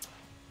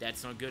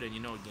 That's not good, and you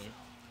know it, game.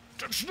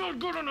 That's not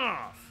good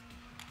enough!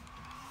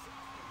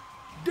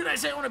 Did I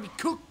say I want to be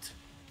cooked?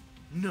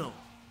 No.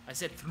 I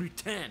said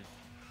 310.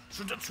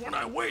 So that's what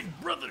I wait,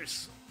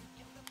 brothers!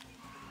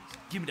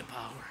 Give me the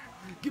power.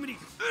 Give me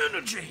the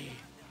energy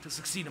to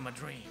succeed in my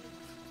dream.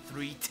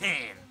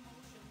 310.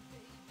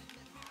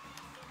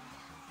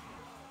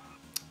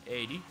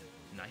 80.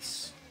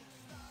 Nice.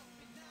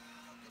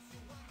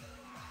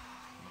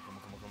 Come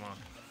on, come on, come on.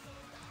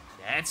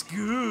 That's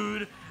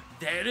good.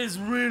 That is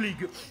really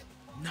good.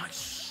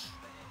 Nice.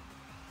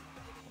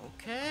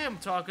 Okay, I'm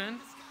talking.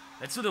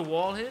 Let's do the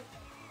wall hit.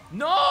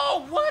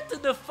 No! What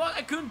the fuck?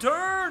 I couldn't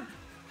turn!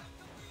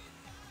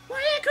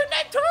 Why couldn't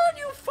I turn,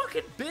 you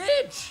fucking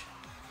bitch?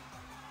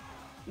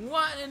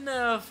 What in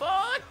the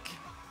fuck?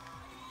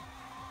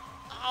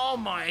 Oh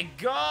my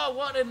god,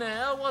 what in the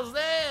hell was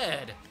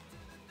that?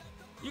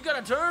 You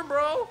gotta turn,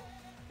 bro.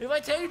 If I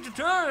tell you to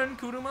turn,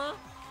 Kuruma,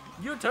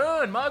 you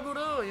turn,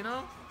 Maguro, you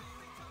know?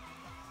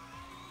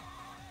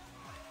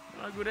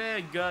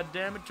 Magure,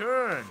 goddammit,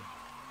 turn.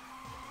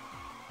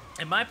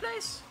 In my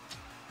place,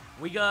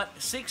 we got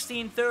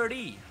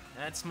 16:30.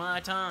 That's my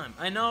time.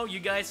 I know you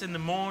guys in the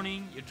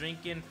morning, you're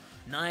drinking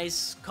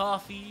nice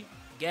coffee,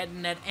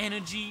 getting that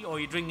energy, or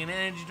you're drinking an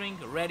energy drink,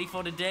 ready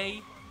for the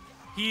day.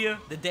 Here,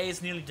 the day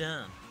is nearly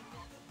done.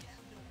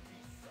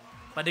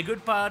 But the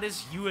good part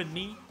is, you and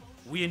me,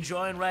 we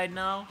enjoying right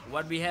now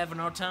what we have in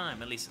our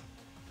time. At least,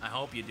 I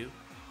hope you do.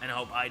 And I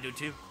hope I do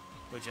too.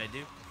 Which I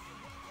do.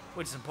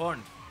 Which is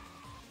important.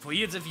 For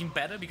you, it's even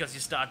better because you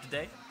start the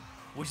day.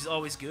 Which is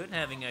always good,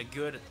 having a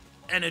good,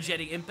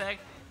 energetic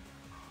impact.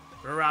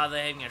 Rather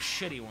having a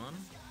shitty one.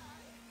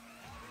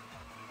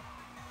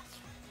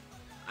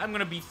 I'm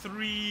gonna be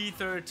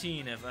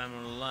 313 if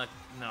I'm lucky.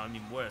 No, I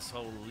mean worse.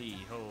 Holy,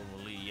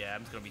 yeah,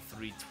 I'm gonna be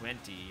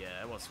 320. Yeah,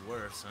 that was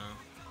worse, huh?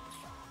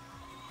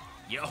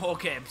 Yeah,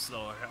 okay, I'm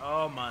slower.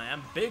 Oh my,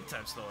 I'm big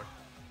time slower.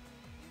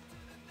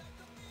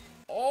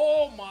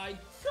 Oh my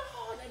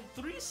god,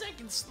 I'm 3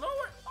 seconds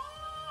slower.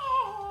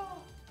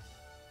 Oh,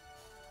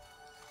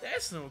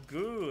 that's no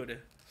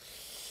good.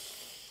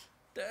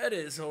 That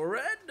is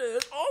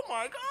horrendous. Oh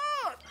my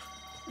god.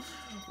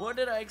 What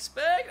did I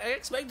expect? I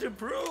expect to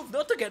improve,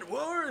 not to get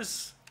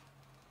worse.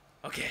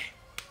 Okay,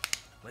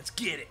 let's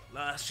get it.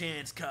 Last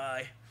chance,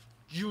 Kai.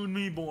 You and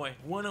me, boy.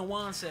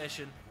 One-on-one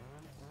session.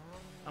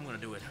 I'm gonna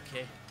do it,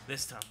 okay?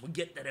 This time, we'll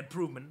get that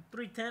improvement.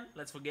 310,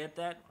 let's forget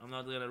that. I'm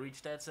not gonna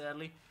reach that,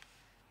 sadly.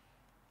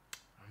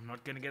 I'm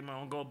not gonna get my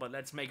own goal, but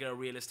let's make it a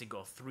realistic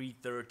goal.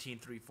 313,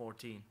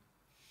 314.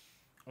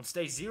 On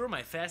stage 0,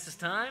 my fastest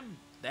time,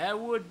 that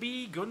would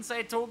be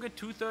Gunsai Toga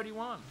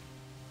 231.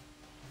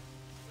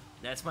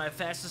 That's my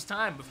fastest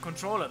time with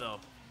controller though.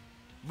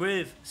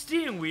 With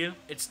steering wheel,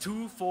 it's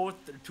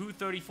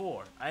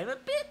 234. I'm a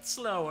bit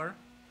slower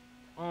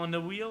on the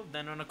wheel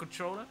than on a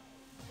controller.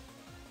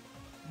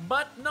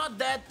 But not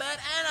that bad,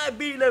 and I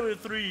beat level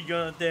 3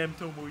 goddamn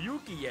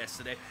Tomoyuki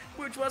yesterday,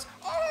 which was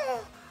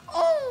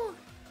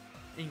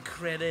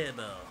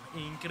incredible,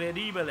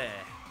 incredibile,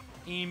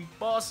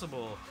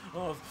 impossible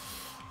of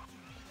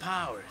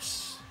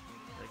powers.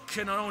 I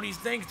cannot only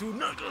thanks to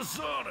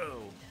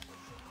Nakasato.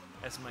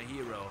 That's my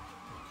hero.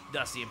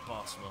 That's the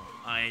impossible.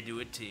 I do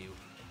it too.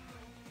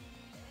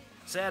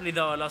 Sadly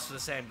though, I lost to the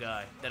same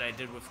guy that I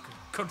did with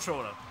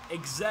controller.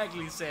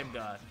 Exactly the same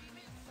guy.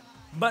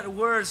 But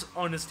worse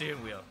on the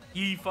steering wheel.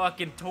 He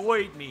fucking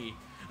toyed me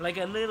like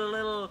a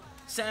little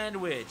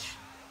sandwich.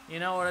 You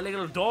know, or a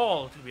little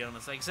doll, to be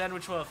honest. Like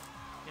sandwich for,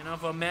 you know,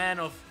 for a man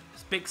of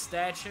big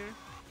stature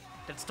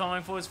that's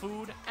toying for his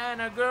food,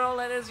 and a girl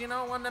that is, you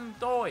know, one of them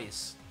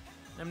toys.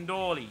 Them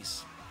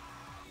dollies.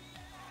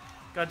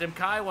 Goddamn,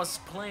 Kai was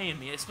playing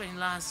me. Explained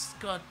last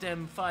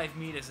goddamn 5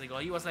 meters ago.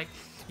 He was like,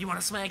 "You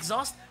wanna smell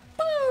exhaust?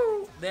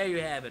 Boo!" There you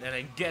have it. And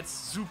then gets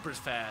super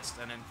fast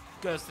and then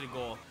goes to the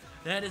goal.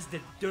 That is the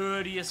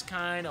dirtiest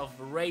kind of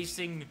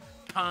racing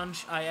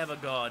punch I ever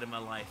got in my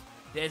life.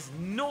 There's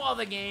no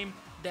other game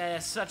that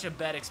has such a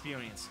bad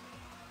experience.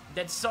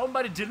 That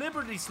somebody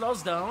deliberately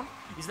slows down.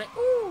 He's like,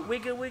 "Ooh,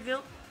 wiggle,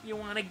 wiggle. You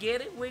wanna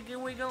get it?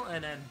 Wiggle, wiggle."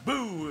 And then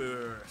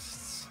bursts.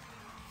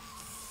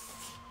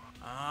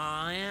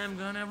 I am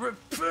gonna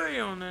repay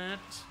on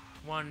it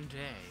one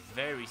day.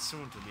 Very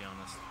soon, to be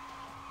honest.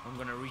 I'm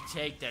gonna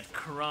retake that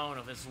crown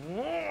of his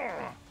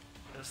war.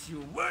 That's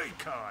your way,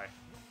 Kai.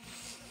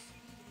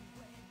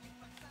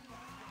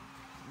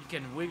 You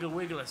can wiggle,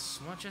 wiggle as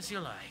much as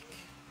you like.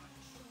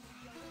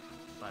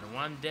 But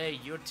one day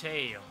your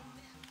tail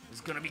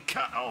is gonna be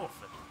cut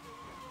off.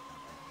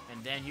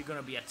 And then you're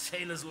gonna be a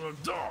tailless little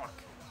dog.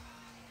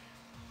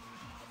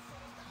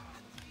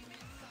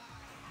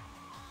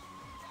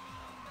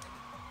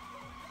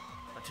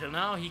 But till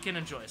now, he can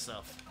enjoy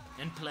himself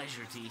and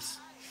pleasure tease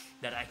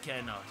that I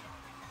cannot.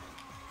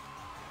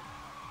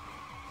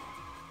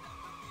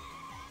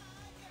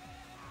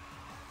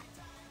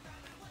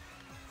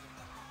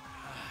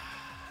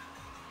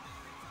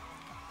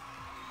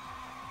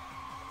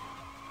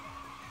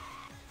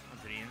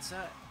 Onto the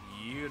inside.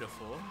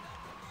 Beautiful.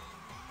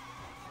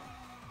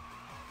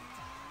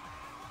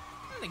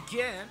 And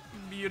again,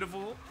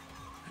 beautiful.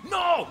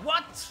 No!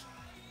 What?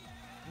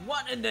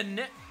 What in the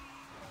net?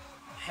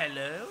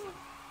 Hello?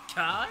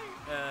 Kai?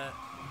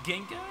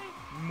 Genkai?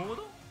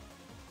 Modo?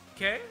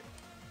 Okay?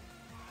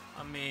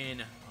 I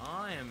mean,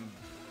 I am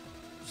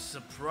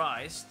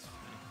surprised.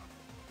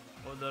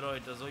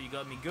 Odoroita, so you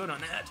got me good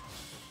on that.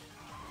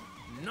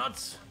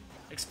 Not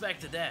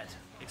expected that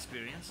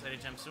experience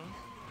anytime soon.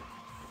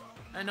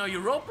 I know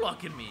you're rope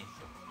blocking me.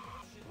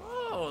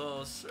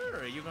 Oh,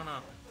 sir, you're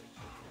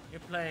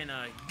playing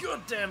a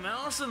goddamn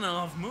arsenal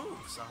of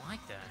moves. I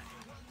like that.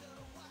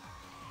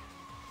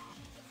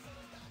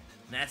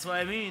 That's what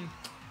I mean.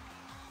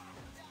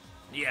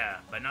 Yeah,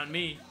 but not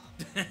me.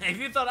 If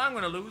you thought I'm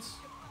gonna lose,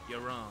 you're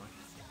wrong.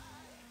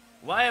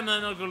 Why am I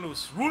not gonna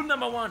lose? Rule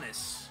number 1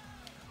 is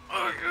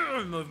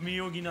of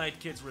Miyogi Night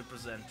Kids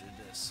represented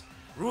this.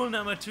 Rule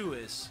number 2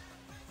 is,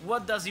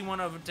 what does he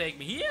want to overtake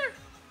me? Here?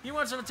 He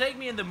wants to overtake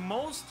me in the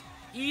most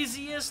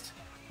easiest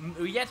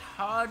yet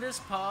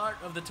hardest part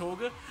of the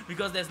toga,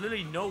 because there's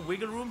literally no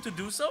wiggle room to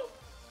do so?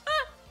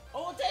 Huh?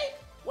 Overtake?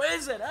 Where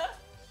is it, huh?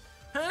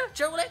 Huh?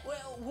 Chocolate?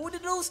 Well, who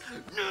did lose?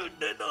 No,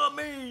 not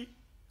me.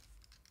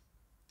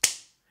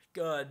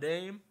 God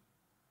damn.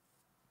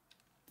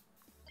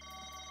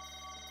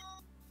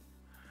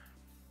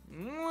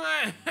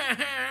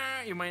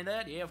 You mind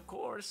that? Yeah, of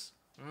course.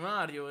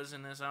 Mario is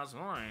in this house.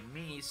 Oh, I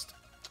missed.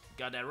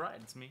 Got that right,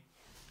 it's me.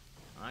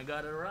 I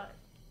got it right.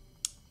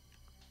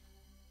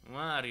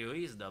 Mario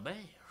is the best.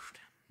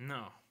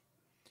 No.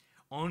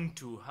 On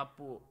to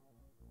Hapo.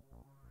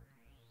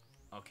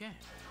 Okay.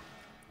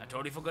 I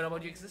totally forgot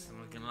about your existence.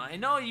 I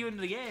know you in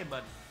the game,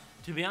 but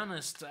to be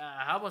honest,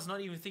 I was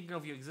not even thinking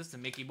of your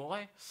existence, Mickey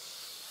boy.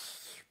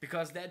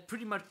 Because that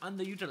pretty much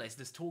underutilized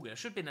this toga. There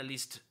should have been at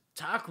least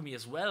Takumi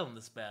as well in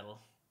this battle.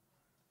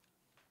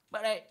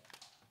 But hey,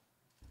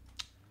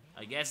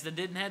 I guess they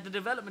didn't have the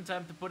development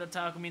time to put a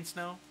Takumi in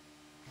snow.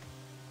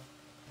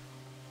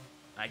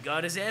 I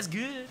got his ass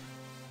good.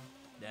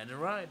 That's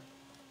right.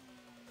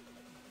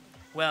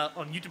 Well,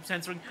 on YouTube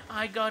censoring,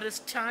 I got his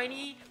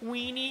tiny,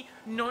 weeny,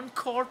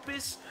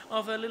 non-corpus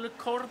of a little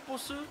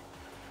corpusu.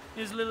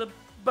 His little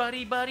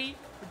buddy,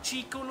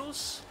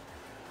 Chicolos.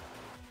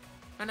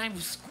 And I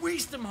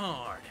squeezed him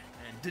hard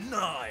and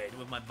denied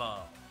with my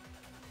ball.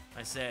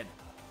 I said,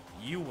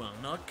 you will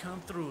not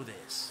come through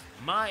this.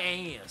 My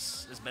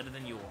ass is better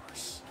than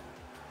yours.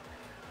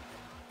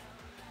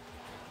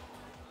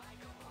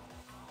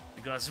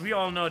 Because we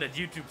all know that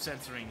YouTube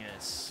censoring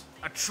is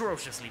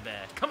atrociously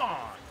bad. Come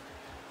on!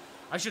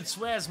 I should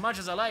swear as much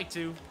as I like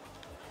to.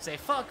 Say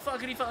fuck,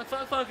 fuckity fuck,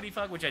 fuck, fuckity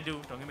fuck, which I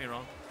do, don't get me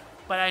wrong.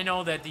 But I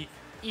know that the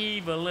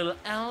evil little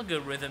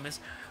algorithm is,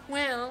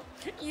 well,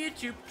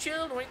 YouTube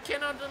children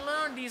cannot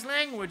learn these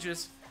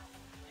languages.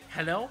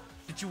 Hello?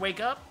 Did you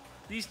wake up?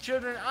 These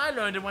children, I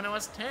learned it when I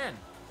was 10.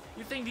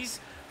 You think these,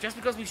 just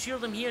because we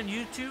shield them here on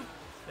YouTube,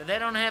 that they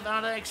don't have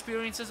other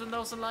experiences than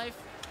those in life?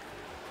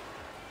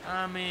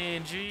 I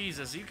mean,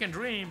 Jesus, you can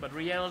dream, but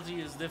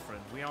reality is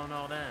different. We all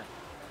know that.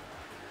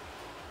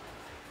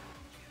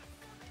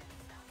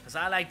 Because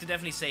I like to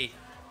definitely say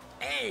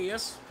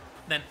ass,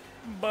 then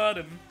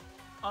bottom.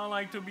 I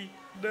like to be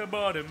the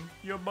bottom.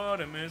 Your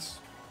bottom is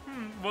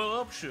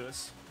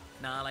voluptuous.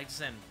 Now I like to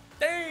send,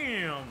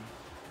 damn,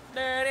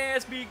 that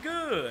ass be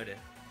good.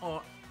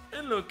 Or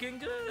looking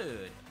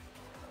good.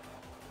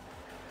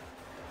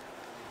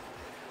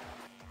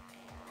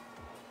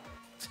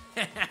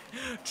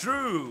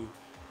 True.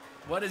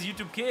 What is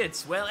YouTube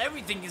Kids? Well,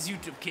 everything is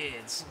YouTube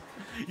Kids.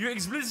 You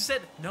explicitly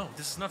said, no,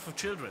 this is not for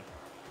children.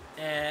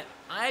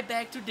 I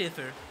beg to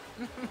differ.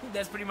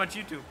 That's pretty much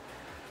YouTube.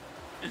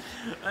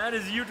 That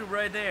is YouTube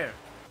right there.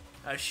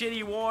 A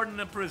shitty warden in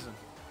a prison.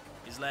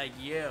 He's like,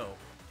 yo,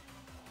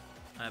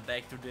 I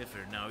beg to differ.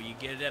 Now you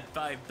get that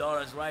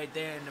 $5 right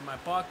there into my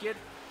pocket.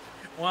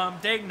 Well, I'm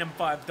taking them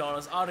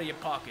 $5 out of your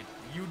pocket.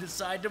 You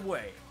decide the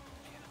way.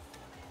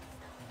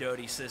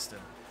 Dirty system.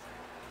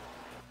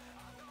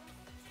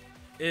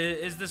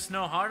 Is the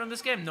snow hard on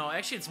this game? No,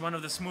 actually it's one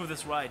of the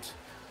smoothest rides.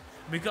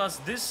 Because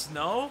this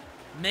snow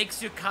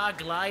makes your car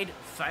glide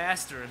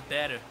faster and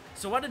better.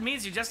 So what it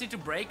means, you just need to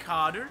brake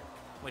harder.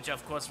 Which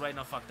of course right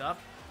now fucked up.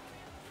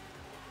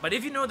 But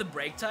if you know the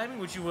brake timing,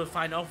 which you will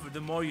find out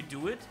the more you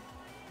do it,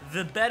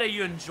 the better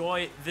you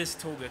enjoy this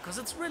toga. Because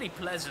it's really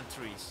pleasant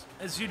trees.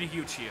 It's really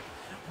huge here.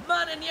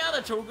 But in the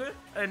other toga,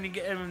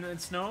 in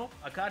snow,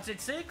 Akate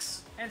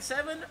 6 and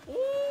 7, ooh,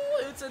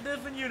 it's a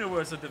different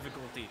universe of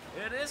difficulty.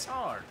 It is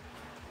hard.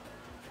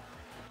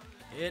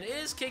 It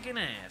is kicking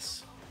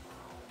ass.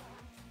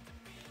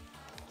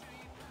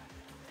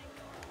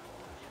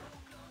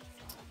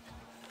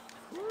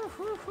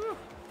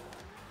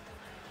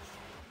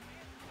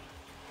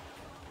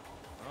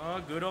 Oh,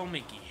 good old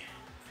Mickey.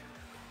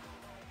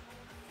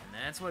 And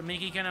that's what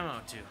Mickey can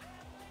amount to.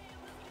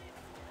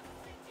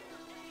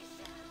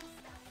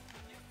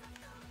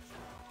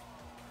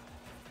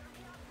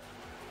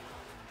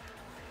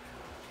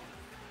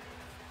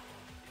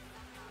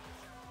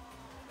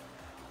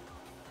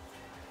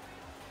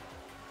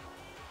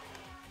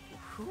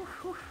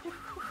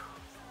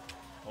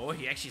 Oh,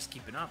 he actually is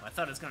keeping up. I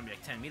thought it was gonna be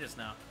like 10 meters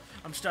now.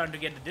 I'm starting to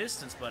get the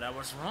distance, but I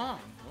was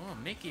wrong. Oh,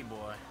 Mickey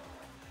boy.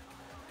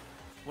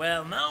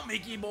 Well, now,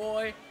 Mickey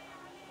boy,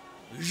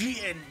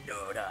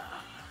 Giendoda.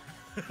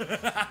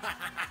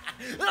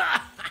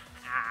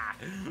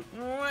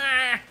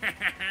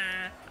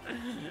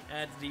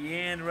 That's the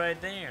end right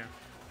there.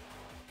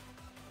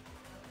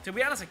 To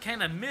be honest, I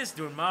kind of miss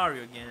doing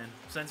Mario again.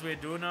 Since we're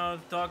doing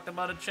talked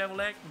about a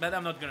travel act, but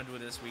I'm not gonna do it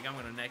this week. I'm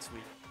gonna next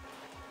week.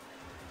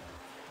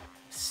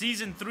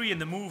 Season 3 in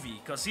the movie,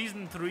 because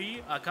Season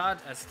 3,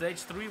 Stage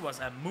 3 was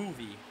a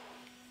movie.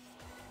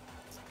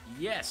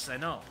 Yes, I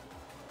know.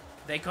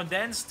 They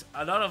condensed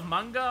a lot of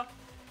manga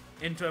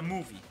into a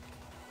movie.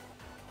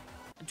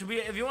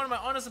 If you want my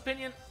honest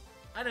opinion,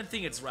 I don't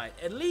think it's right.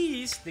 At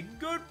least the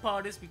good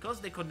part is because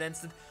they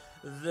condensed it,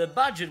 the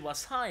budget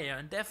was higher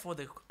and therefore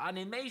the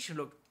animation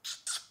looked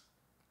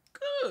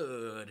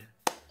good.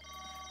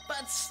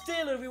 But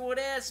still, if you would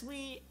ask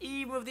me,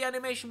 even if the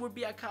animation would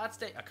be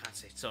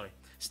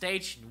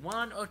stage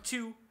 1 or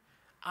 2,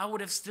 I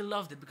would have still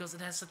loved it because it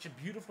has such a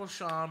beautiful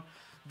charm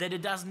that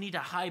it doesn't need a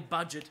high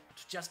budget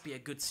to just be a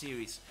good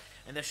series.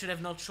 And they should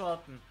have not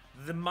shortened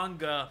the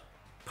manga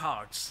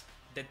parts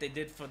that they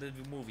did for the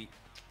movie.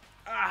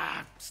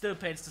 Still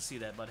pains to see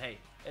that, but hey,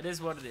 it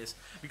is what it is.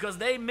 Because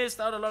they missed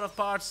out a lot of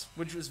parts,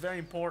 which was very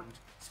important.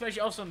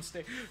 Especially also in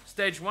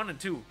stage 1 and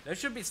 2.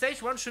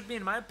 Stage 1 should be,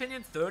 in my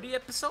opinion, 30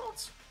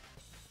 episodes.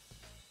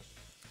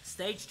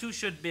 Stage 2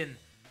 should have been...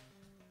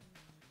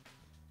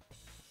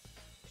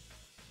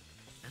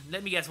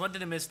 Let me guess, what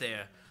did I miss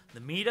there? The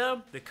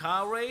meetup, the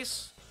car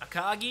race,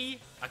 Akagi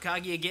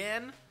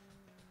again,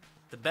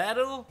 the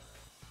battle.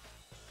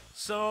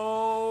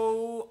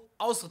 So,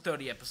 also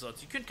 30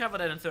 episodes. You could cover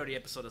that in 30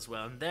 episodes as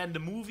well. And then the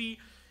movie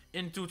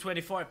into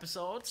 24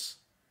 episodes.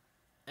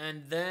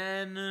 And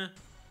then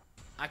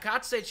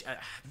Arcade stage...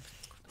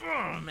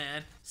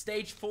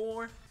 Stage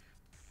 4.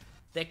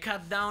 They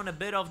cut down a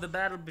bit of the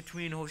battle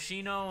between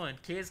Hoshino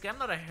and Keisuke.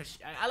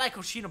 I like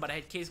Hoshino, but I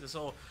hate Keisuke,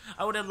 so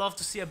I would have loved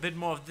to see a bit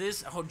more of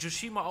this.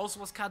 Joshima also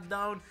was cut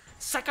down.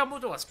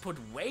 Sakamoto was put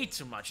way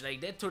too much. Like,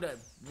 they took a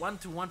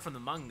 1-to-1 from the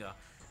manga.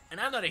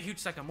 And I'm not a huge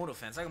Sakamoto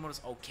fan.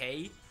 Sakamoto's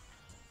okay.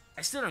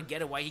 I still don't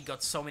get it why he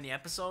got so many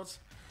episodes.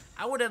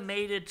 I would have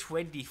made it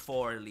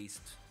 24 at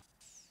least.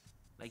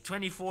 Like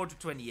 24 to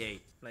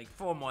 28. Like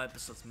 4 more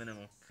episodes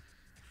minimum.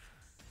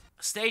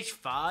 Stage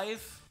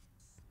 5.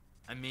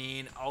 I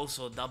mean,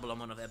 also double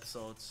amount of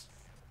episodes.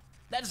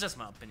 That's just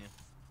my opinion.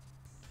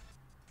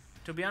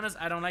 To be honest,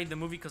 I don't like the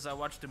movie because I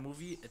watched the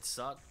movie. It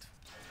sucked.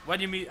 What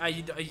do you mean? Are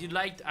you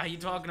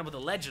talking about the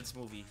Legends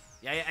movie?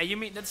 Yeah, you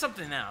mean that's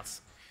something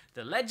else.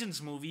 The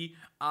Legends movie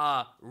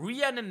are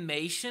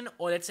reanimation,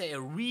 or let's say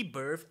a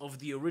rebirth of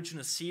the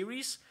original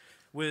series,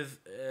 with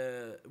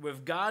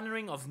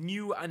garnering of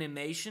new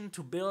animation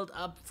to build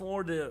up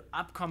for the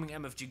upcoming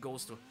MFG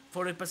Ghost Tour.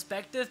 For the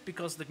perspective,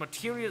 because the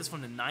material is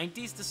from the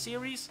 90s, the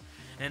series,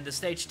 and the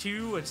Stage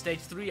 2 and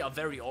Stage 3 are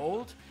very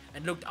old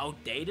and looked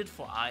outdated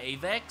for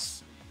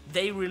AVEX,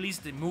 they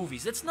released the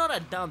movies. It's not a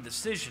dumb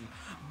decision,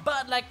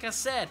 but like I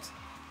said,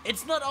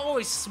 it's not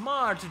always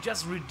smart to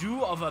just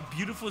redo of a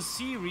beautiful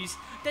series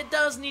that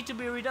does need to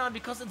be redone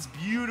because it's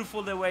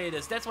beautiful the way it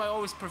is. That's why I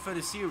always prefer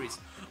the series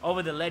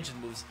over the Legend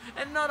movies.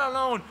 And not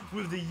alone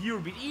with the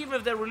Eurobeat, even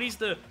if they release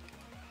the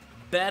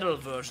battle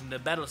version, the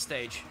battle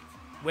stage,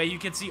 where you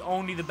can see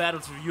only the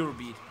battles with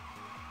Eurobeat,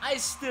 I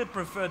still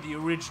prefer the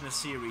original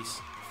series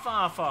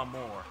far, far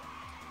more.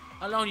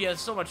 Alone you have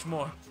so much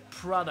more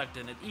product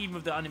in it, even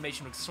if the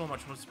animation looks so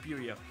much more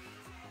superior.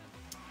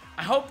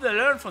 I hope they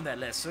learn from that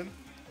lesson,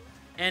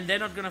 and they're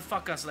not gonna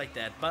fuck us like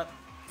that, but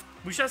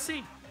we shall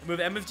see with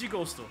MFG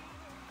Ghost Tour.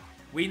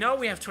 We know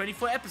we have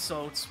 24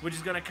 episodes, which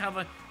is gonna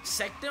cover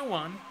Sector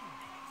 1,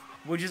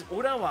 which is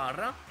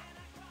Odawara,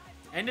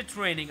 and the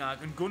training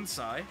arc in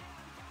Gunsai,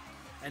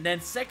 and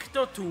then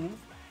Sector 2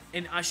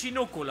 in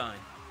Ashinoko line.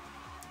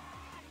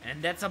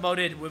 And that's about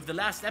it. With the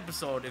last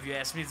episode, if you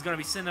ask me, it's gonna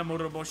be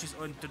Cinnamoroboshi's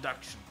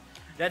introduction.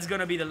 That's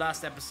gonna be the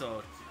last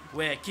episode,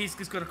 where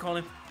Keisuke's gonna call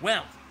him,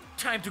 well,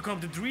 time to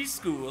come to Dree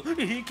School, and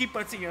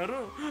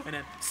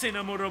then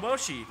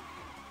Cinnamoroboshi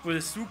with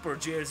a Super,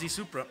 JRZ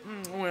Supra.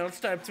 Well, it's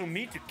time for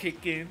me to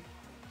kick in.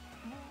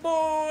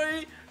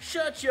 Boy,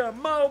 shut your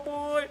mouth,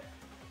 boy.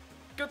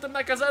 Gotham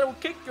Nakazara will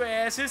kick your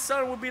ass. His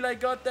son will be like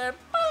goddamn,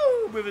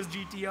 boom, with his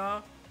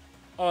GTR.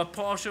 Or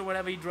Porsche,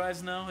 whatever he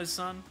drives now, his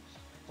son.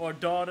 Or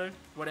daughter,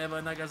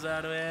 whatever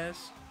Nakazara has.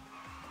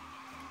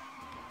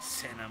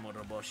 Senna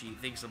Motoroboshi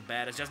thinks I'm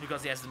bad. It's just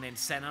because he has the name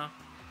Senna.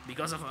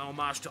 Because of an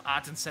homage to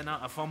Ayrton Senna,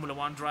 a Formula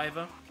 1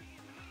 driver.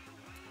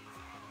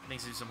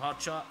 Thinks he's some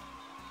hot shot.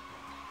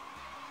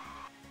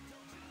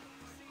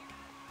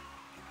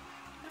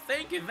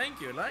 Thank you, thank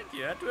you, like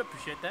you. I do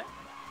appreciate that.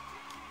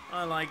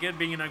 I like it,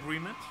 being in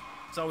agreement.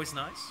 It's always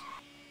nice.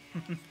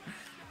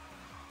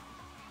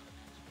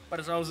 But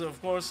it's also, of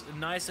course,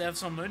 nice to have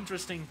some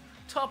interesting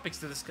topics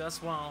to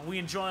discuss while we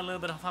enjoy a little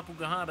bit of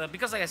Hapugahara.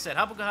 Because like I said,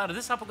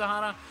 this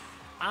Hapugahara,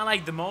 I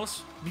like the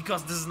most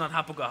because this is not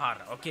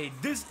Hapugahara, okay?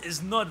 This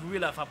is not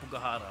real life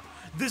Hapugahara.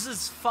 This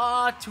is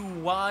far too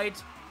wide,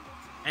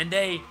 and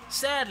they,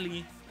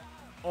 sadly,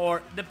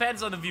 or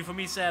depends on the view, for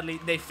me, sadly,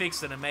 they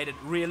fixed it and made it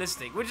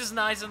realistic, which is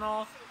nice and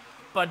all,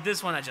 but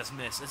this one I just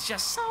miss. It's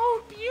just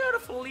so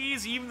beautiful,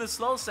 easy. Even the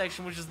slow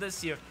section, which is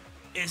this here,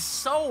 is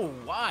so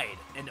wide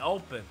and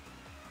open.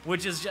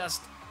 Which is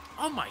just,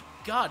 oh my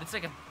god, it's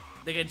like a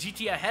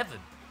GTA heaven.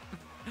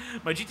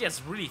 My GTA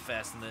is really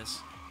fast in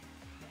this.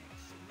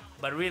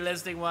 But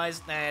realistic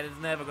wise, nah,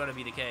 it's never gonna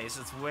be the case.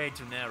 It's way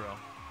too narrow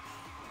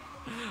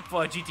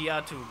for a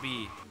GTR to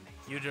be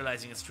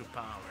utilizing its true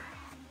power.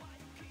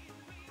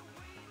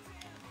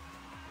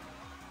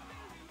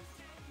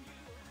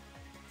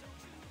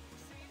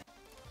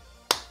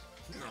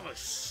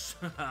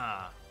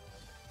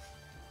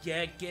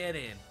 Yeah, get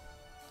in.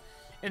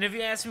 And if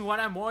you ask me what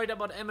I'm worried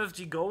about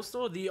MFG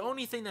Ghosto, the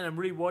only thing that I'm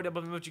really worried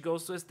about MFG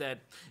Ghosto is that,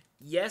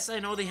 yes, I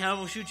know the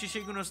Helm of Shuichi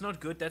Shiguno is not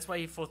good. That's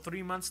why for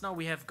 3 months now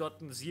we have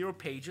gotten 0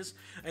 pages.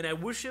 And I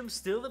wish him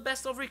still the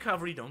best of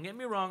recovery. Don't get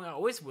me wrong, I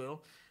always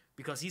will.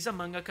 Because he's a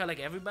mangaka like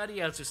everybody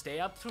else. You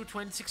stay up through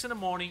 26 in the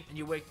morning and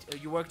you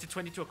work to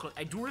 22 o'clock.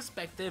 I do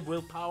respect the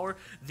willpower,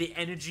 the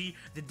energy,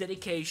 the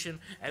dedication,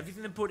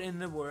 everything they put in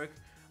the work.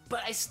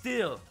 But I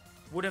still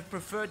would have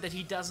preferred that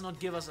he does not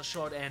give us a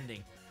short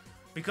ending.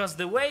 Because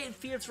the way it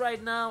feels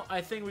right now,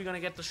 I think we're gonna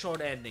get the short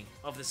ending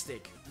of the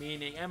stick.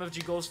 Meaning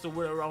MFG Ghosto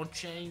will around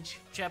change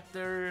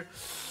chapter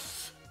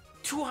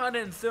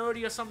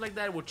 230 or something like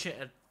that, will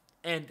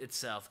end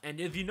itself.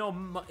 And if you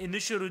know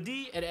Initial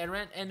D, it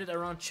ended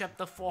around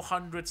chapter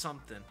 400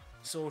 something.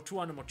 So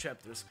 200 more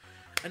chapters.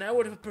 And I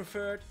would have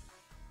preferred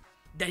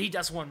that he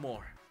does one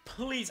more.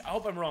 Please, I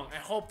hope I'm wrong. I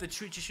hope that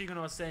Shuichi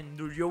Shiguno is saying,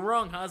 dude, you're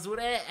wrong,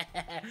 Hazure.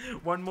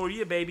 One more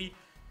year, baby.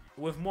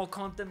 With more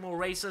content, more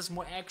races,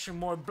 more action,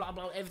 more blah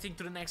blah, everything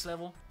to the next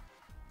level.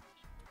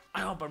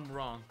 I hope I'm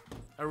wrong.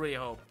 I really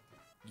hope.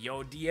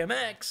 Yo,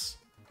 DMX!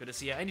 Good to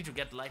see you. I need to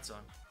get the lights on.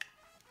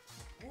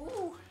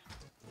 Woo!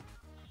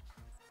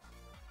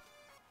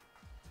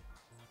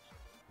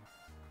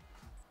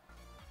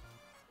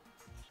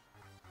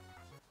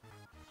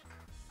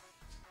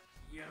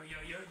 Yo, yo,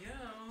 yo,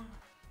 yo.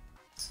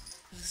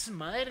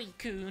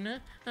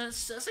 Smitey-kun.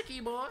 Sasaki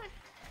boy.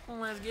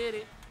 Let's get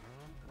it.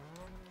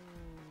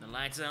 The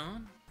lights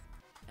on,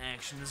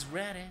 action is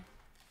ready,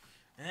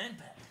 and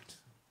packed.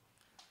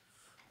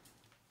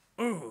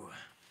 Ooh.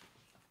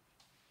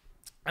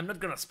 I'm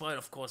not gonna spoil,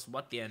 of course,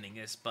 what the ending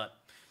is, but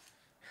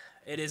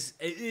it is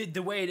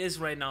the way it is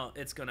right now.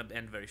 It's gonna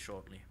end very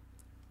shortly.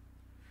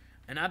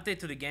 An update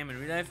to the game in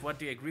real life. What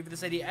do you agree with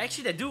this idea?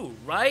 Actually, I do.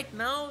 Right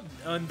now,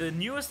 on the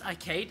newest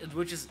arcade,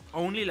 which is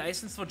only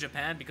licensed for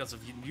Japan because of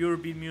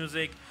European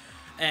music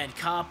and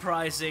car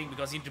pricing,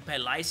 because you need to pay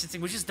licensing,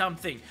 which is a dumb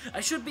thing.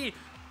 I should be.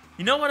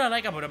 You know what I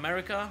like about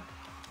America?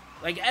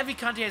 Like, every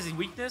country has a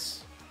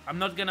weakness. I'm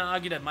not gonna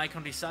argue that my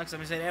country sucks. I'm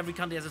gonna say every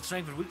country has a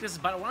strength and weakness.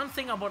 But one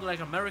thing about, like,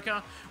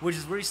 America, which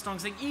is very strong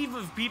thing,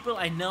 even if people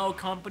I know,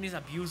 companies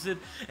abuse it,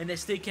 and they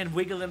still can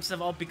wiggle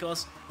themselves out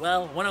because,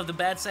 well, one of the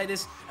bad side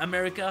is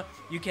America.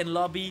 You can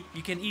lobby,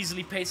 you can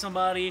easily pay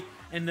somebody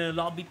in the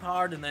lobby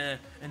part, and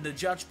the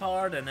judge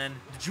part, and then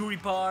the jury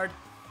part,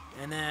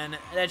 and then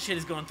that shit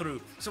is going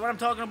through. So what I'm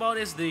talking about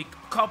is the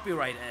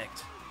Copyright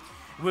Act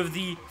with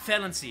the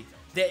felony.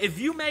 That if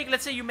you make,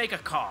 let's say you make a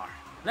car.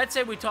 Let's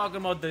say we're talking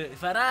about the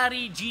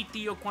Ferrari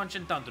GT o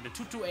Quattrocento, the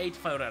 228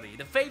 Ferrari,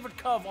 the favorite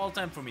car of all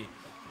time for me.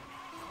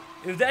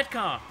 If that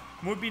car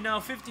would be now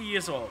 50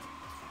 years old,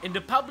 in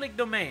the public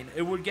domain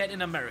it would get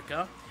in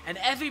America, and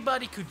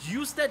everybody could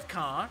use that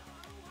car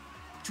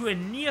to a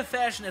near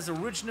fashion as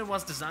original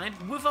was designed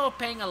without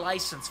paying a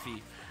license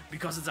fee,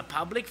 because it's a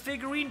public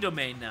figurine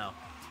domain now.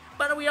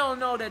 But we all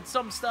know that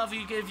some stuff,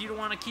 if you don't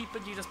want to keep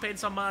it, you just pay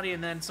somebody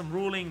and then some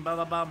ruling, blah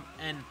blah blah,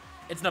 and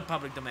it's not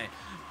public domain.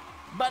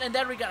 But in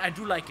that regard, I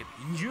do like it.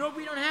 In Europe,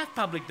 we don't have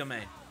public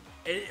domain.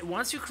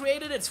 Once you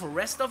create it, it's for the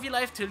rest of your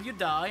life till you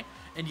die,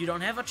 and you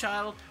don't have a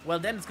child, well,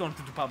 then it's going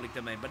to the public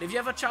domain. But if you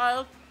have a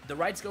child, the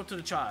rights go to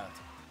the child.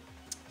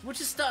 Which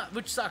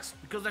sucks,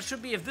 because there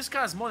should be, if this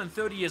car is more than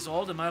 30 years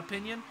old, in my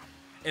opinion,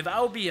 if I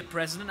would be a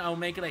president, I would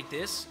make it like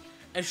this.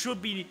 It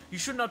should be, you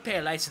should not pay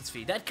a license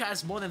fee. That car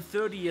is more than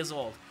 30 years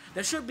old.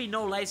 There should be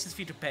no license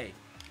fee to pay.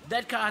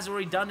 That car has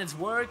already done its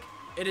work.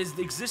 It has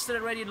existed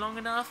already long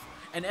enough,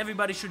 and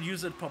everybody should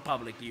use it for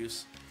public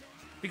use.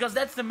 Because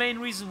that's the main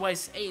reason why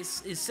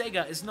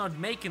Sega is not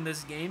making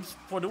these games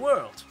for the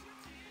world.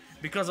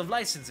 Because of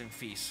licensing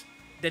fees.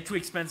 They're too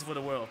expensive for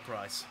the world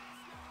price.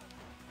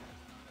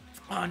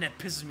 Oh, and that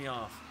pisses me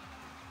off.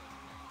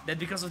 that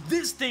because of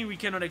this thing we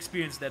cannot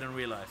experience that in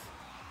real life.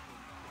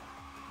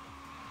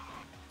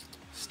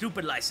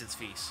 Stupid license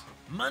fees.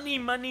 Money,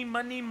 money,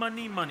 money,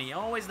 money, money.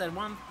 Always that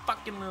one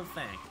fucking little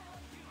thing.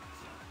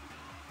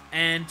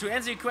 And to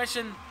answer your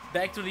question,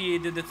 back to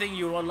the thing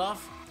you all love,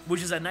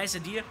 which is a nice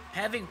idea,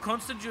 having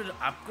constant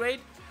upgrade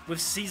with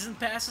season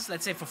passes,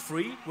 let's say for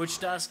free, which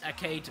does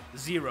Arcade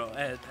Zero,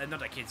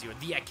 not Arcade Zero,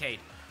 the Arcade.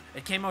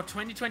 It came out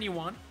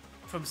 2021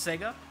 from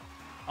Sega,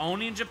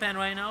 only in Japan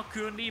right now,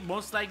 currently,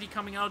 most likely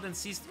coming out in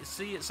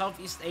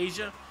Southeast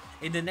Asia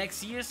in the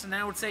next years, and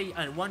I would say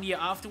 1 year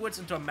afterwards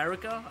into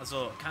America,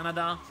 also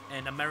Canada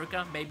and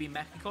America, maybe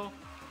Mexico.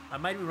 I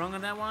might be wrong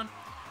on that one,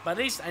 but at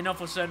least I know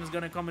for certain it's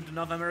gonna come into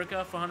North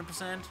America for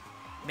 100%,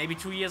 maybe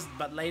 2 years,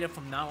 but later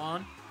from now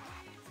on,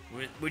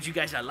 which you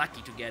guys are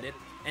lucky to get it.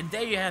 And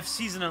there you have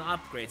seasonal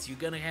upgrades. You're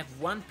gonna have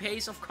one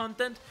pace of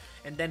content,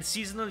 and then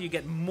seasonal you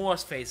get more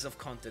phases of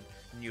content.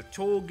 New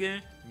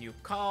toge, new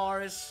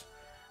cars,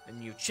 and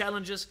new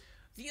challenges.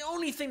 The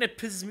only thing that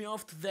pisses me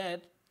off to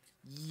that,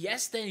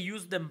 yes, they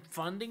use the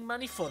funding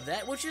money for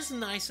that, which is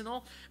nice and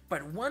all,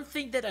 but one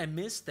thing that I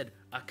missed that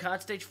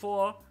Arcade Stage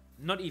 4,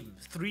 not even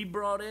 3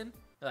 brought in,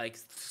 like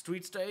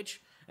Street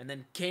Stage, and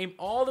then came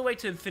all the way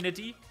to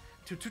Infinity,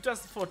 to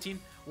 2014,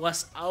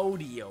 was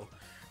audio.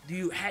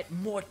 You had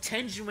more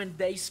tension when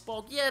they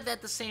spoke. Yeah, they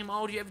had the same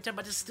audio every time,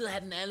 but it still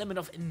had an element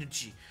of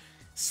energy.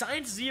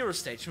 Science Zero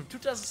Stage from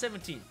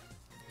 2017,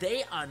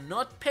 they are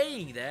not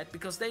paying that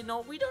because they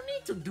know we don't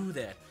need to do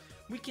that.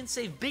 We can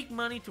save big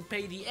money to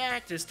pay the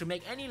actors to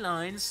make any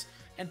lines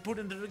and put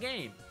into the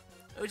game.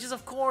 Which is,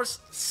 of course,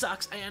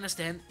 sucks, I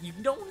understand. You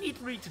don't need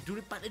really to do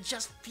it, but it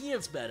just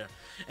feels better.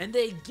 And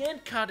they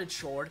again cut it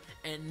short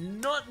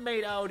and not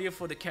made audio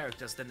for the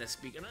characters then they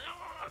speak. And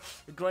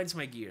it grinds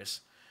my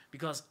gears.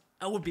 Because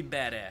I would be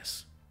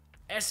badass.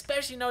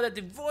 Especially now that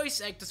the voice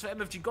actors for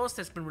MFG Ghost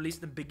has been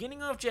released in the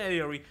beginning of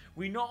January.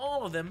 We know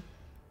all of them.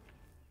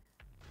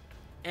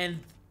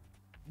 And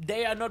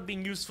they are not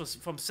being used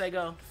from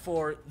Sega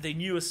for the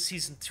newest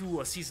Season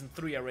 2 or Season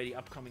 3 already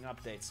upcoming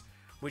updates.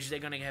 Which they're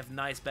gonna have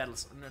nice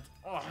battles. And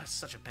oh, it's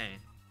such a pain.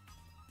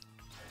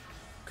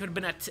 Could have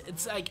been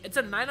it's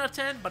a 9 out of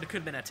 10, but it could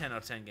have been a 10 out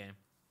of 10 game.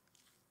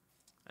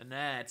 And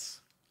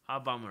that's a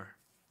bummer.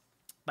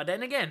 But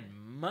then again,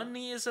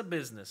 money is a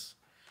business.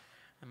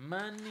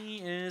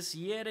 Money is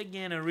yet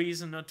again a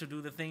reason not to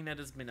do the thing that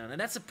has been done. And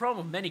that's the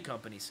problem with many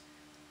companies.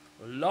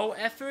 Low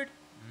effort,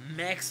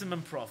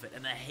 maximum profit.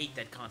 And I hate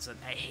that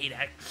concept. I hate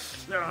that.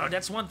 Oh,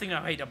 that's one thing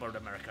I hate about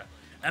America.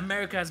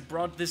 America has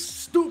brought this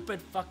stupid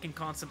fucking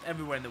concept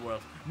everywhere in the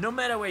world. No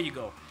matter where you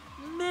go.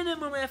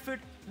 Minimum effort,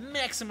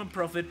 maximum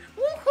profit.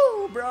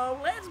 Woohoo, bro,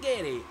 let's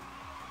get it.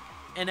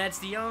 And that's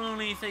the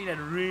only thing that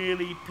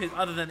really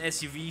other than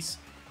SUVs.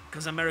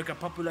 Because America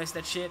popularized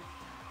that shit.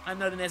 I'm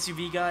not an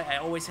SUV guy. I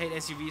always hate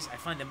SUVs. I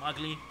find them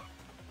ugly.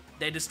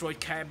 They destroyed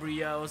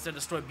cabrios. They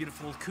destroyed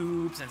beautiful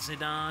coupes and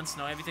sedans.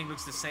 Now everything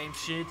looks the same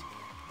shit.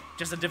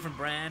 Just a different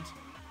brand.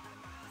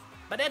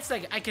 But that's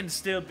like, I can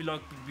still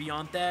look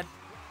beyond that.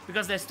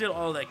 Because there's still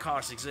all the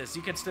cars exist.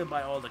 You can still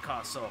buy all the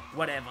cars. So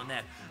whatever on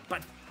that.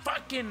 But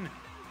fucking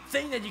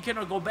thing that you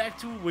cannot go back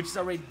to, which is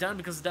already done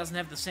because it doesn't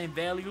have the same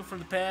value from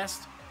the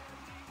past,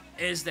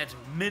 is that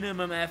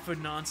minimum effort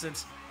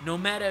nonsense. No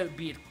matter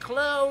be it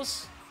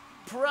clothes,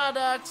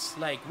 products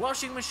like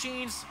washing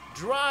machines,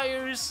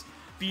 dryers,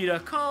 be it a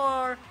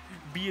car,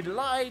 be it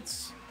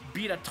lights,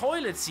 be it a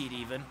toilet seat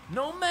even,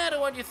 no matter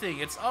what you think,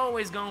 it's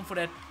always going for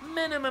that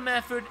minimum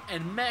effort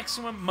and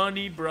maximum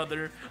money,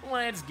 brother.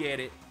 Let's get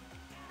it.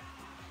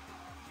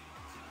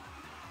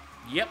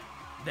 Yep,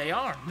 they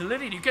are.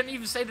 Literally, you can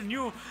even say the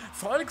new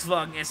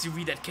Volkswagen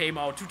SUV that came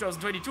out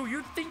 2022.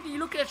 You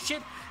look at that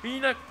shit and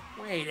you're like,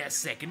 wait a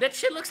second, that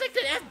shit looks like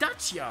the F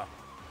Dacia.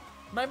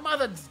 My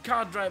mother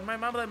can't drive. My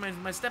mother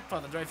and my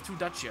stepfather drive 2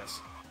 Dacias.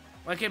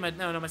 Okay, my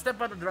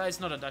stepfather drives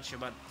not a Dacia,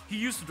 but he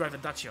used to drive a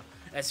Dacia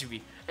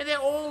SUV. And they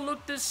all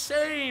look the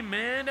same,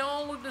 man. They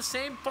all look the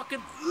same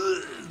fucking...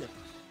 Ugh.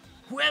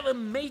 Whoever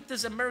made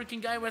this American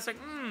guy was like,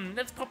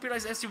 let's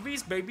popularize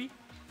SUVs, baby.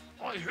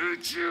 I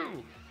hate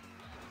you.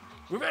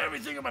 With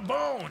everything in my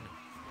bone.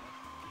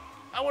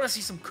 I want to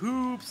see some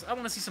coupes. I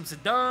want to see some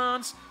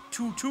sedans.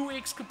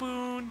 2X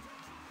Capoon.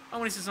 I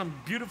want to see some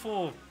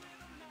beautiful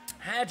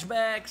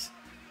hatchbacks.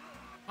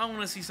 I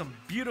want to see some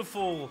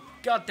beautiful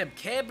goddamn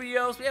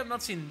cabrios. We have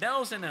not seen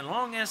those in a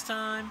long ass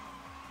time.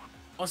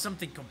 Or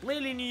something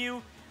completely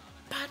new.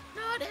 But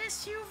not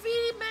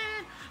SUV,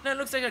 man. That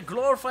looks like a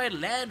glorified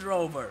Land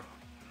Rover.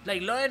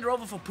 Like Land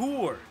Rover for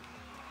poor.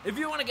 If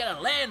you want to get a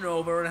Land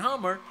Rover or a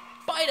Hummer,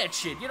 buy that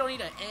shit. You don't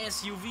need an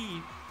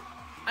SUV.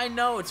 I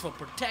know it's for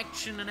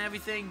protection and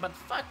everything, but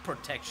fuck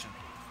protection.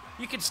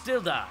 You can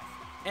still die.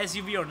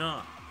 SUV or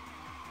not.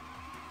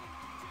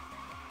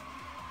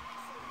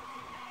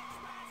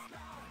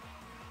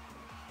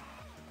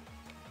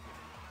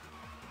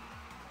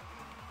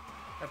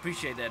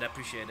 Appreciate that,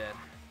 appreciate that.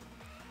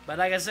 But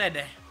like I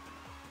said,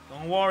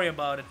 don't worry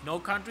about it. No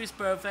country is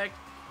perfect.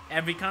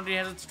 Every country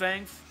has its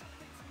strength.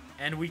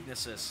 and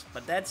weaknesses.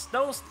 But that's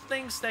those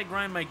things that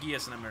grind my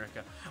gears in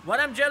America. What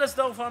I'm jealous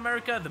though for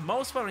America, the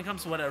most part when it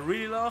comes to what I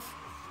really love,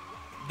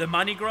 the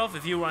money growth.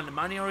 If you are the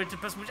money-oriented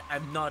person, which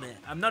I'm not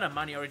a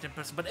money-oriented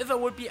person, but if I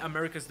would be,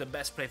 America's the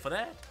best place for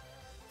that.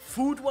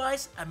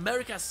 Food-wise,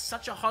 America is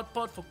such a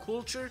hotspot for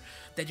culture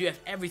that you have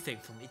everything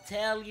from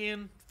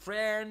Italian,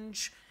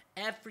 French,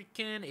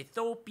 African,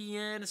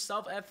 Ethiopian,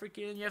 South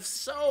African. You have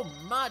so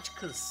much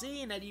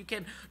cuisine that you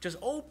can just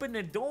open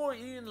the door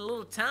in a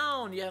little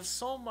town. You have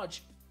so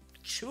much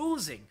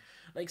choosing.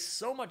 Like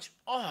so much,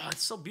 oh,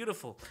 it's so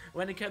beautiful.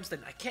 When it comes to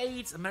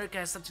arcades, America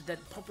has such a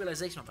that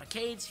popularization of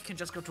arcades. You can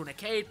just go to an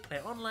arcade, play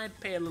online,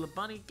 pay a little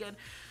money again.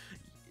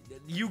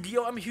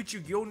 Yu-Gi-Oh! I'm a huge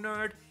Yu-Gi-Oh!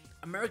 Nerd.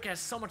 America has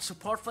so much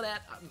support for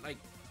that.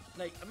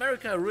 Like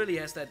America really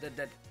has that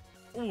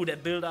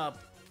build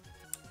up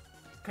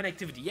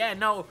connectivity. Yeah,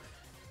 no,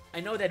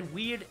 I know that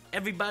weird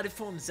everybody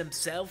forms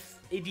themselves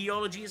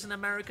ideologies in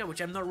America,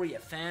 which I'm not really a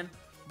fan.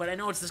 But I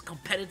know it's this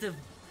competitive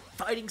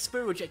fighting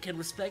spirit which I can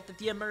respect that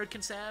the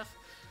Americans have.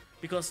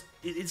 Because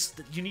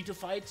you need to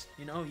fight,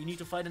 you know, you need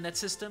to fight in that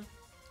system.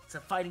 It's a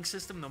fighting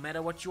system, no matter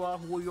what you are,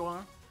 who you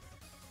are.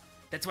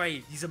 That's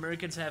why these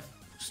Americans have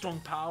strong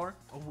power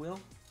or will.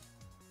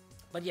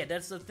 But yeah,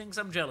 that's the things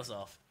I'm jealous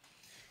of.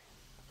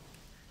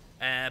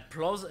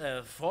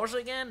 Forza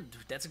again?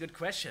 Dude, that's a good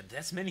question.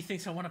 There's many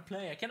things I want to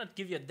play. I cannot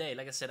give you a day.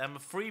 Like I said, I'm a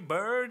free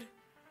bird.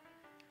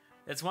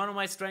 That's one of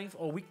my strengths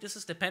or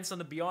weaknesses. Depends on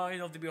the eye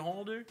of the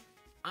beholder.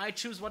 I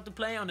choose what to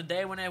play on the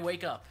day when I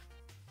wake up.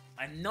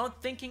 I'm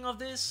not thinking of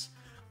this.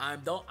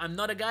 I'm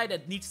not a guy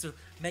that needs to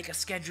make a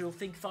schedule,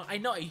 think far. I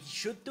know I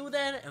should do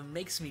that. It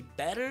makes me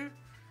better.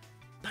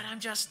 But I'm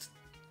just...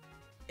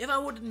 If I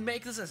wouldn't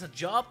make this as a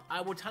job,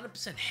 I would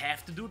 100%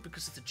 have to do it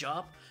because it's a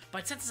job.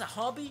 But since it's a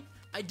hobby,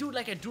 I do it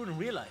like I do it in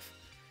real life.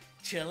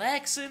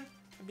 Chillaxing.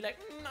 I'd be like,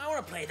 I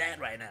want to play that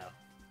right now.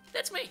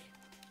 That's me.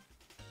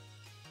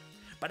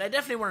 But I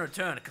definitely want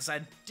to return because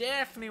I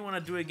definitely want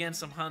to do again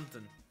some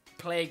hunting.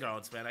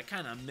 Playgrounds, man. I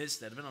kind of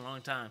missed that. It's been a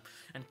long time.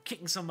 And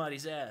kicking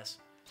somebody's ass.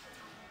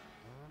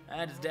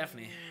 That is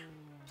definitely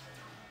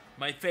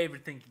my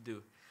favorite thing to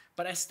do.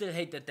 But I still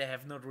hate that they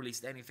have not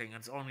released anything.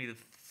 It's only the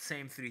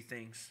same 3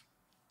 things.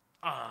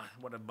 Ah,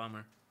 what a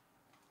bummer.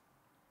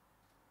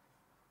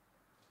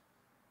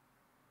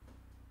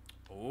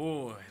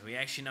 Oh, we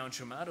actually now in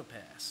Tomato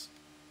Pass.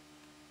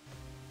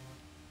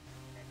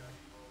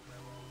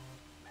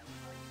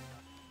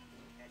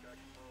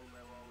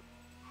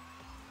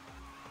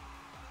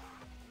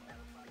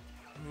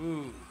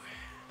 Ooh.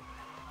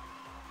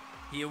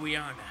 Here we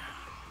are now.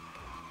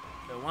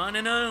 The one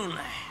and only.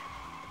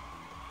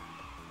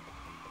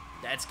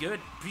 That's good.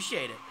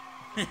 Appreciate it.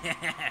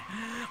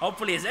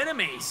 Hopefully as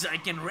enemies, I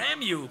can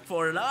ram you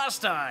for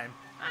last time.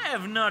 I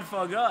have not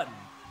forgotten.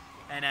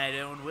 And I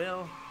don't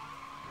will.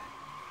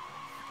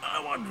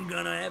 I'm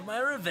gonna have my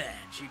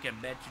revenge. You can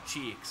bet your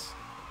cheeks.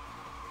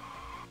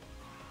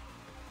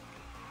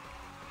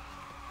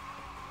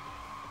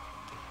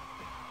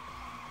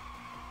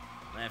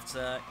 Left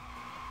side.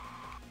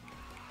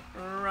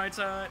 Right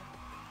side.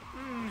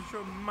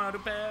 Tomato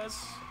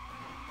Pass.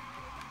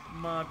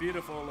 My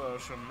beautiful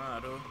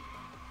tomato.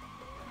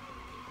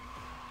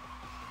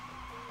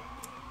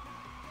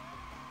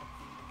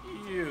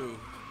 You.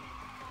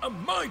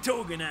 My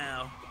toga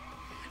now.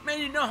 Man,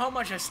 you know how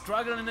much I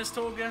struggled in this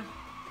toga?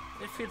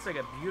 It feels like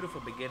a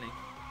beautiful beginning.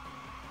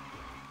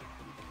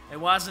 It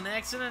was an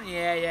accident?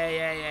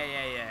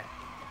 Yeah.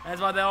 That's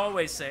what they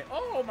always say.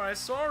 Oh, my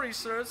sorry,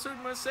 sir.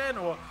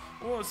 Or,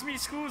 oh, it's me,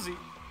 scusi.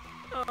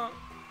 Oh,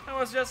 that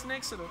was just an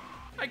accident.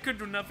 I could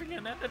do nothing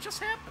in that. That just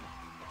happened.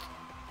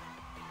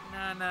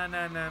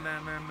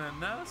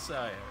 No,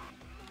 sire.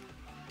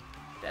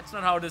 That's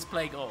not how this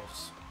play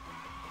goes.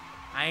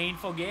 I ain't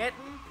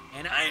forgetting,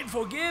 and I ain't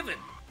forgiving.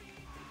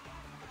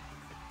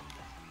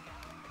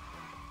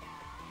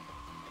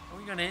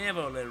 We're gonna have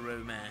a little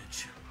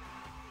rematch.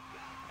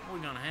 What are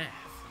we gonna have?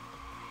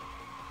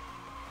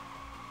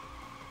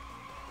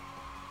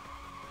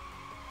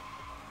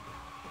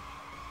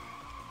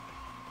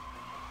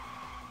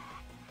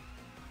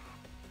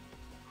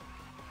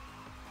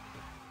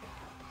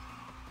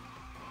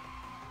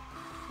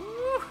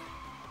 Whew.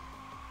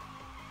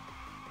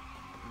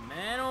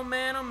 Man, oh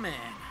man, oh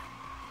man.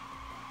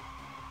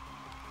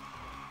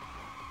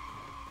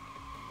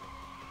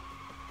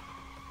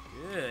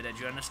 Good that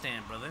you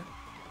understand, brother.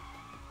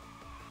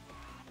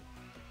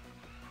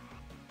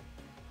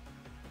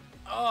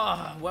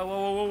 Oh, whoa.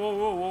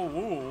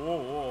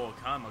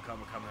 Come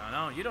on.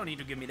 No, you don't need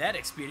to give me that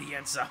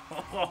experience.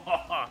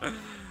 I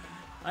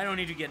don't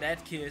need to get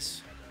that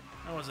kiss.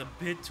 That was a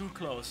bit too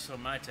close for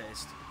my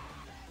taste.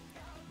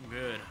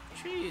 Good.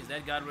 Jeez,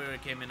 that God River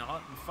came in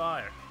hot and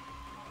fire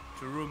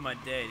to ruin my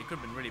day. It could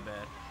have been really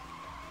bad.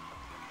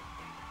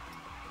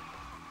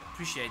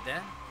 Appreciate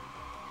that.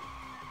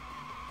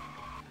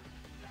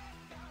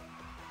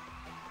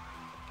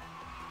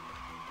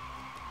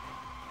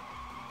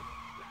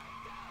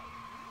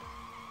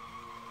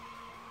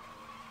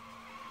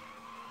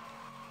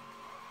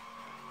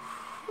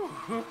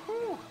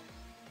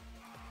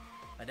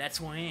 But that's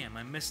who I am.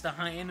 I'm Mr.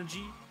 High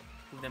Energy.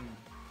 with them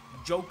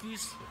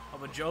jokies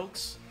over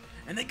jokes,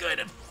 and they got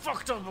a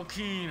fucked up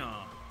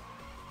volcano.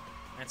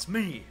 That's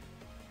me.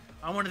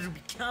 I wanted to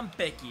become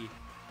Becky.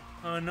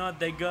 Oh, not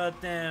the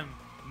goddamn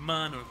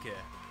monarchy.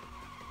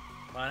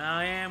 But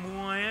I am who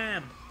I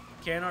am.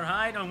 Cannot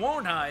hide and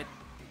won't hide.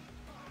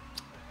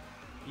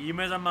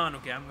 Even as a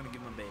monarchy, I'm gonna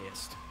give my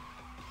best.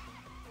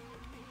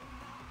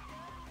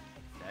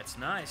 That's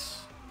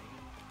nice.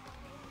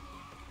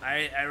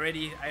 I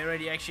already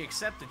actually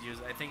accepted you.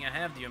 I think I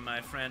have you on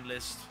my friend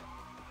list.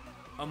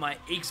 On my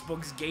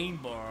Xbox game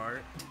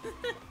bar.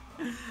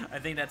 I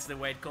think that's the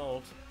way it's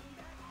called.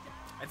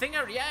 I think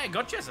I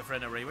got you as a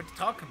friend already. What are you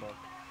talking about?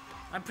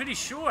 I'm pretty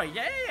sure.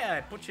 Yeah,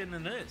 I put you in the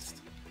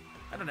list.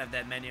 I don't have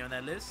that many on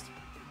that list.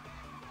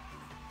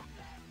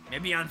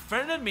 Maybe you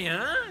unfriended me,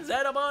 huh? Is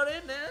that about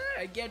it?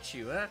 I get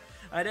you, huh?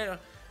 I don't.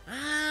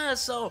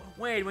 So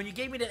wait, when you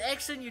gave me that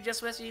accent, you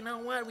just was, you know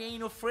what? We ain't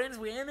no friends,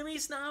 we're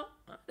enemies now.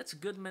 That's a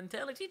good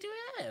mentality to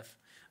have.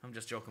 I'm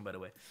just joking, by the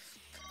way.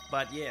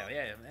 But yeah.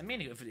 I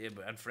mean, if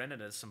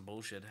unfriended is some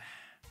bullshit.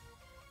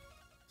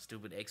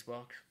 Stupid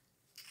Xbox.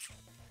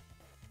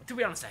 To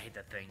be honest, I hate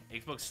that thing.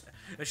 Xbox.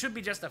 There should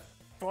be just a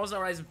Forza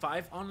Horizon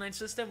 5 online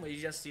system where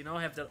you just, you know,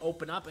 have that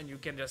open up and you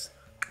can just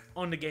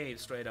on the game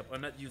straight up, or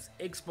not use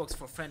Xbox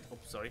for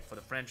for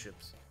the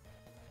friendships.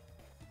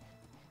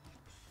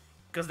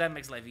 Because that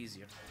makes life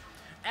easier.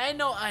 I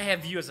know I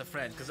have you as a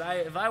friend, because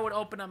if I would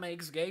open up my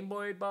X Game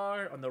Boy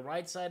bar on the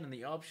right side in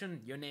the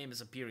option, your name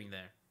is appearing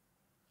there.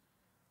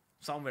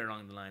 Somewhere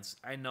along the lines.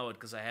 I know it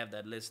because I have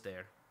that list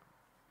there.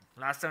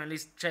 Last time I at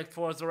least checked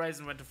Forza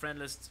Horizon, went to friend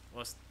list,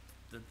 was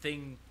the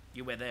thing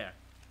you were there.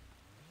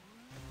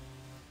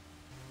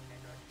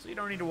 So you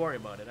don't need to worry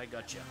about it, I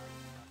got you.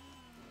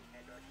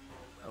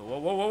 Oh,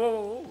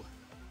 whoa.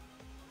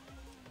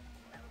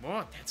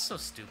 What? That's so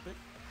stupid.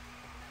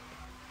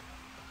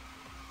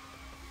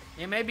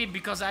 Yeah, maybe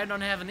because I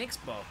don't have an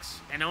Xbox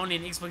and only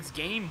an Xbox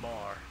game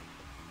bar.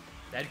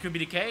 That could be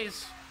the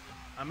case.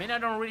 I mean, I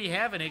don't really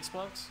have an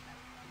Xbox.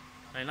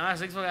 My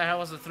last Xbox I had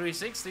was a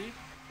 360.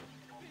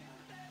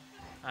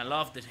 I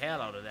loved the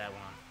hell out of that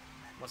one.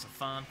 It was a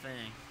fun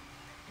thing.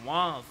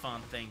 Wild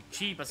fun thing.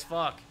 Cheap as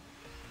fuck.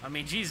 I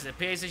mean, Jesus, the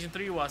PlayStation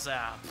 3 was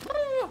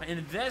an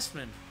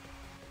investment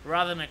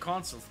rather than a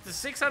console. The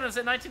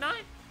 699?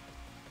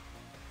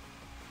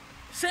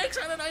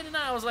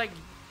 699! I was like,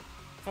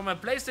 for my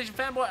PlayStation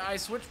fanboy, I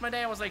switched my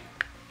day. I was like,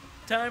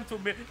 time for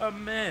me,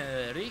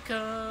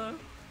 America.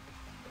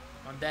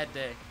 On that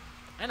day.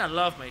 And I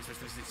love my Xbox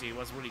 360. It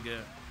was really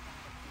good.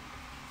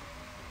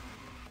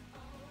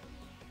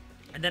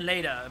 And then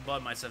later, I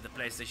bought myself the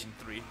PlayStation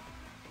 3.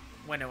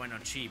 When I went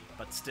on cheap,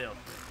 but still.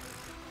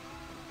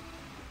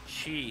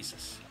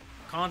 Jesus.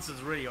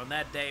 Consoles really, on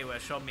that day where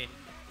it showed me,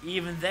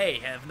 even they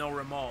have no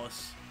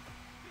remorse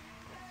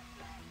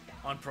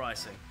on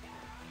pricing.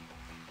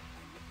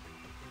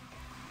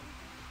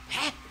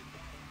 Huh?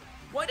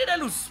 Why did I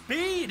lose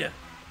speed?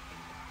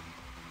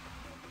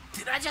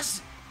 Did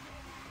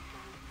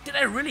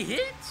I really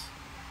hit?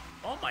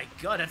 Oh my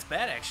god, that's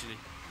bad actually.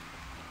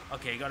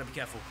 Okay, gotta be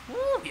careful.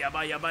 Woo, yeah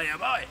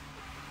boy.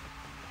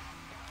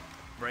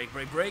 Break.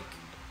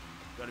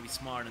 Gotta be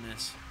smart in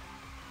this.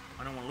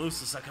 I don't want to lose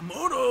to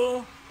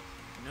Sakamoto.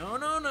 No,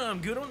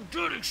 I'm good on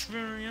good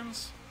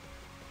experience.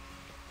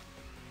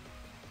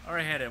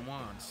 Already had it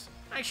once.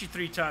 Actually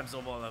 3 times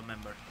overall, I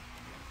remember.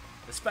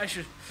 The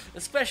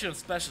special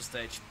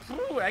stage.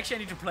 Actually, I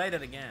need to play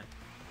that again.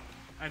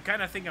 I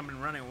kind of think I've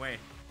been running away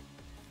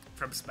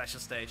from special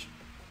stage.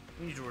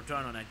 We need to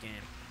return on that game.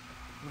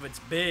 With its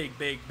big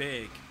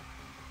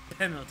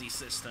penalty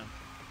system.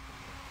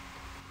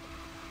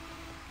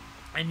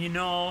 And you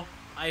know,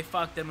 I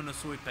fucked them in a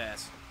sweet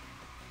pass.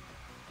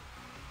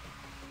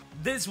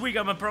 This week,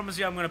 I'm gonna promise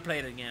you I'm gonna play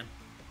it again.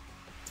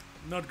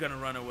 Not gonna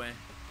run away.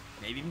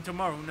 Maybe even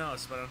tomorrow, who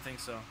knows, but I don't think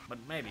so. But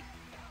maybe.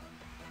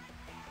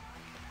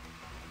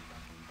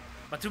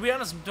 But to be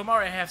honest,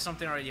 tomorrow I have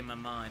something already in my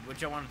mind,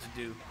 which I wanted to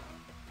do.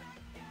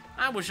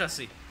 We shall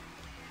see.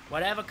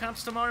 Whatever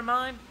comes tomorrow in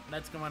mind,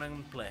 that's what I'm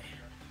gonna play.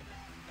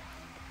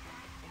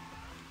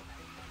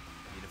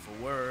 Beautiful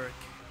work.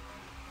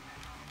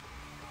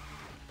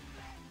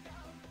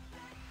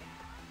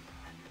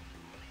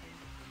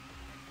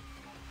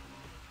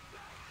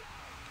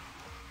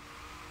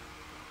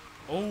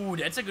 Oh,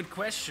 that's a good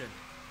question.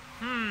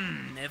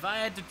 If I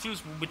had to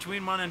choose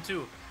between 1 and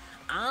 2,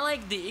 I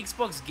like the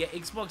Xbox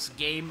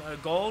Game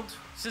Gold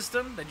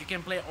system, that you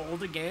can play all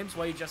the games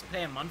while you just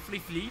pay a monthly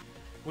fee,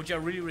 which I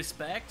really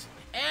respect.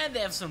 And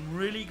they have some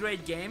really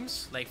great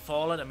games, like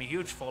Fallout. I'm a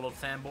huge Fallout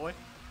fanboy.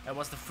 That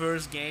was the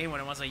first game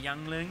when I was a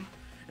youngling,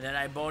 and then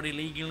I bought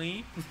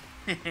illegally,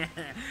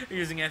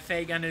 using a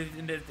fake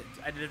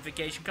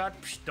identification card.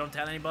 Psh, don't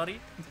tell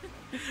anybody.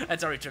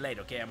 That's already too late,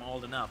 okay, I'm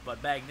old enough,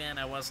 but back then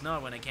I was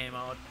not when it came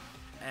out.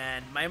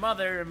 And my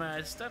mother and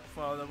my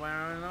stepfather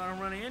were not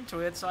really into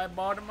it, so I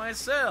bought it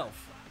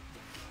myself.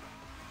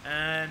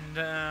 And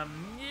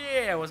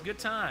yeah, it was a good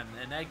time.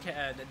 And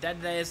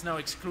that day is now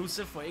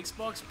exclusive for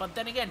Xbox, but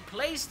then again,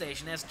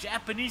 PlayStation has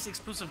Japanese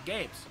exclusive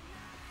games.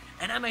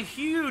 And I'm a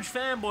huge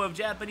fanboy of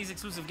Japanese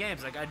exclusive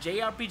games. Like a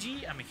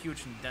JRPG, I'm a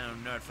huge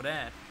nerd for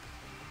that.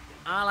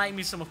 I like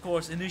me some, of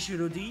course,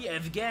 Initial D.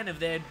 Again, if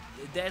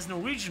there's no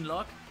region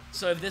lock,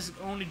 so if this is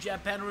only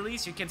Japan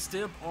release, you can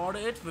still order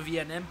it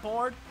via an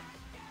import,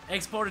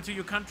 export it to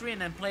your country,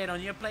 and then play it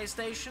on your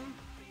PlayStation.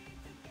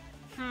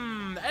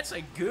 That's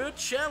a good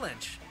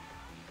challenge.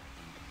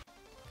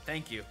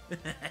 Thank you.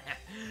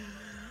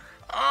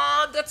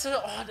 That's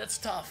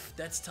tough.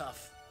 That's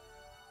tough.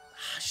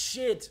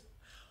 Shit.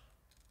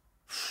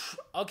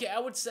 Okay, I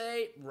would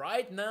say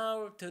right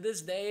now, to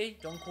this day,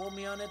 don't quote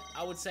me on it,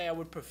 I would say I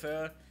would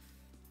prefer,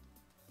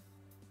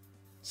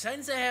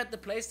 since I had the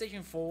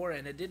PlayStation 4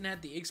 and I didn't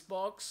have the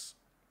Xbox,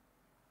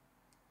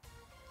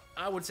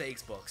 I would say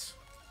Xbox.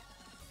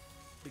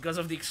 Because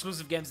of the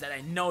exclusive games that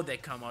I know they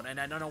come out, and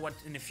I don't know what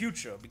in the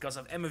future, because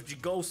of MFG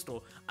Ghost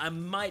Store, I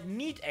might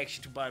need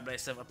actually to buy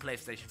myself a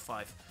PlayStation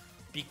 5.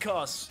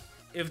 Because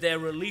if they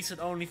release it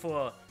only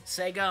for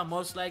Sega,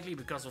 most likely,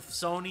 because of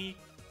Sony,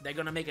 they're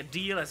gonna make a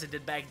deal as they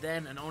did back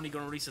then, and only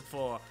gonna release it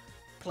for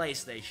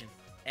PlayStation,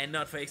 and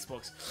not for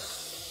Xbox.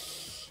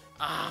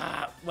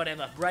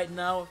 Whatever. Right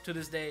now, to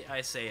this day,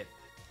 I say it.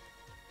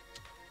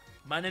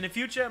 But in the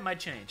future, it might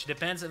change.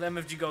 Depends if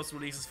MFG Ghost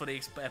releases for the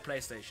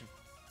PlayStation.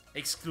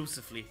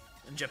 Exclusively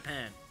in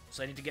Japan,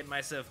 so I need to get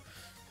myself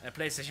a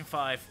PlayStation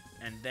 5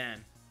 and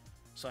then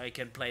so I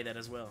can play that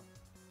as well.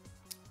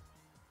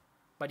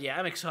 But yeah,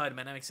 I'm excited,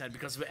 man. I'm excited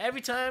because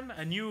every time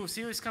a new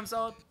series comes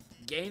out,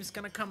 games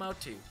gonna come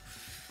out too.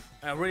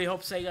 I really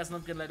hope Sega's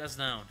not gonna let us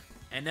down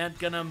and they're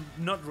gonna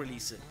not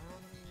release it.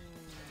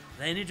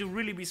 They need to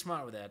really be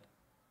smart with that.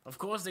 Of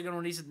course, they're gonna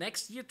release it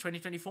next year,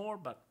 2024,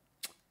 but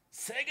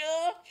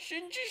Sega,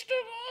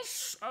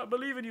 Shinji, I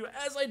believe in you,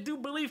 as I do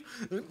believe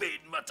in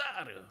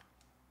Mataru.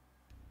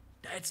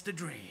 That's the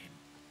dream.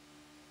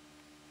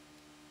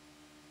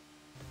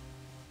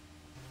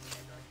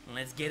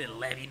 Let's get it,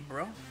 Levin,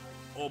 bro.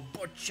 Or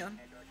Botchan.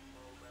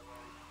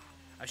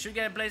 I should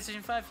get a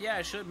PlayStation 5? Yeah,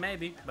 I should,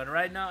 maybe. But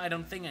right now, I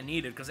don't think I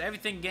need it, because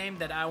everything game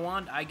that I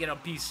want, I get on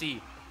PC.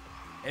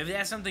 If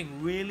there's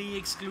something really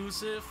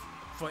exclusive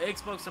for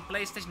Xbox or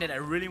PlayStation that I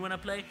really want to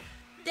play,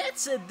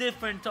 that's a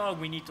different talk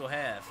we need to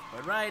have.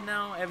 But right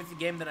now, every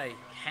game that I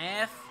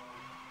have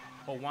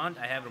or want,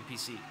 I have on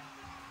PC.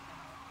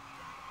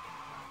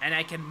 And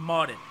I can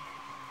mod it.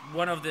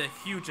 One of the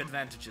huge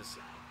advantages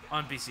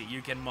on PC,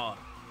 you can mod.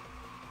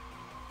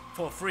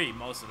 For free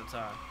most of the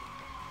time.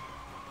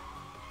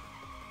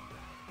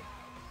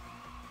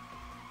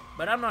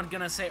 But I'm not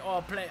gonna say,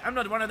 oh, I'm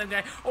not one of them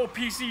guys, oh,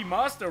 PC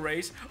Master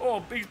Race,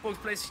 oh, Xbox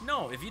PlayStation.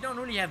 No, if you don't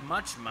really have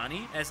much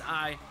money, as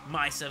I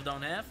myself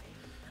don't have,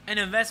 an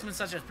investment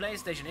such as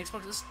PlayStation,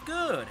 Xbox is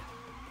good.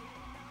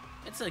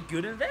 It's a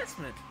good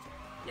investment.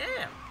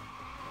 Yeah.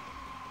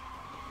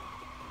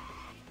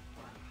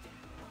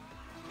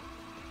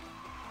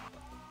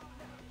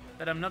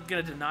 But I'm not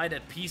gonna deny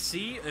that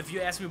PC, if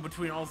you ask me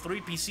between all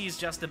three, PC is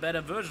just a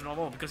better version of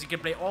all, because you can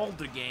play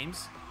older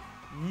games,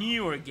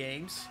 newer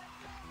games,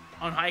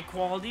 on high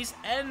qualities,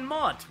 and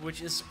mod,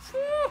 which is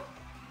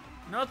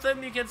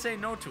nothing you can say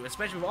no to,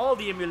 especially with all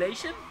the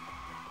emulation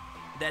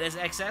that is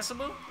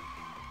accessible.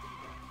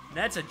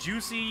 That's a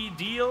juicy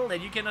deal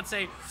that you cannot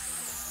say.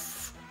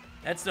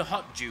 That's the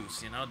hot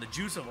juice, you know, the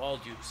juice of all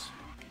juice.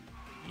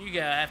 You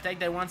gotta have to take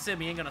that one sip,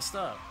 you ain't gonna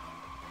stop.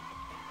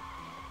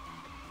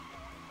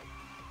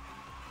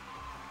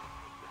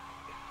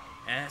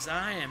 As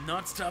I am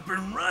not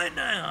stopping right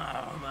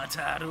now,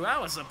 Mataru. I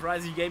was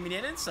surprised you gave me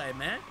that insight,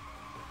 man.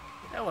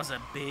 That was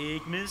a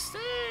big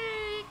mistake.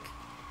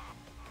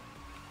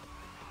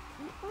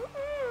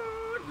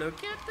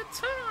 Look at the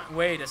time.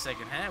 Wait a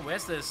second, huh?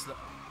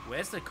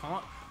 Where's the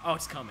con? Oh,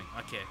 it's coming.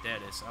 Okay, there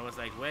it is. I was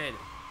like, wait.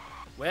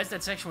 Where's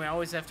that section where I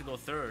always have to go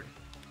third?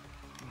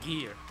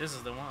 Gear. This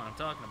is the one I'm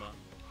talking about.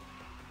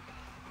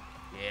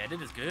 Yeah, I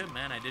did it good,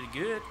 man. I did it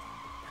good.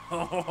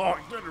 Oh,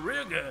 I did it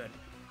real good.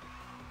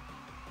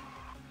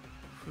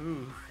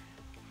 Whew.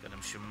 Got him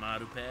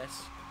Shimaru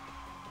pass.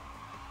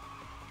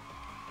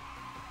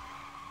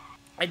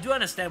 I do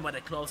understand why they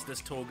closed this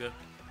toga.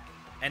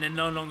 And it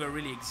no longer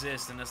really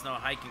exists and there's no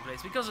hiking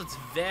place. Because it's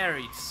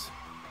very...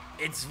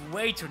 It's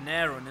way too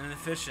narrow and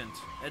inefficient.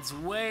 It's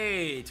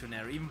way too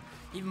narrow.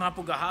 Even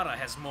Hapugahara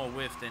has more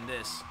width than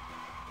this.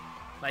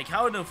 Like,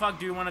 how the fuck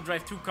do you want to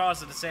drive two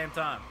cars at the same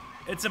time?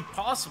 It's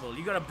impossible.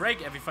 You gotta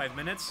brake every 5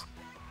 minutes.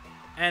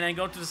 And then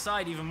go to the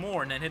side even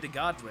more and then hit the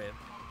guardrail.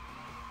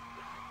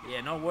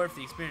 Yeah, not worth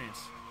the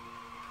experience.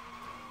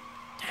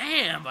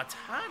 Damn,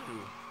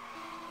 Wataru.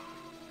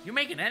 You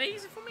making that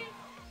easy for me?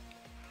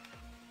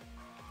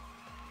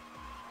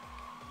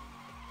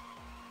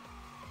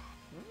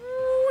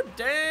 Ooh,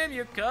 damn,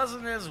 your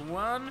cousin has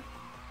won.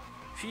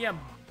 She a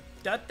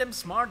damn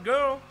smart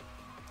girl.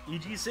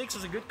 EG6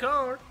 is a good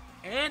card.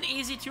 And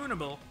easy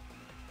tunable.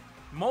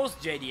 Most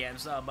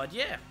JDMs are, but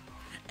yeah.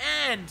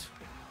 And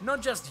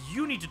not just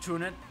you need to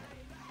tune it.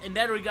 In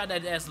that regard,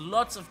 that has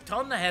lots of...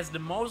 Honda has the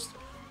most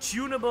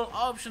tunable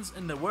options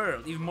in the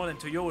world, even more than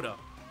Toyota.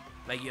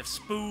 Like you have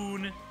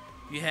Spoon,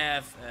 you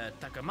have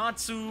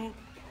Takamatsu,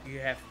 you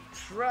have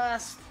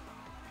Trust,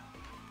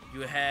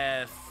 You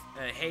have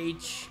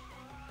H.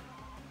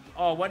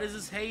 Oh, what is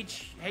this?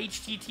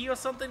 HTT or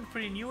something?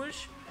 Pretty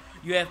newish.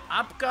 You have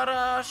Up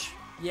Garage.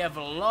 You have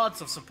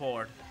lots of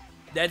support.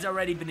 That's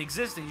already been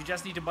existing. You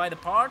just need to buy the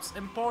parts,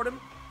 import them,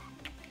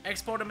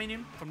 export them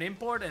in from the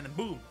import, and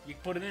boom, you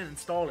put it in and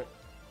install it.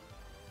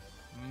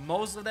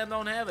 Most of them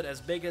don't have it as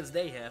big as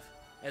they have,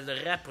 as a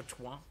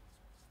repertoire,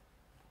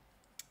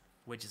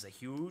 which is a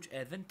huge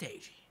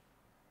advantage.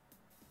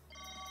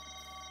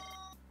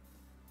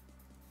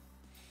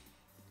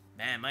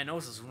 Man, my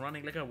nose is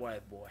running like a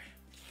wild boy.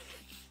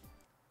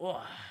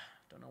 Oh,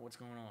 don't know what's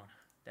going on.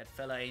 That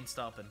fella ain't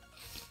stopping.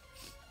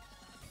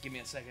 Give me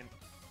a second.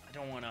 I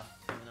don't wanna,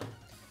 you know,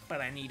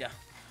 but I need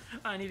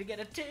to get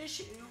a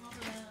tissue.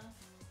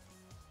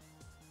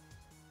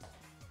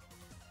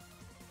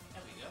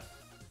 There we go.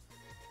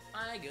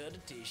 I got a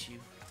tissue.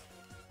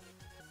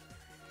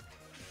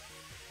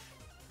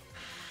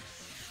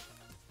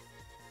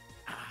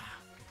 Ah,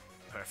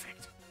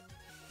 perfect.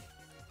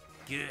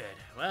 Good.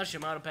 Well,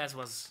 Shimano Pass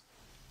was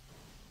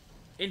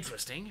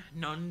interesting,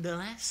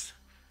 nonetheless.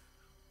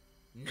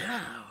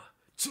 Now,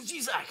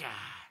 Tsuchizaka!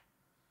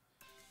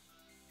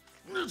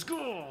 Let's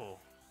go!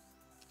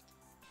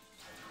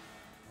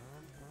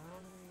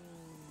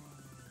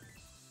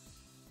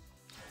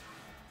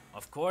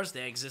 Of course,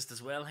 they exist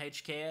as well,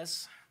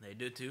 HKS. They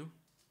do too.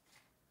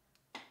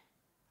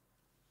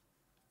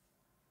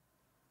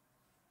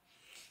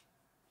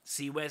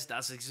 C-West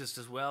does exist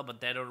as well,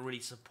 but they don't really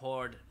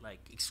support like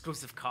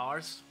exclusive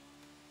cars.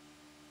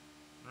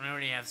 They don't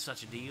really have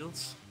such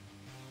deals.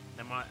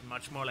 They're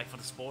much more like for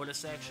the spoiler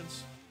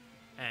sections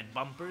and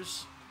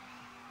bumpers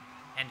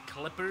and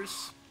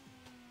clippers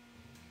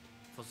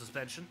for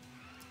suspension.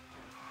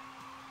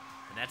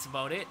 And that's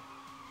about it.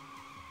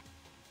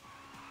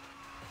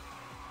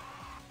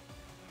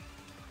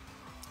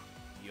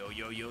 Yo,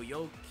 yo, yo,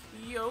 yo,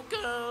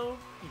 Kyoko!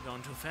 You're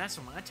going too fast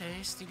for my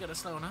taste. You gotta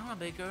slow down a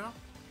bit, girl.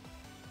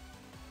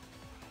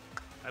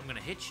 I'm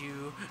gonna hit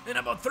you in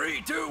about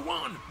 3, 2,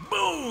 1,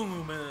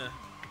 boom!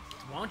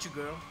 Warned you,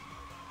 girl.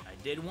 I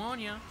did warn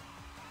you.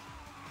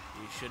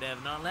 You should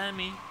have not let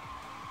me.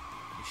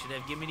 You should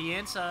have given me the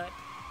inside.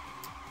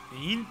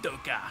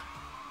 Intoka.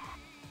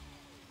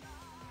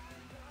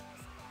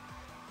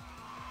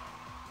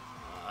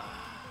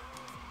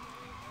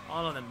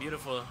 All of them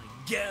beautiful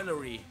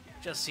gallery.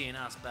 Just seeing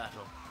us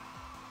battle.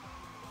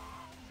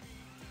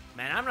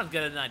 Man, I'm not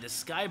gonna deny the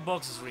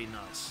skybox is really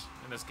nice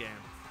in this game.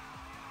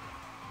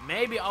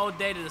 Maybe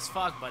outdated as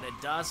fuck, but it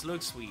does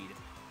look sweet.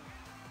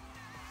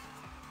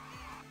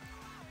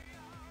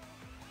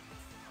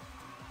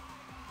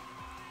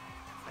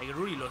 Like it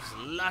really looks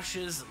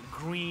luscious,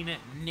 green,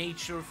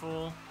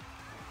 natureful.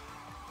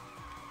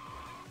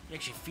 You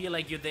actually feel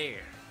like you're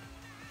there.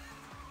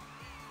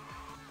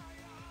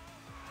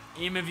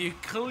 Even if you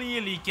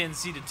clearly can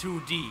see the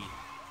 2D.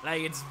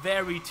 Like it's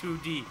very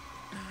 2D.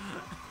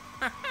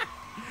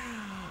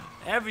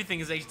 Everything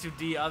is actually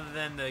 2D other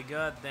than the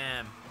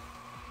goddamn.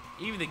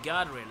 Even the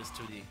guardrail is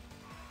 2D.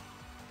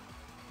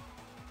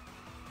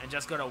 And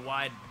just got a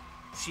wide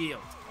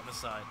shield on the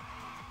side.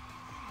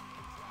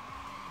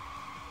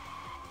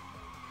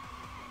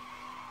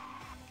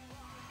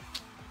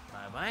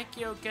 Bye bye,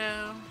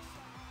 Kyoko.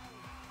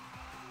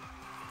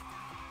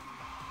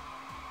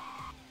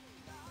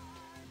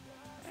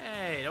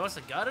 Hey, that was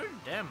a gutter?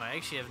 Damn, I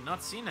actually have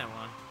not seen that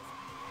one.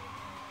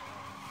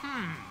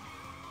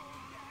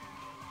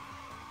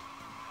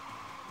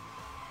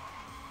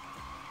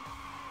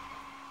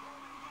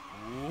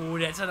 Ooh,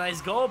 that's a nice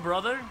goal,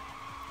 brother.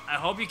 I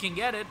hope you can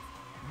get it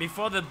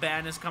before the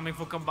ban is coming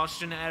for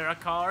combustion era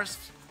cars.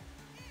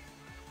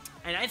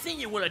 And I think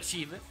you will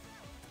achieve it.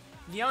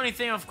 The only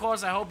thing, of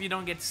course, I hope you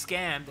don't get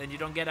scammed and you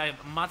don't get a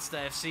Mazda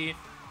FC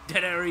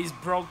that is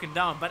broken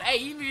down. But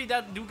hey, even if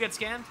you do get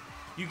scammed,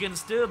 you can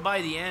still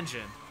buy the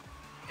engine.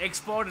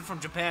 Export it from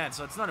Japan,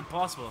 so it's not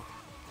impossible.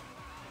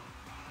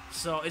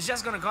 So it's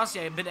just gonna cost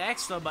you a bit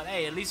extra, but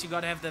hey, at least you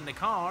gotta have then the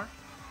car.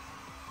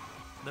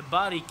 The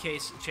body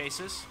case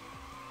chases.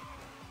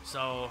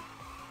 So,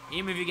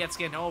 even if you get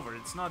scanned over,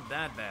 it's not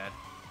that bad.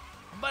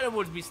 But it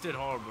would be still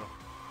horrible.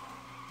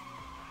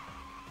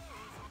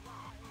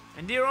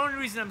 And the only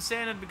reason I'm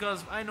saying it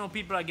because I know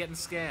people are getting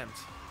scammed.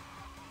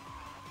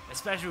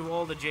 Especially with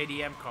all the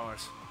JDM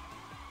cars.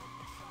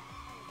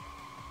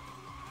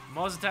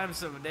 Most of the time,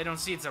 so they don't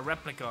see it's a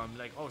replica. I'm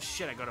like, oh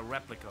shit, I got a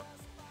replica.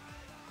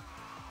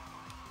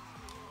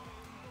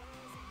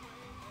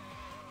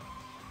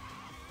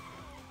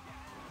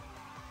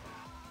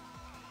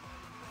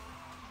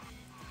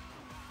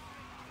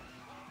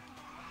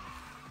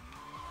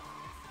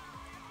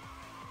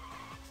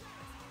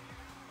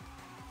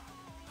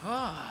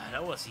 Ah,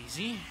 that was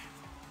easy.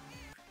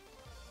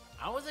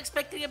 I was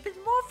expecting a bit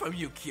more from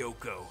you,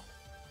 Kyoko.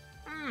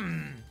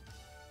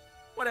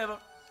 Whatever.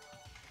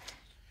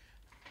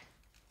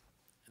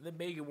 The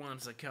bigger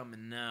ones are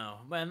coming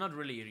now. Well, not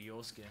really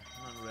Ryosuke.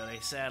 Not really.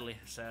 Sadly,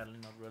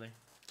 not really.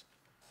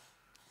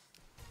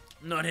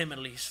 Not him, at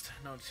least.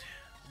 Not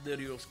the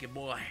Ryosuke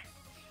boy.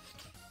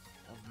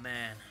 Oh,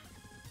 man.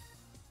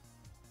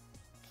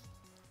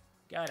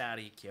 Get out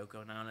of here,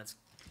 Kyoko. Now let's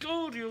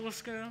go,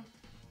 Ryosuke.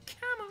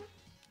 Come on.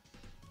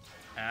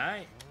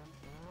 Alright.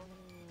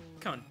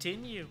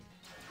 Continue.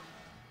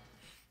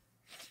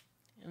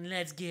 And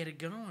let's get it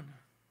going.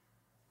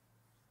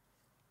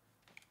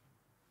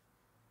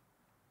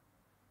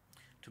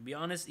 To be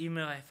honest, even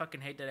if I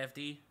fucking hate that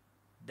FD,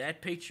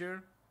 that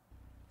picture,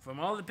 from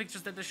all the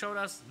pictures that they showed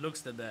us,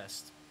 looks the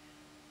best.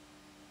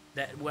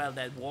 That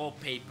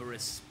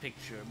wallpaperous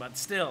picture, but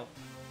still,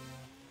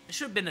 it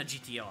should have been a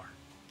GTR.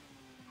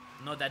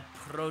 Not that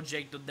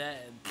project or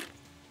that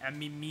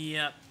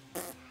Amimiya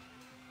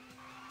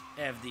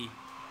FD.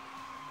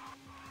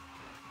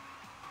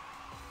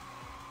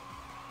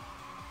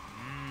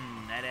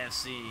 That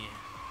FC.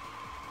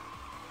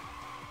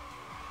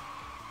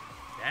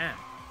 Damn.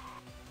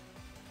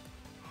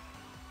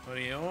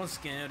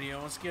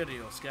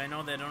 Ryosuke. I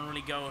know they don't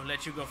really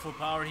let you go full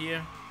power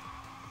here.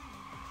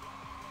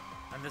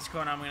 On this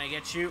corner, I'm gonna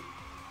get you.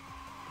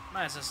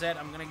 As I said,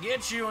 I'm gonna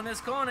get you on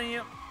this corner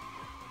here.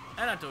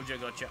 And I told you I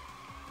got you.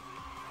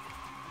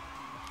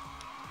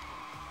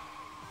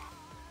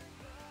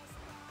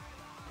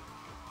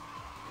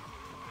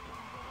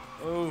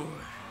 Oh.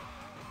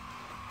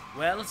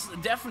 Well, it's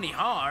definitely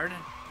hard.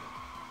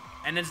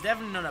 And it's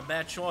definitely not a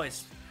bad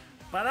choice.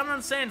 But I'm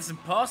not saying it's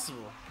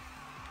impossible.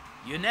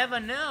 You never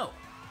know.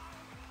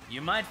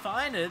 You might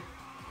find it.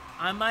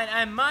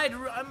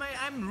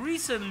 I'm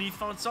recently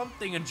found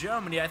something in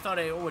Germany I thought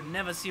I would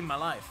never see in my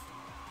life.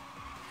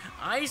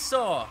 I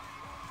saw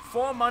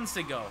 4 months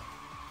ago,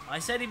 I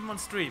said even on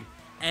stream,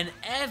 an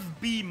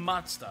FB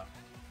Mazda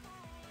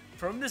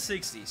from the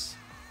 60s.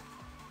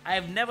 I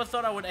have never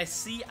thought I would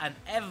see an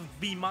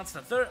FB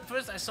Mazda.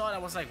 First I saw it, I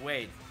was like,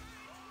 wait.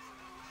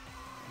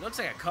 Looks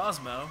like a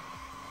Cosmo.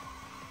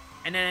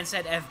 And then it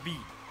said FB.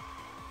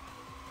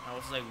 I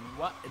was like,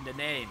 what in the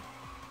name?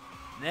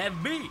 An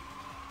FB?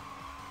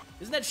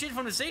 Isn't that shit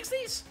from the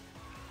 60s?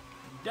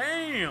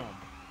 Damn.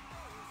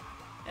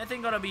 That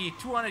thing gotta be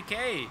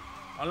 200k.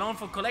 Alone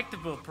for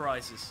collectible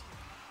prices.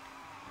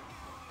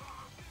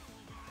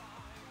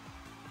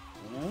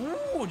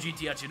 Ooh,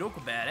 GT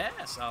Achiroku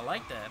badass. I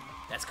like that.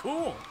 That's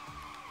cool.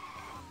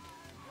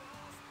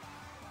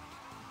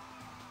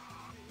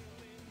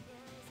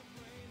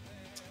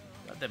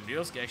 Got them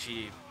Ryosuke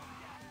actually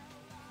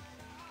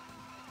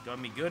got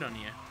me good on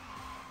here.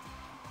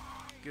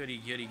 Goody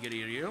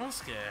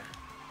Ryosuke.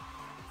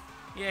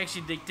 He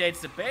actually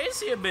dictates the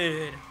pace here a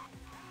bit.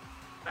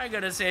 I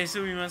gotta say,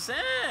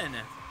 sumimasen.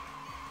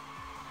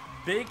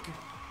 Big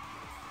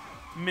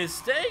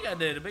mistake I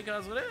did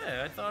because of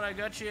that. I thought I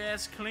got your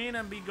ass clean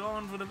and be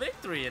going for the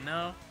victory, and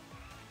now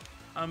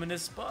I'm in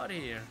this spot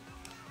here.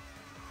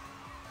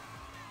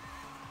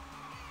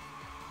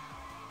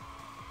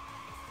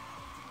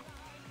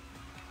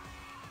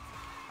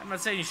 I'm not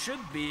saying you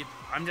should be.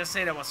 I'm just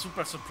saying I was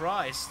super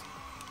surprised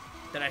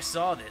that I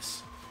saw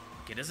this.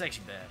 Okay, this is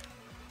actually bad.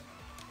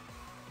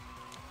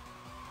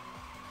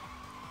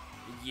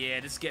 Yeah,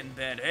 this is getting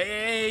bad.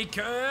 Hey,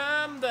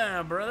 calm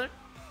down, brother.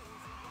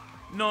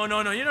 No,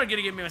 you're not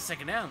gonna give me my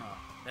second down, though.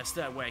 That's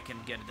still a way I can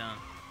get it done.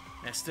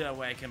 That's still a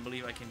way I can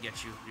believe I can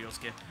get you,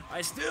 Ryosuke.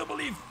 I still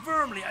believe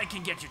firmly I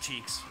can get your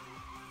cheeks.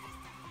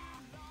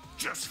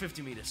 Just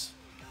 50 meters.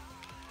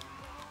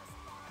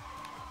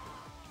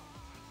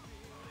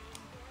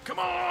 Come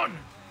on!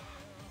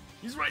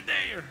 He's right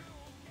there!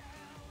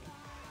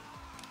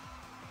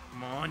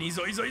 Come on,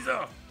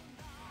 Izo!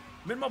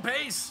 Bit more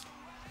pace!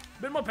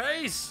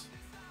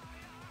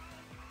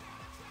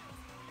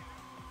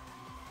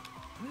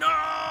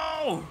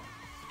 No!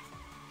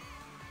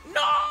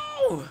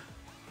 No!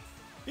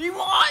 He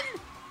won!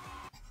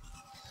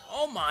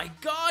 Oh my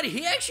god,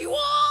 he actually won!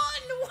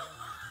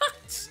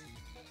 What?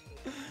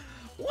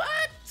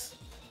 What?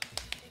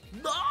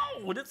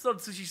 No, that's not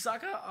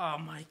Tsushisaka. Oh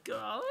my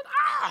god.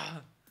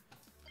 Ah!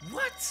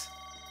 What?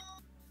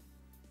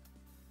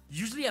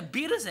 Usually I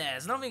beat his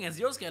ass. Nothing against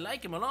Ryosuke. I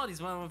like him a lot.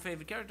 He's one of my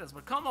favorite characters.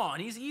 But come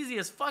on, he's easy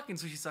as fucking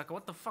Tsushisaka.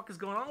 What the fuck is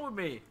going on with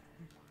me?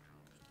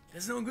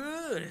 That's no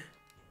good.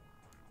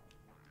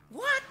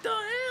 What the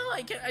hell?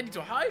 I need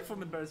to hide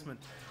from embarrassment.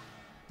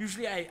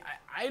 Usually I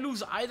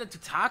lose either to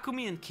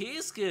Takumi and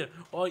Keisuke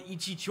or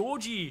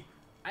Ichichoji.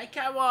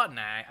 Aikawa.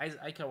 Nah,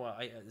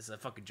 Aikawa is a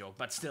fucking joke,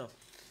 but still.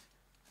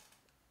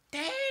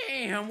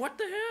 Damn, what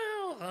the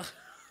hell?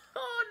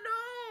 Oh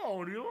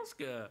no,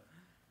 Ryosuke.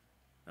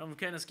 I'm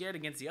kind of scared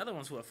against the other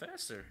ones who are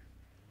faster.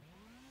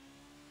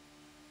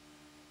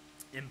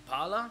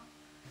 Impala?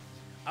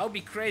 I would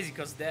be crazy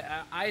because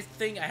I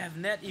think I have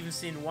not even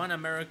seen one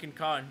American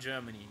car in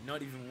Germany.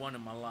 Not even one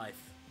in my life.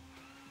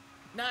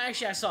 No,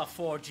 actually I saw a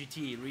Ford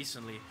GT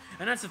recently.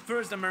 And that's the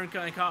first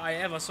American car I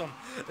ever saw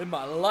in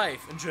my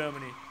life in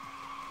Germany.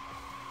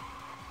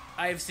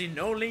 I have seen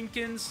no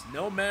Lincolns,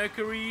 no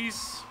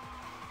Mercurys.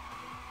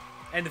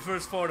 And the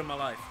first Ford in my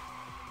life.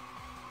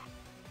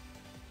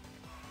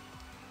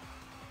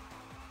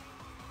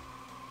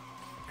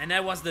 And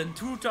that was the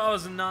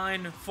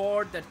 2009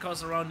 Ford that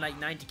costs around like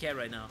 90k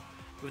right now.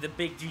 With a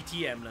big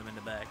GT emblem in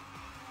the back.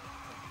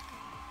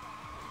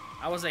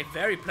 I was like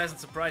very pleasant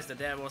surprised that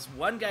there was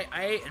one guy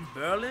in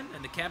Berlin,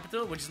 in the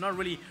capital, which is not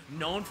really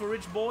known for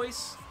rich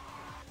boys,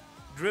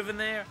 driven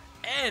there,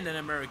 and an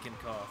American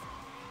car.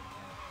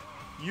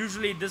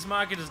 Usually this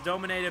market is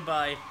dominated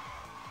by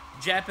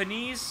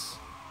Japanese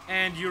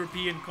and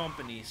European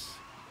companies.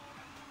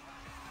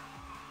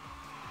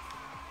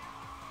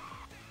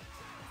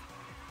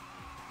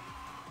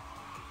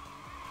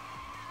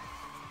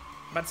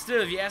 But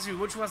still, if you ask me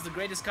which was the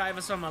greatest car I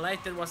ever saw in my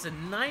life, that was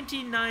in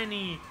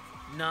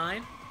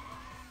 1999.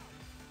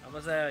 I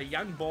was a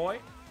young boy.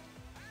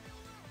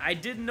 I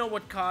didn't know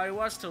what car it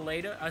was till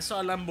later. I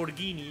saw a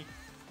Lamborghini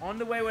on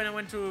the way when I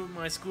went to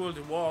my school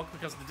to walk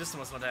because the distance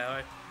was not that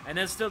high. And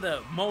it's still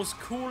the most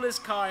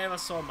coolest car I ever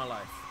saw in my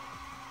life.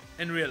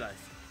 In real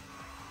life.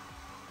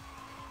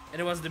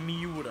 And it was the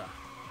Miura.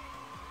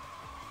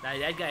 Now,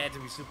 that guy had to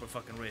be super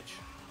fucking rich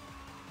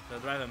to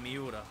drive a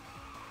Miura.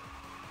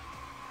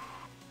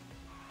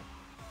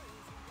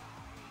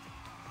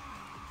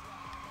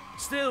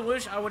 Still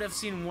wish I would have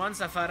seen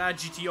once a Ferrari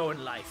GTO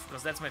in life,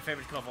 because that's my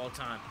favorite car of all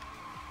time.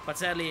 But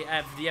sadly,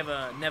 I've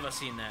never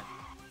seen that.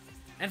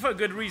 And for a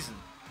good reason.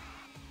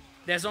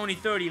 There's only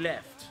 30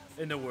 left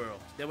in the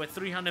world. There were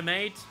 300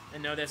 made,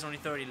 and now there's only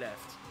 30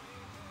 left.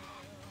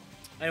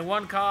 And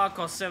one car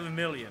cost 7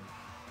 million.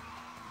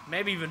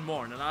 Maybe even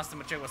more. And the last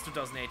time I checked was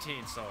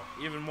 2018, so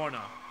even more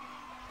now.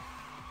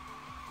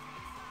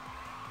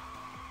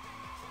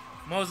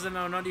 Most of them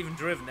are not even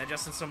driven, they're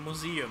just in some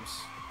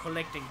museums,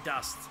 collecting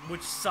dust,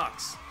 which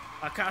sucks.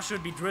 A car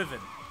should be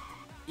driven,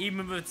 even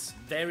if it's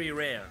very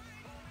rare.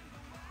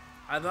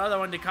 I'd rather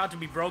want the car to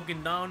be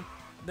broken down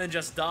than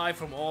just die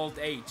from old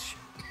age.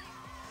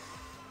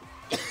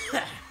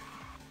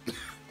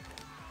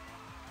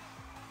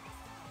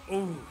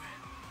 Ooh.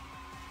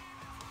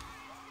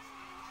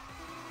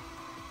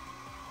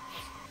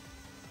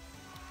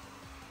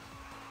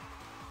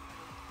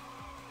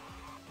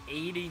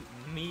 $80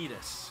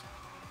 meters.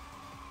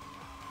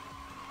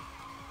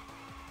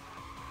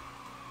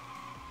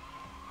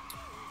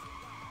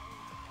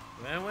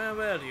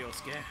 Well,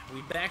 Yosuke.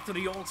 We back to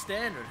the old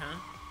standard, huh?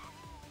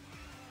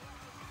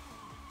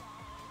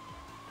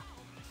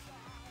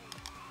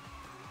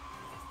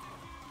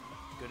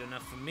 Good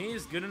enough for me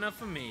is good enough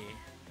for me.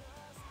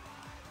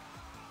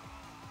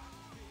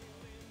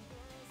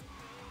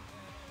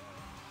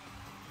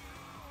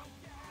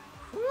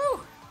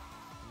 Whew!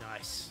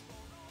 Nice.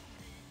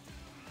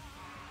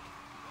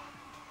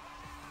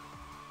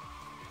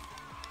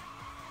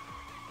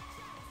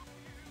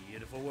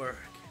 Beautiful work.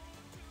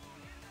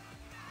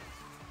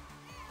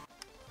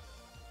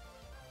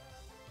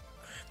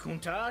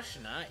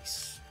 Countach,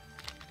 nice.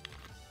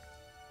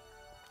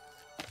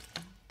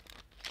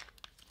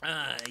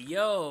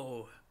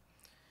 Yo.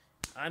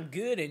 I'm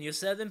good, and you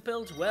said them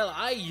built? Well,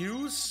 I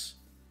use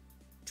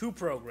 2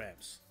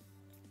 programs.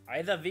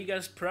 Either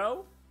Vegas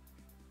Pro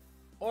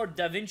or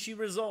DaVinci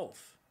Resolve.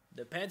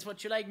 Depends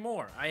what you like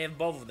more. I have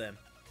both of them.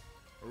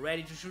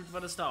 Ready to shoot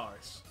for the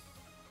stars.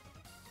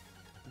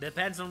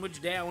 Depends on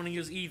which day I want to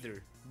use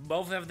either.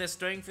 Both have their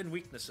strengths and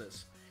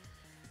weaknesses.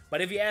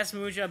 But if you ask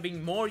me which are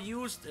being more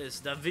used,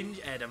 is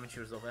DaVinci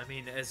Resolve. I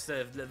mean, it's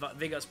the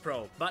Vegas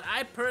Pro. But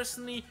I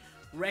personally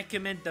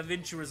recommend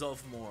DaVinci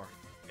Resolve more.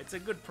 It's a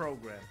good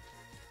program.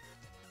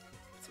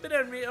 It's a bit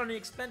on the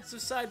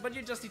expensive side, but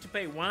you just need to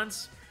pay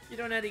once. You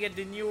don't have to get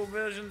the newer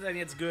versions, and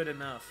it's good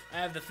enough. I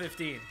have the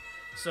 15.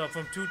 So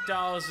from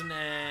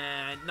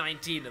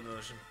 2019, the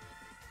version.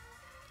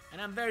 And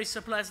I'm very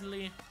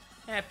pleasantly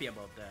happy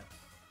about that.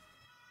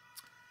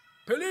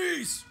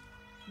 Police!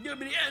 Give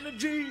me the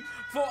energy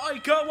for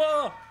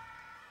Aikawa!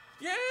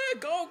 Yeah,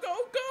 go, go,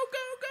 go,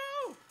 go,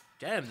 go!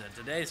 Damn,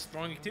 today's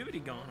strong activity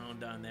going on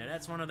down there.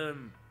 That's one of the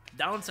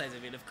downsides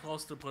if you live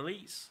close to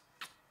police.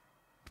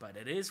 But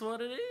it is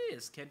what it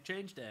is. Can't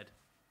change that.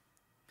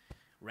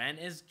 Rent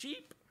is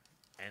cheap.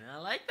 And I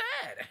like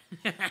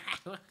that.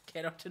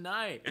 Cannot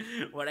deny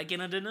what I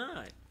cannot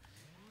deny.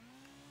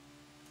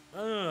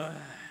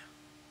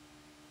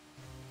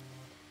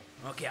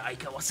 Okay,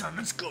 Aikawa-san,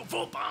 let's go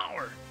full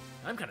power!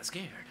 I'm kinda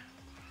scared.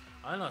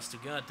 I lost to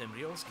goddamn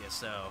Ryosuke,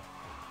 so...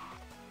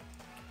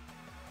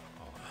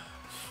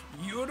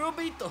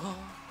 Yorobito!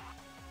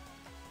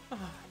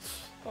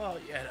 Oh,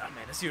 yeah, oh,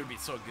 man, this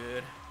Yorobito's so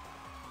good.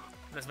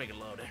 Let's make it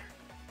louder.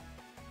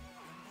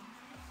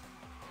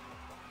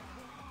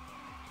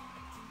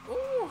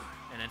 Ooh!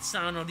 And that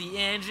sound of the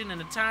engine and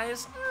the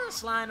tires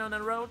sliding on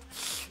the road,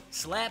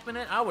 slapping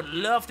it. I would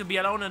love to be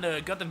alone in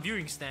the goddamn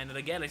viewing stand of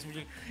the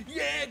Galaxy.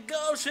 Yeah,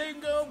 go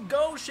Shingo!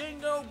 Go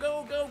Shingo!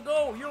 Go, go,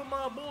 go! You're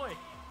my boy!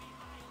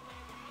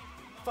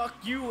 Fuck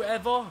you,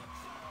 Evo!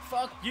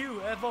 Fuck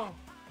you, Evo!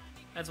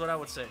 That's what I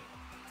would say.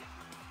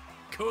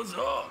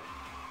 Kozo!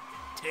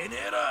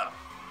 Tenera!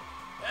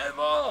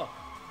 Evo!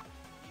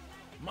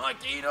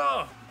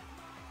 Makino!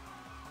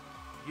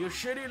 You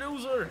shitty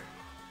loser!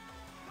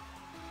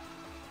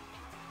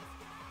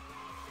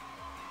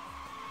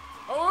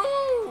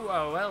 Oh,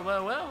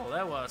 well,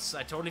 that was...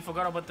 I totally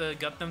forgot about the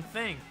goddamn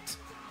thing.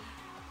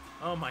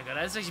 Oh my god,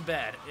 that's actually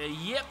bad.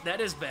 Yep,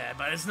 that is bad,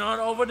 but it's not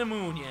over the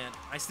moon yet.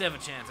 I still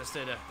have a chance, I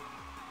still have...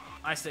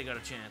 I still got a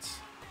chance.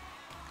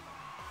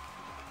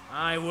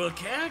 I will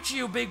catch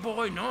you, big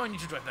boy. No, I need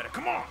to drive better.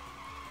 Come on.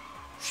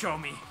 Show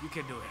me. You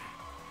can do it.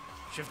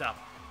 Shift up.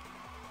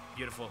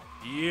 Beautiful.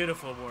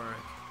 Beautiful work.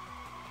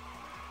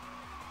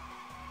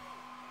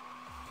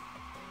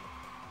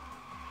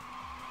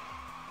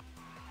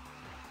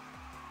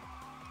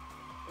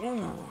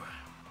 Ooh.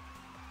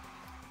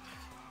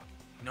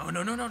 No,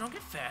 no, no, no. Don't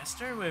get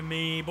faster with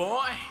me,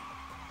 boy.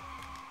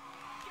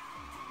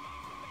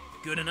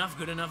 Good enough,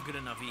 good enough, good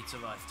enough. He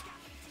survived.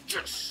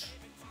 Yes.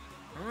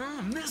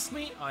 Missed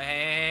me. Oh,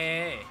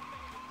 hey.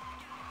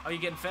 Are you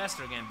getting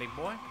faster again, big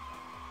boy?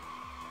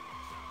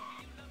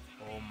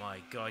 Oh my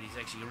god, he's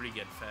actually really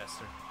getting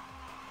faster.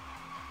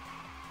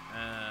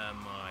 Oh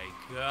my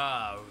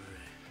god.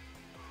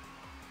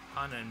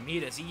 100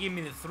 meters. He gave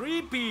me the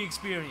 3P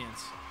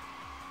experience.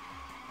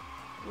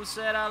 Who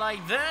said I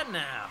like that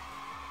now?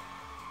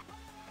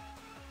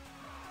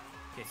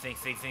 Okay,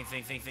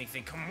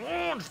 think. Come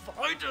on,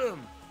 fight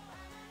him.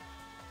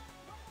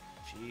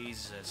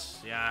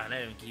 Jesus. Yeah,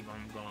 let him keep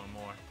on going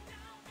more.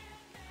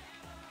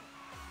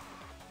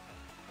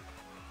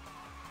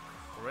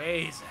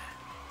 Crazy.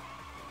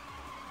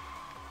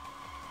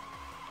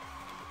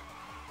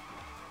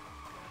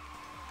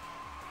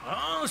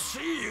 I'll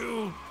see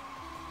you.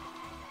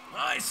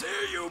 I see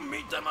you,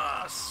 meet them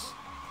us.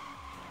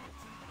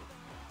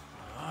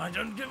 I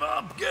don't give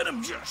up. Get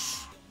him,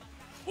 Josh.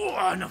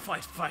 Oh, no,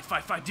 fight.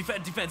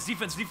 Defense.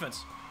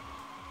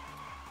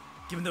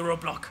 Give him the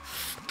roadblock.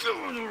 Give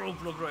him the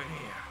roadblock right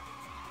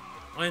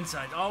here.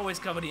 Inside. Always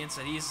cover the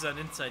inside. He's an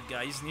inside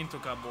guy. He's an into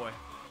boy.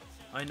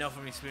 I know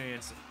from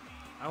experience.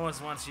 I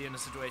was once here in the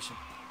situation.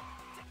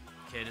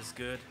 Okay, that's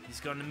good. He's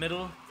going in the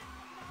middle.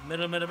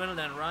 Middle,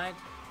 then right.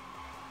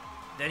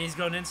 Then he's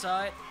going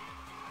inside.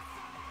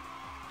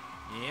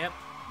 Yep.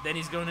 Then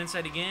he's going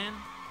inside again.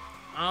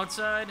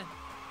 Outside.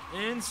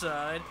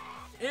 Inside.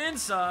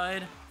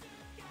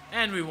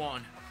 And we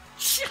won.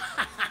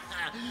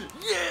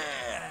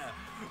 Yeah!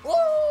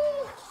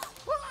 Woo!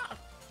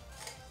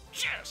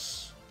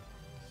 Yes!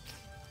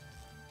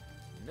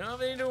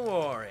 Nothing to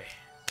worry.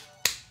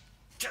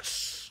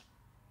 Yes!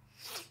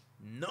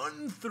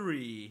 None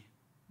 3.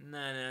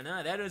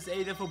 No. That was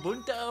either for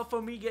Bunta or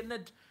for me getting a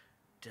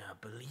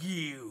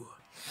W.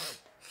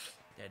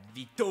 That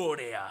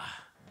Victoria.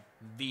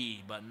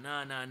 V, but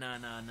no.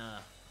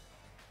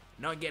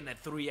 Not getting a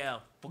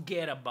 3L.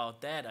 Forget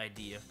about that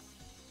idea.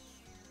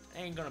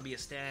 Ain't gonna be a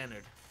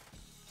standard.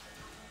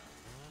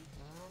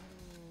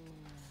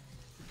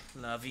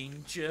 La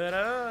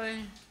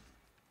vincerai.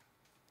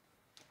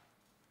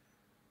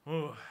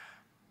 Oh.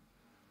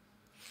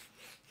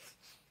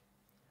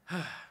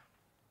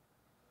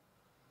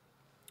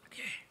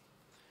 Okay.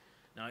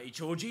 Now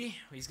Ichoji,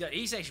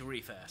 he's actually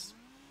really fast.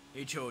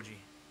 Ichoji.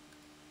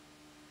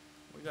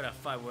 We gotta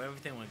fight with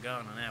everything we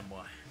got on that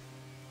boy.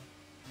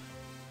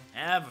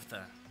 Everything.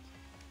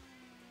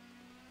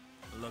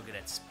 Look at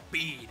that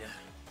speed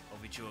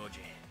of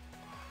Ichoji.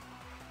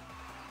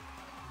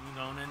 You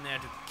going in there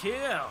to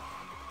kill.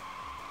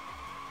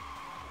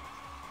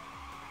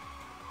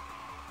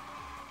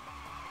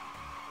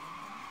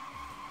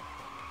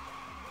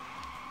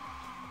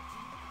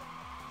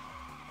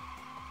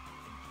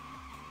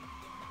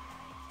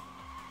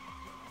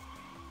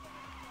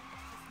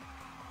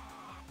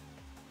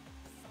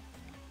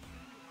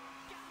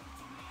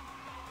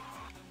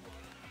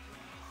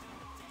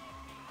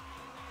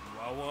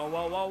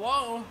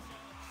 Whoa.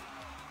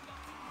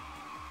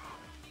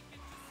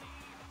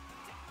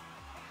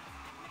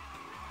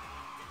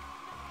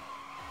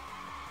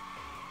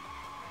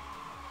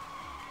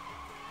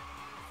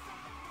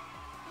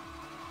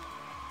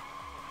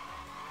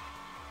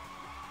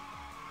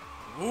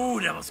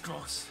 Ooh, that was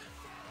close.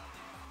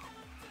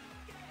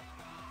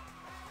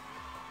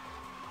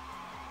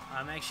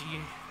 I'm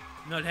actually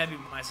not happy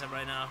with myself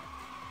right now.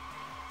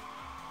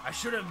 I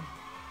should have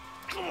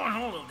gone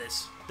hold of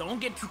this. Don't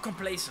get too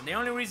complacent. The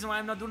only reason why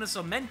I'm not doing this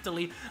so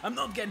mentally, I'm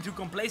not getting too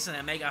complacent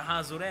and make a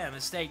Hazure, a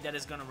mistake that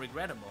is gonna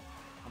regrettable.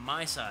 On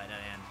my side,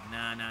 I am.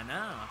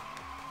 No.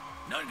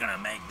 Not gonna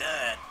make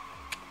that.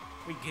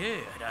 We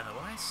good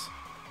otherwise.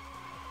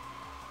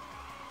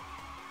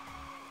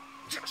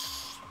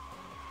 Yes.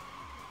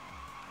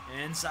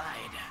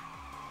 Inside.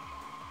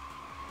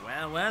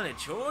 Well,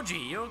 it's Georgie.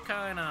 You're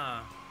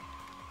kinda...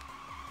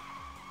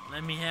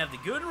 Let me have the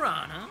good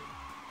run, huh?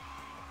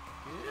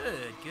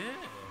 Good.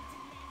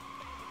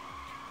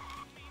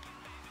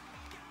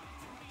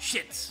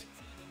 Shit.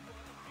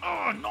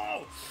 Oh,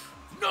 no.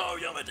 No,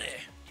 Yamate.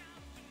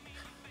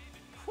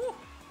 Whew.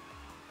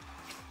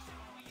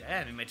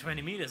 Damn, he made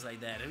 20 meters like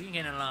that. We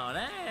can't allow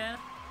that.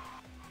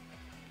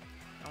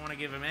 I don't want to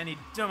give him any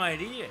dumb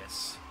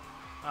ideas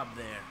up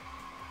there.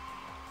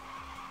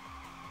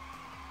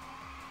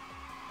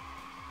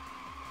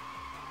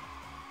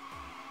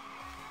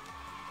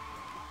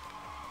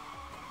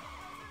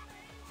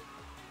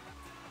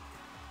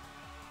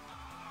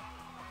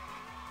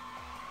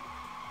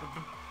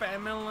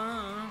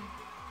 Pamela.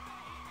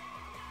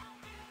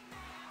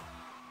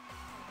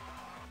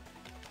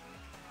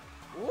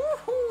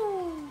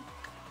 Woohoo!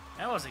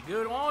 That was a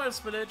good oil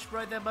spillage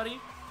right there, buddy.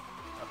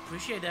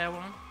 Appreciate that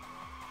one.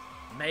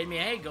 Made me,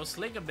 hey, go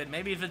slick a bit.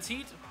 Maybe if it's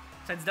heat,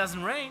 since it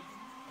doesn't rain,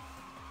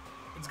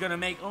 it's gonna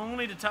make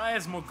only the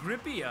tires more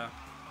grippier.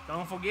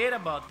 Don't forget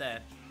about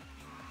that.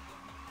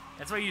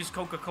 That's why you use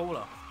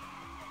Coca-Cola.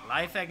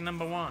 Life hack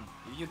number 1.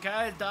 Your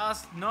car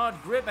does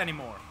not grip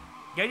anymore.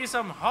 Get you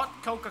some hot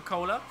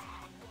Coca-Cola.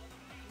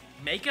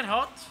 Make it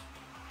hot.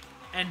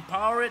 And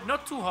power it,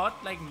 not too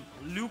hot, like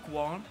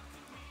lukewarm.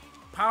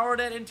 Power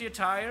that into your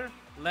tire.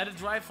 Let it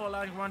dry for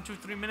like 1, 2,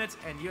 3 minutes.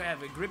 And you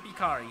have a grippy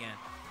car again.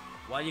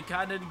 While your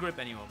car didn't grip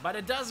anymore. But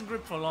it doesn't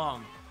grip for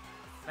long.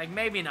 Like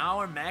maybe an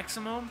hour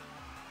maximum.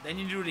 Then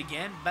you do it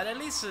again. But at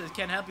least it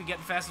can help you get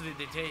faster to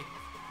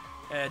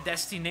the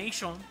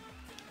destination.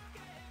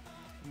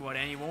 Without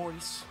any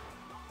worries.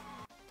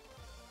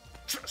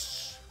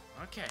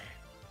 Okay.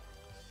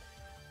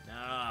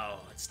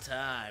 Now it's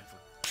time for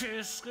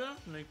Kiska,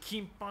 the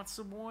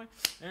Kimpatsu boy,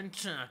 and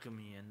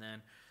Takumi, and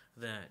then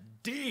the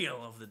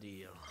deal of the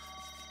deal.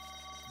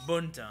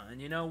 Bunta.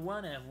 And you know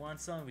what? I have one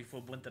song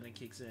before Bunta then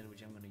kicks in,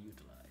 which I'm gonna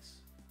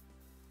utilize.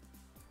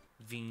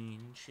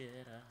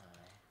 Vincere.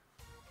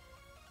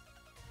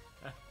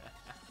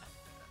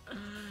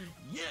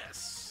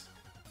 Yes!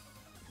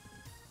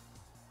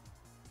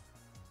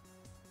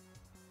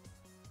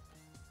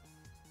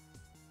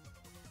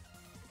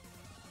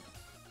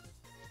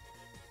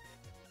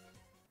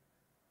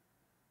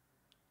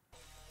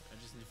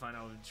 Find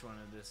out which one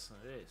of this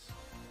it is.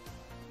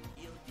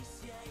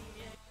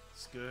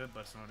 It's good,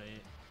 but it's not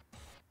it.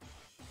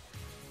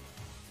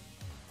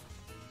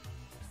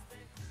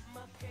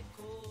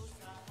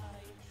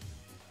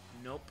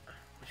 Nope.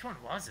 Which one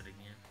was it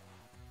again?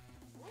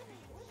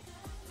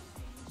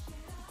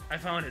 I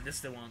found it. This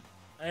is the one.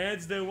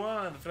 It's the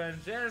one.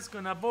 Francesco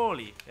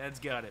Napoli. That's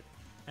got it.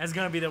 That's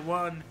gonna be the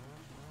one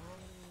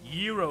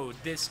Euro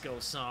disco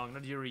song,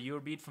 not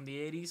Eurobeat from the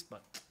 80s,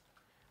 but.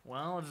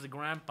 Well, it's the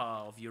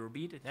grandpa of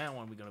Eurobeat. That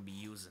one we're gonna be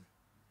using.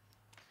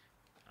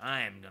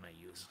 I am gonna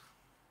use.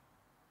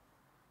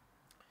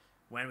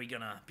 When we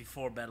gonna,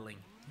 before battling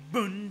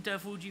Bunta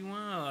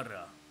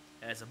Fujiwara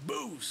as a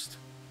boost.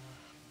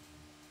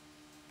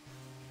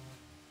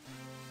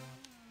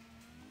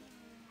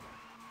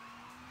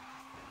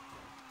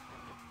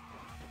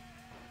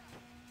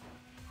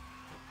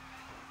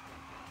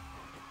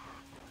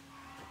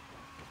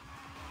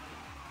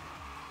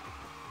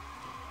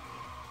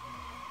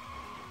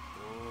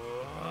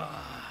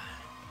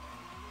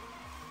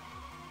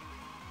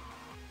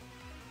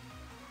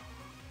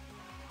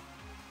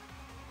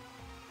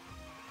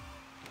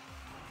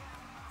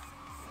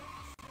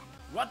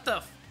 What the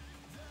f-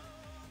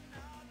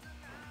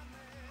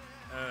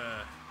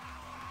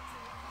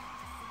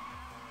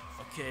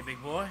 Okay,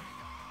 big boy.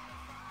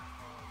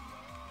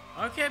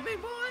 Okay,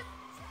 big boy.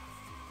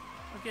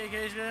 Okay,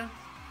 Keisha.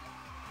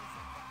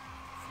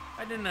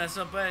 I did not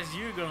surprise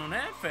you going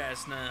that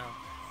fast now.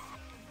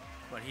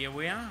 But here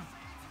we are.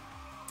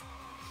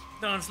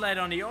 Don't slide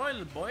on the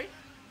oil, boy.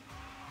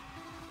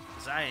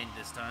 'Cause I ain't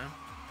this time.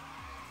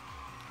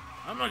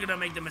 I'm not gonna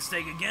make the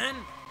mistake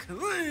again.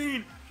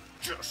 Clean!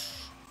 Just.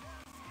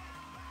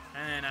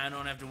 And I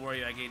don't have to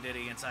worry like I did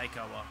against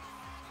Aikawa.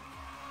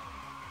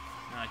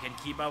 No, I can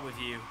keep up with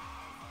you.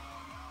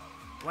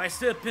 Why it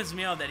still pisses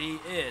me off that he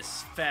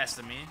is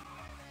faster than me.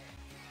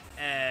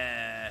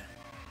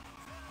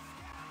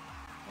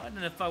 What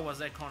in the fuck was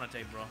that corner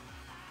tape, bro?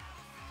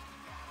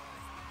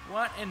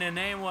 What in the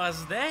name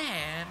was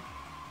that?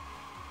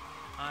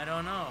 I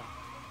don't know.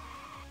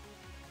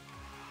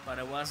 But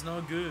it was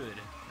no good.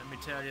 Let me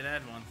tell you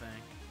that one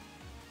thing.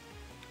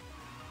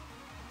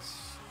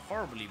 It's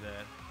horribly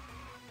bad.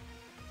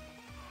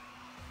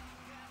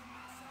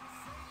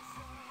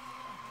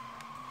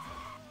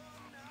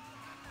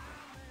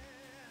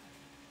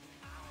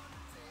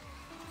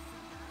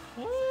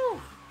 Woo!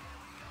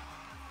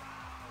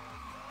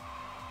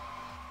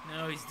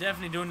 No, he's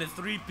definitely doing the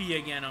 3P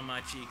again on my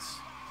cheeks.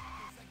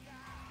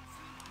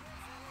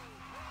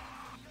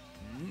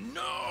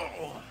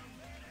 No!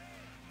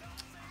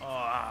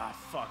 Oh,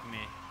 fuck me.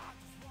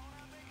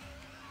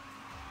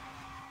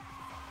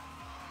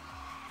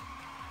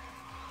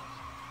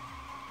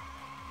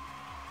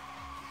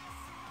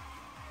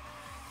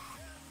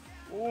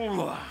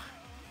 Ooh.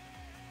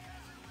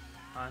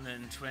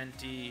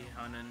 120,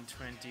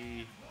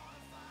 120.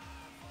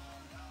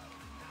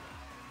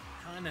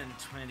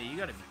 120, you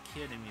gotta be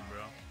kidding me,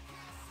 bro.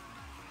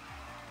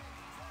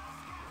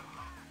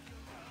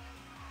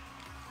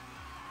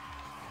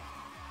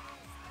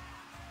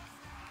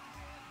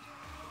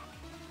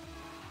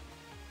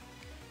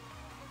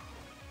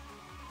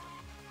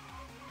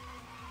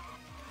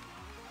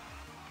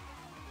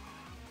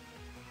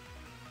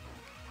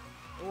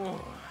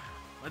 Oh,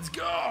 let's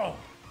go!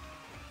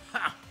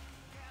 Ha!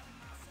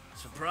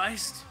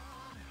 Surprised?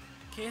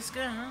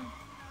 Kiska, huh?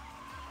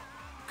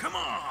 Come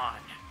on!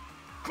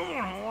 Come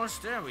on, horse.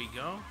 There we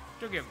go.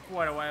 Took you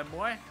quite a while,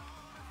 boy.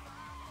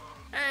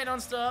 Hey,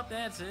 don't stop.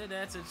 That's it.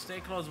 That's it.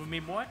 Stay close with me,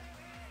 boy.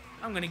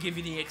 I'm gonna give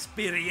you the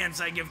experience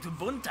I give to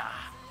Bunta.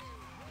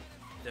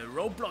 The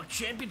Roadblock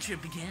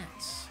Championship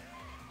begins.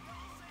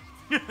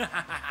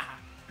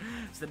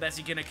 It's the best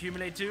you can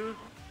accumulate to,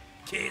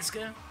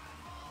 Kiska?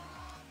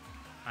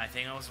 I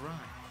think I was right.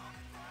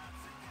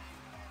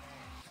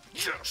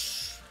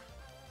 Yes!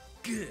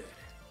 Good.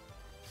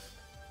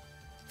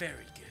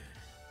 Very good.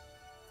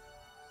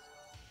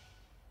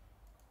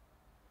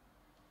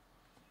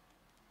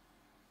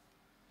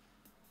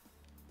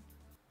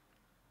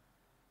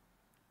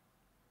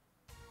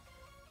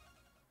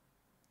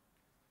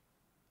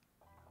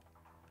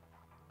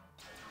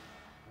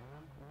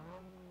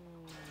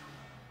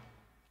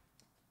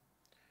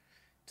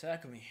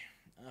 Takumi,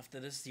 after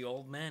this the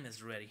old man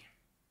is ready.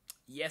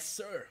 Yes,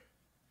 sir.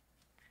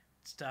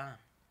 It's time.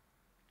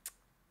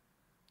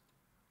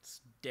 It's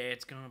day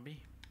it's gonna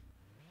be.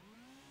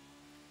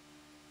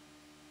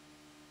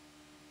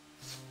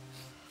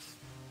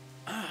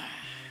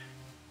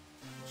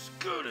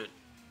 Scoot it.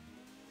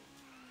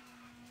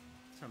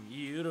 Some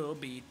little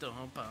beat the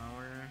whole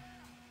power.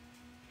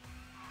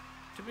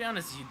 To be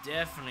honest, you're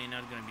definitely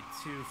not gonna be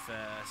too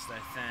fast, I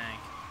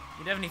think.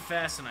 You're definitely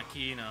fast on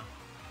Akina.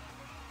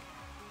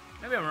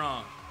 Maybe I'm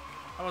wrong.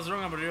 I was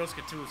wrong about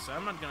Ryosuke too, so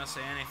I'm not gonna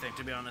say anything,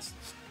 to be honest.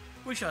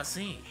 We shall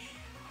see.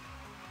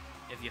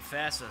 If you're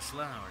fast or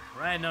slower.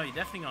 Right now, you're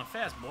definitely going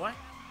fast, boy.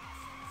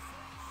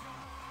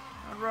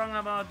 Not wrong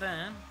about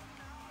that.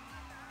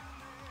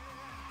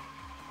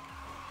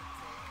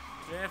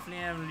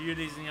 Definitely am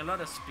using a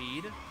lot of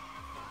speed.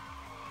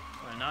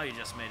 Well, now you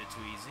just made it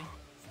too easy.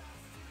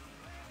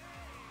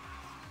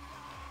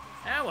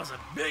 That was a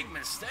big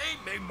mistake,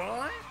 big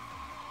boy.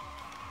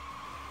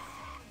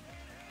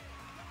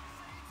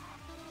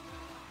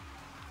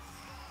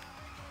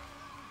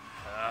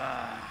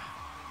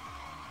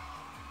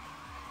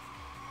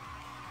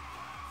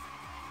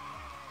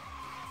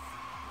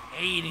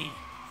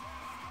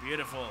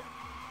 Beautiful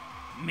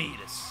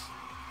meters.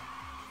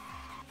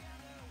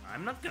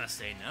 I'm not gonna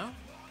say no.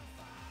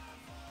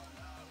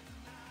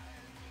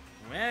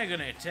 We're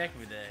gonna attack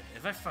me there.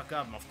 If I fuck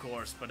up, of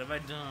course, but if I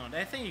don't,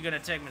 I think you're gonna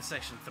attack me in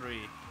section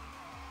 3.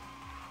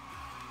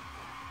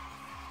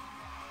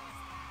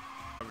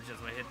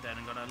 Just I hit that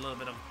and got a little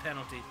bit of a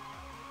penalty.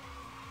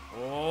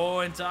 Oh,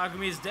 and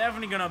Takumi is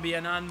definitely gonna be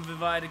an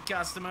undivided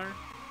customer.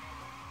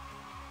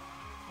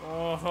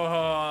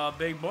 Oh,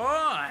 big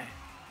boy.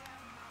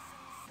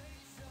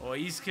 Oh,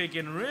 he's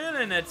kicking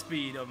really net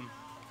speed.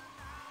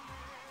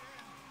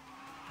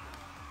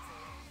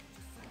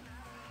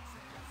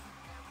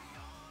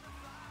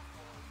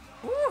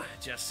 Whew,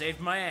 just saved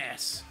my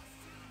ass.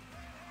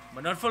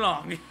 But not for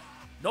long.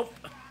 Nope.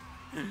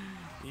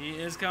 He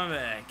is coming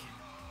back.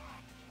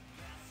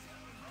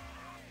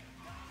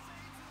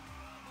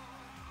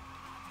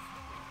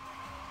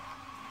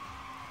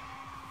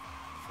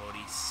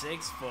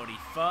 .46,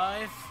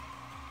 45.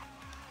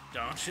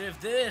 Don't shift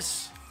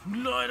this.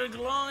 Glide,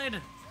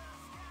 glide.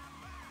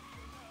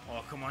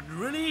 Oh, come on.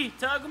 Really?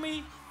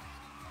 Takumi?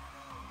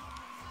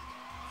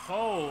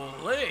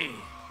 Holy.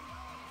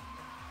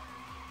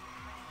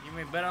 You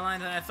made better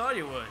lines than I thought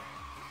you would.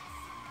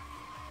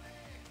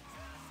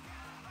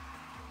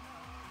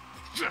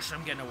 Yes,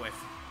 I'm getting away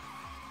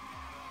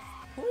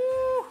from.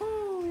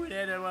 Woohoo!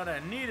 That's what I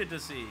needed to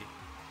see.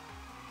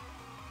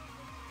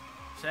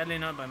 Sadly,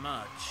 not by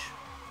much.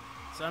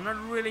 So I'm not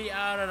really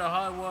out of the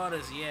hot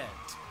waters yet.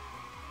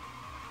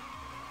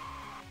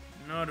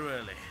 Not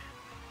really.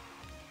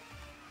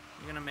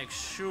 You're gonna make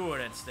sure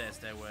that stays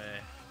that way.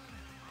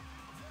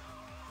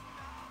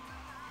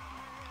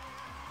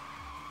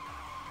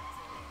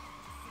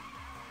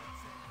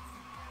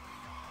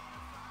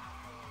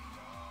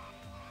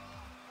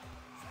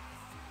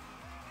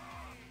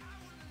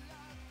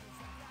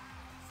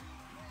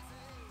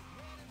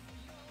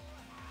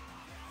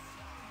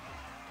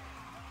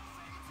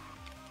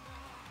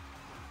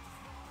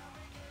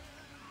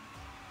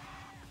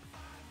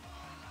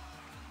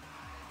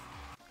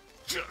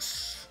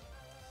 Yes.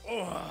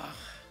 Oh.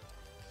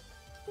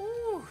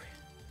 Ooh.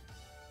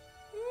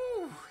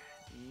 Ooh.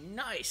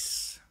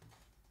 Nice.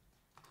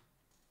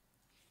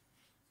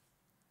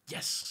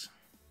 Yes.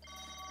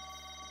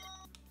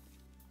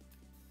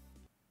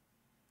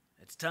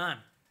 It's time.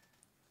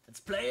 Let's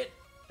play it.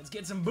 Let's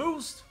get some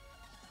boost.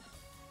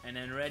 And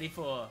then ready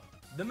for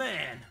the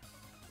man.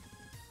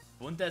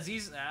 Bunta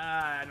sees.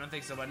 I don't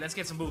think so, but let's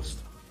get some boost.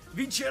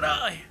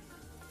 Vincerai.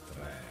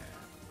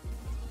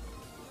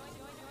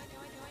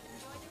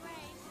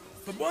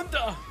 For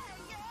Bunta!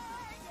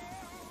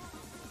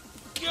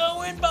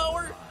 Go in,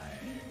 Bauer!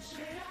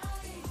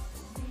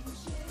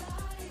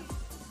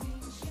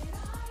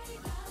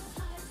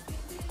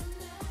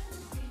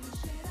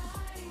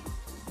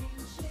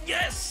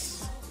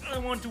 Yes! I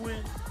want to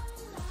win.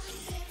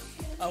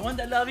 I want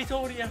that La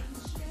Vittoria.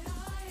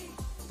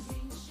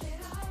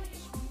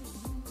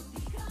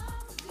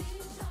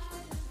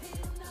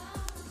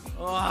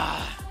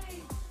 Ah!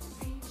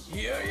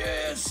 Here he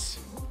is!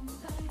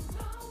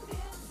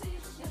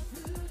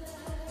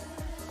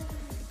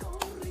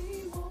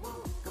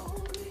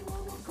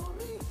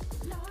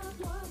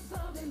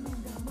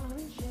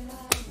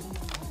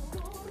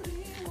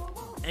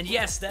 And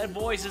yes, that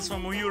voice is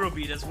from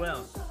Eurobeat as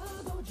well.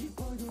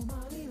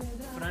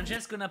 But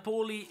Francesco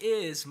Napoli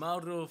is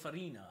Mauro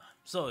Farina.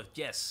 So,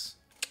 yes.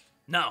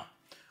 Now,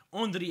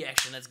 on the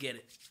reaction, let's get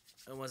it.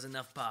 It was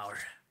enough power.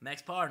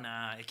 Max power?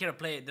 Nah, I cannot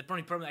play it. The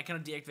only problem, I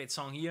cannot deactivate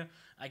song here.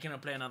 I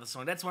cannot play another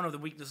song. That's one of the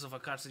weaknesses of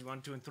Akashi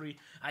 1, 2, and 3.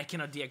 I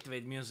cannot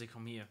deactivate music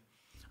from here.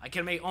 I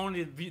can make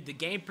only the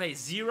gameplay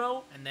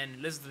 0 and then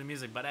listen to the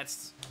music, but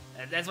that's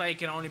why I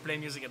can only play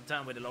music at the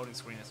time where the loading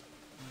screen is.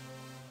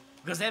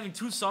 Because having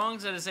 2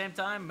 songs at the same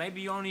time,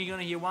 maybe you're only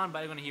gonna hear one, but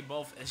you're gonna hear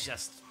both. It's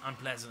just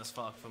unpleasant as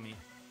fuck for me.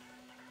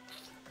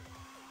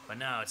 But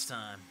now it's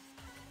time.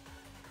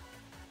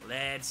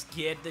 Let's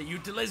get the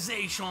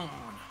utilization.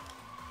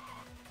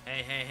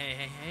 Hey, hey, hey,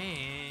 hey,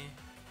 hey.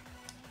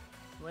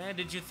 Where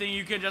did you think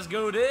you could just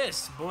go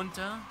this,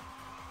 Bunta?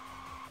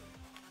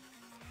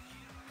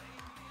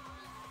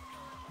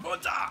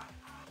 Bunta!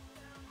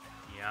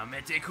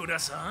 Yamete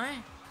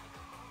kudasai?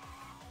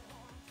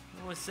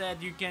 Who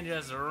said you can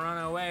just run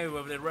away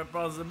with the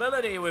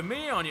responsibility with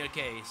me on your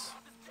case?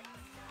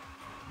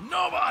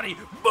 Nobody!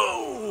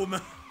 Boom!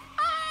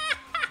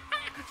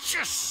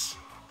 Yes!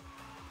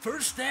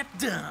 First step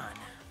done.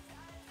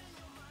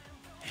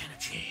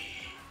 Energy.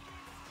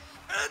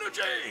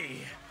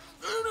 Energy!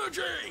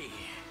 Energy!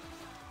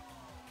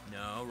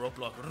 No,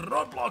 roadblock.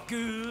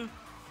 Roadblock!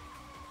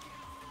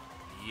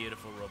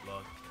 Beautiful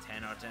roadblock.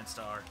 10 out of 10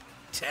 star.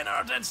 10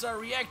 out of 10 star.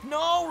 React.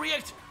 No,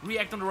 react.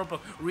 React on the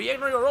roadblock.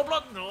 React on your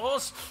roadblock. No,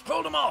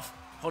 hold him off.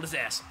 Hold his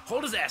ass.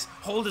 Hold his ass.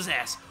 Hold his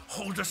ass.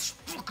 Hold his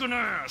fucking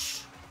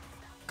ass.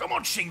 Come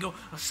on, Shingo.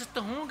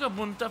 Aspetta honga,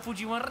 Bunta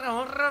Fujiwara.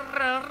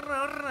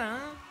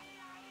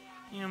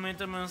 You made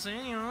the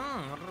message.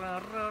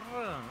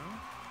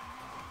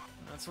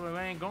 That's what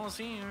I ain't gonna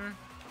see here.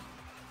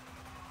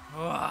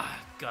 Oh,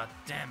 god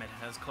damn it.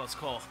 That was a close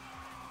call.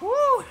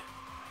 Woo!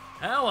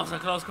 That was a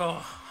close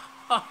call.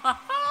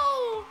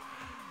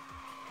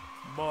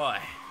 Boy.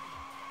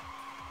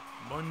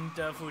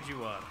 Bunta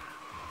Fujiwara.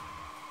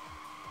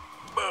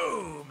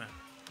 Boom!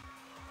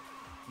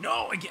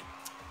 No, again.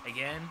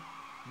 Again.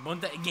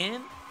 Bunta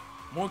again.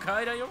 More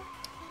kaida yo.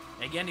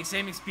 Again, the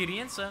same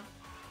experience.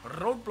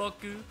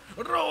 Roadblock.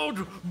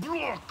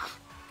 Roadblock!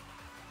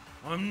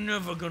 I'm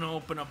never gonna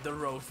open up the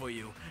road for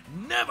you.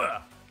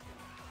 Never!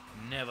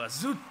 Never.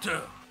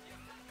 Zutta!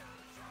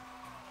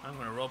 I'm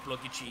gonna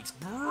roadblock your cheeks.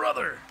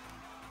 Brother!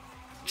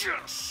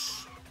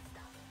 Yes!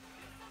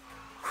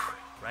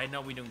 Right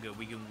now we doing good.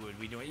 We doing good.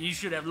 We doing. You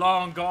should have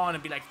long gone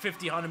and be like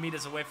 50, 100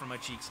 meters away from my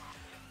cheeks.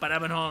 But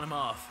I've been holding him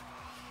off.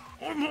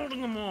 I'm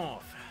holding him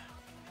off.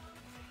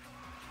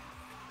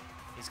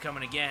 He's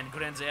coming again.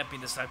 Gurenze Epi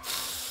this time.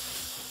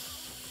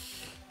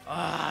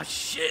 Ah,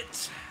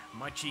 shit.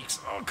 My cheeks.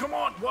 Oh, come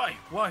on. Why?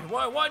 Why?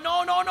 Why? Why?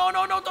 No, no, no,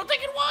 no, no. Don't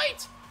take it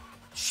white.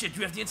 Shit,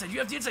 you have the inside. You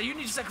have the inside. You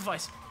need to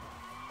sacrifice.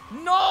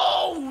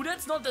 No!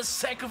 That's not the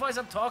sacrifice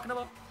I'm talking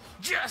about.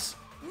 Yes!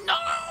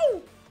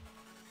 No!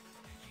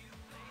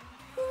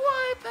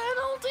 Why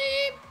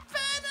penalty?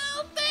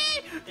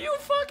 Penalty! You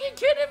fucking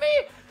kidding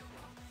me?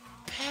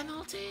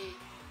 Penalty?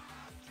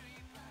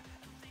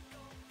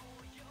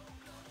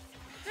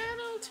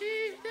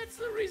 Penalty? That's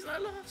the reason I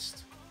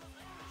lost.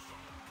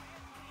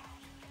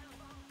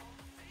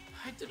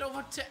 I don't know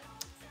what to...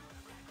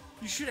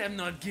 You should have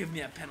not given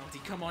me a penalty.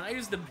 Come on, I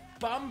used the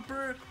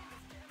bumper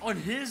on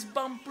his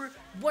bumper.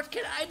 What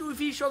can I do if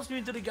he shoves me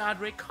into the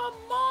guardrail? Come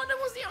on, that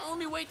was the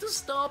only way to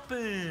stop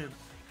him.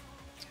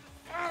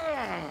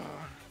 That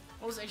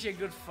was actually a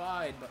good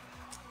fight, but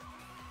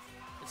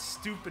a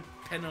stupid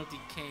penalty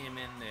came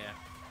in there.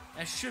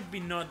 That should be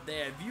not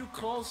there. If you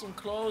close and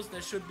close,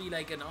 there should be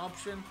like an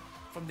option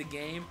from the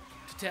game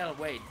to tell,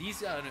 wait,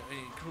 these are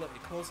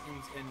close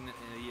in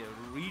the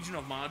region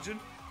of margin.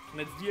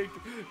 Let's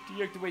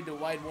deactivate the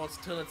white walls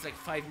till it's like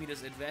 5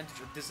 meters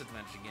advantage or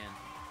disadvantage again.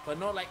 But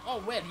not like,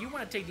 oh, wait, you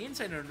want to take the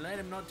inside and let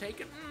him not take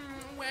it?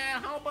 Well,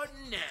 how about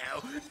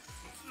now?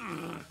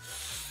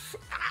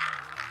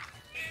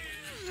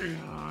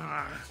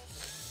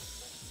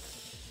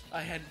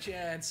 I had a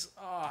chance.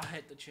 Oh, I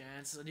had the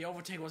chance. The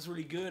overtake was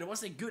really good. It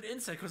was a good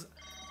inside because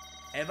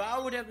if I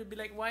would have to be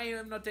like, why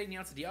am I not taking the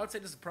outside? The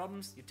outside is the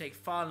problems. You take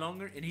far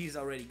longer and he's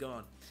already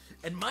gone.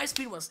 And my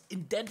speed was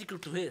identical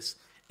to his.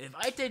 If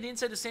I take the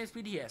inside the same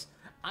speed he has,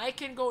 I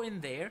can go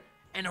in there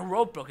and a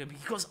roadblock him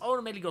because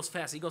automatically goes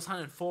fast. He goes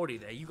 140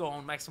 there. You go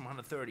on maximum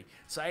 130.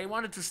 So I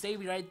wanted to stay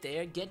right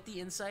there, get the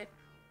inside,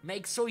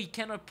 make so he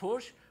cannot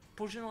push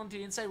him onto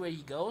the inside where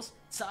he goes,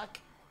 suck,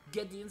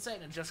 get the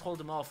inside and just hold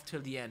him off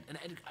till the end. And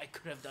I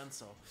could have done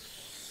so.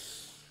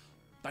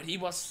 But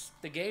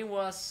the game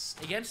was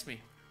against me.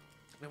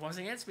 It was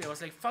against me. I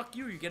was like, fuck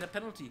you, you get a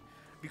penalty.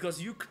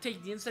 Because you could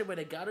take the inside where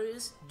the gutter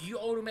is, you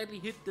automatically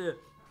hit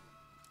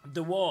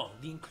the wall,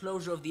 the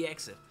enclosure of the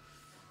exit.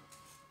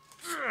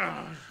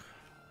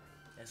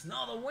 There's no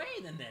other way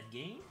than that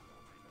game.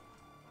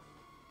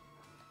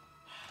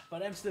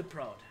 But I'm still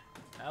proud.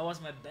 That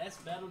was my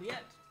best battle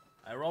yet.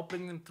 I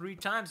roleplayed them 3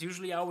 times.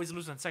 Usually I always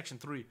lose in section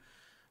 3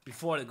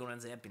 before the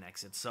Gorenze Epin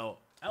exit. So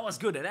that was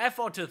good. And I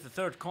fought to the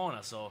 3rd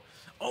corner. So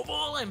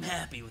overall I'm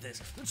happy with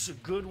this. It's a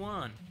good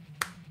one.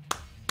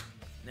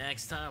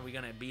 Next time we're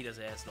gonna beat his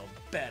ass though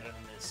better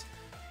than this.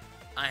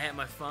 I had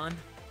my fun.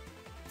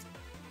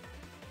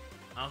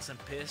 I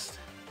wasn't pissed.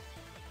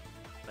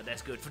 But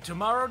that's good. For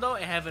tomorrow, though,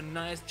 I have a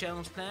nice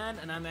challenge planned,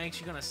 and I'm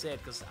actually gonna say it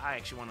because I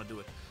actually want to do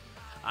it.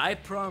 I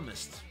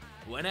promised,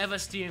 whenever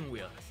steering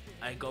wheel,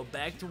 I go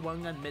back to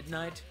One Gun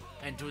Midnight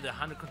and do the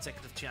 100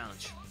 consecutive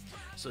challenge.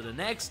 So the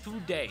next 2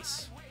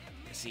 days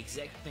is the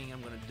exact thing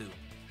I'm gonna do.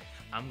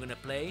 I'm gonna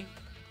play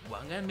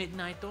One Gun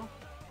Midnight, though,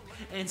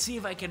 and see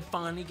if I can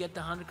finally get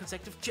the 100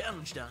 consecutive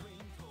challenge done.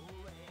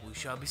 We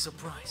shall be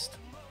surprised.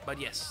 But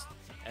yes,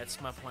 that's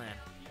my plan.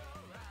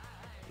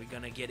 We're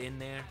gonna get in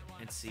there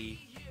and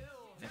see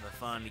if I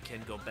finally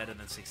can go better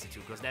than 62,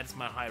 because that's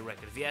my high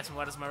record. If you ask me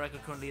what is my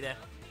record currently there,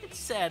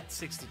 it's at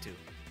 62.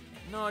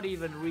 Not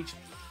even reached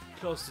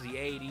close to the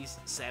 80s,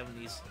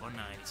 70s, or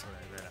 90s.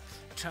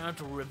 Time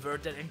to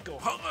revert that and go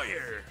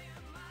higher.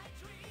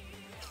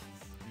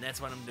 And that's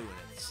what I'm doing.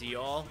 See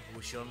y'all.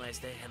 Wish you all a nice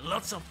day. Had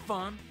lots of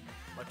fun.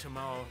 But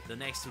tomorrow, the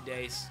next 2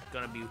 days,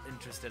 gonna be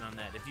interested on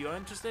that. If you're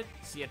interested,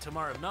 see you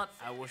tomorrow. If not,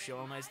 I wish you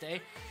all a nice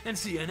day. And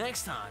see you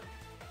next time.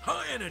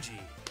 High energy.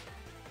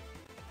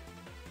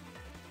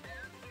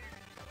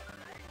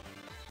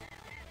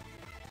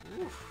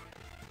 Oof.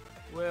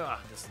 Well,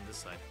 this on this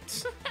side.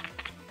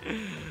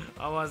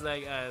 I was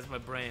like, it's my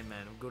brain,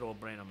 man. Good old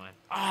brain of mine.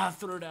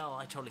 Third L.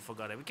 I totally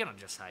forgot it. We cannot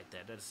just hide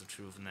that. That is the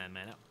truth in that,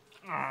 man.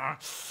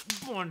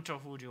 Bunta,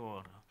 who'd you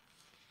order?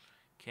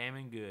 Came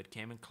in good.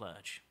 Came in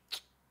clutch.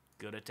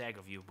 Good attack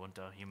of you,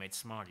 Bunta. You made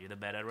smart. You're the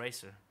better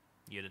racer.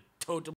 You're the total